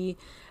spooky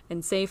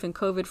and safe and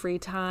COVID-free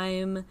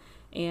time.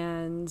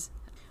 And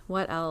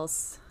what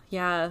else?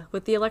 Yeah,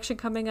 with the election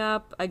coming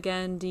up,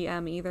 again,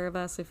 DM either of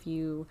us if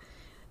you,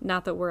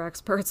 not that we're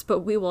experts, but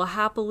we will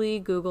happily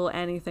Google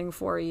anything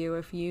for you.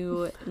 If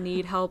you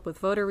need help with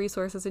voter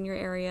resources in your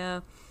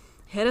area,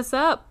 hit us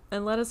up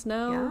and let us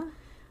know.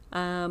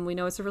 Yeah. We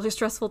know it's a really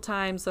stressful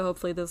time, so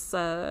hopefully this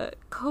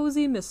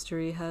cozy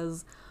mystery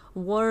has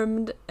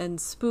warmed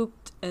and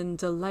spooked and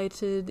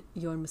delighted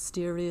your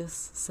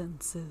mysterious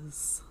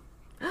senses.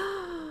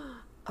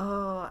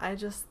 Oh, I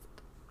just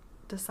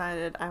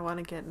decided I want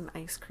to get an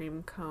ice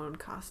cream cone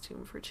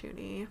costume for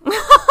Chuny.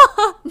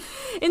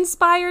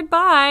 Inspired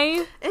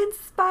by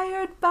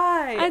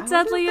a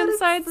deadly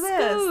inside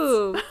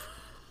scoop.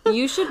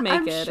 You should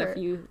make it sure. if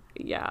you,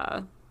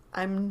 yeah.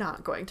 I'm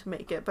not going to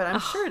make it, but I'm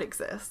sure it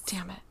exists.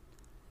 Damn it.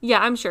 Yeah,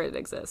 I'm sure it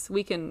exists.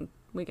 We can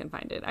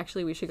find it.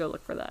 Actually, we should go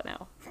look for that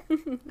now.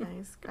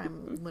 Nice.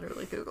 I'm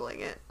literally Googling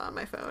it on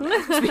my phone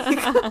as we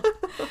speak.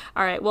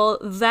 All right. Well,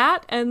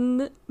 that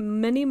and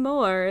many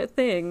more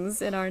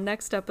things in our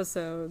next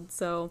episode.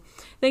 So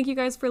thank you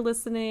guys for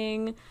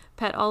listening.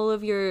 Pet all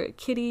of your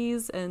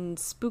kitties and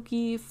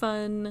spooky,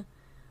 fun,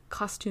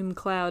 costume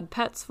cloud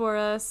pets for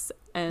us.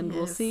 And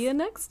we'll see you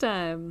next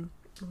time.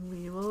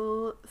 We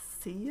will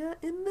see you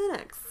in the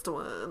next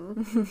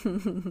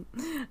one.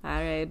 All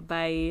right.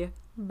 Bye.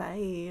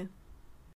 Bye.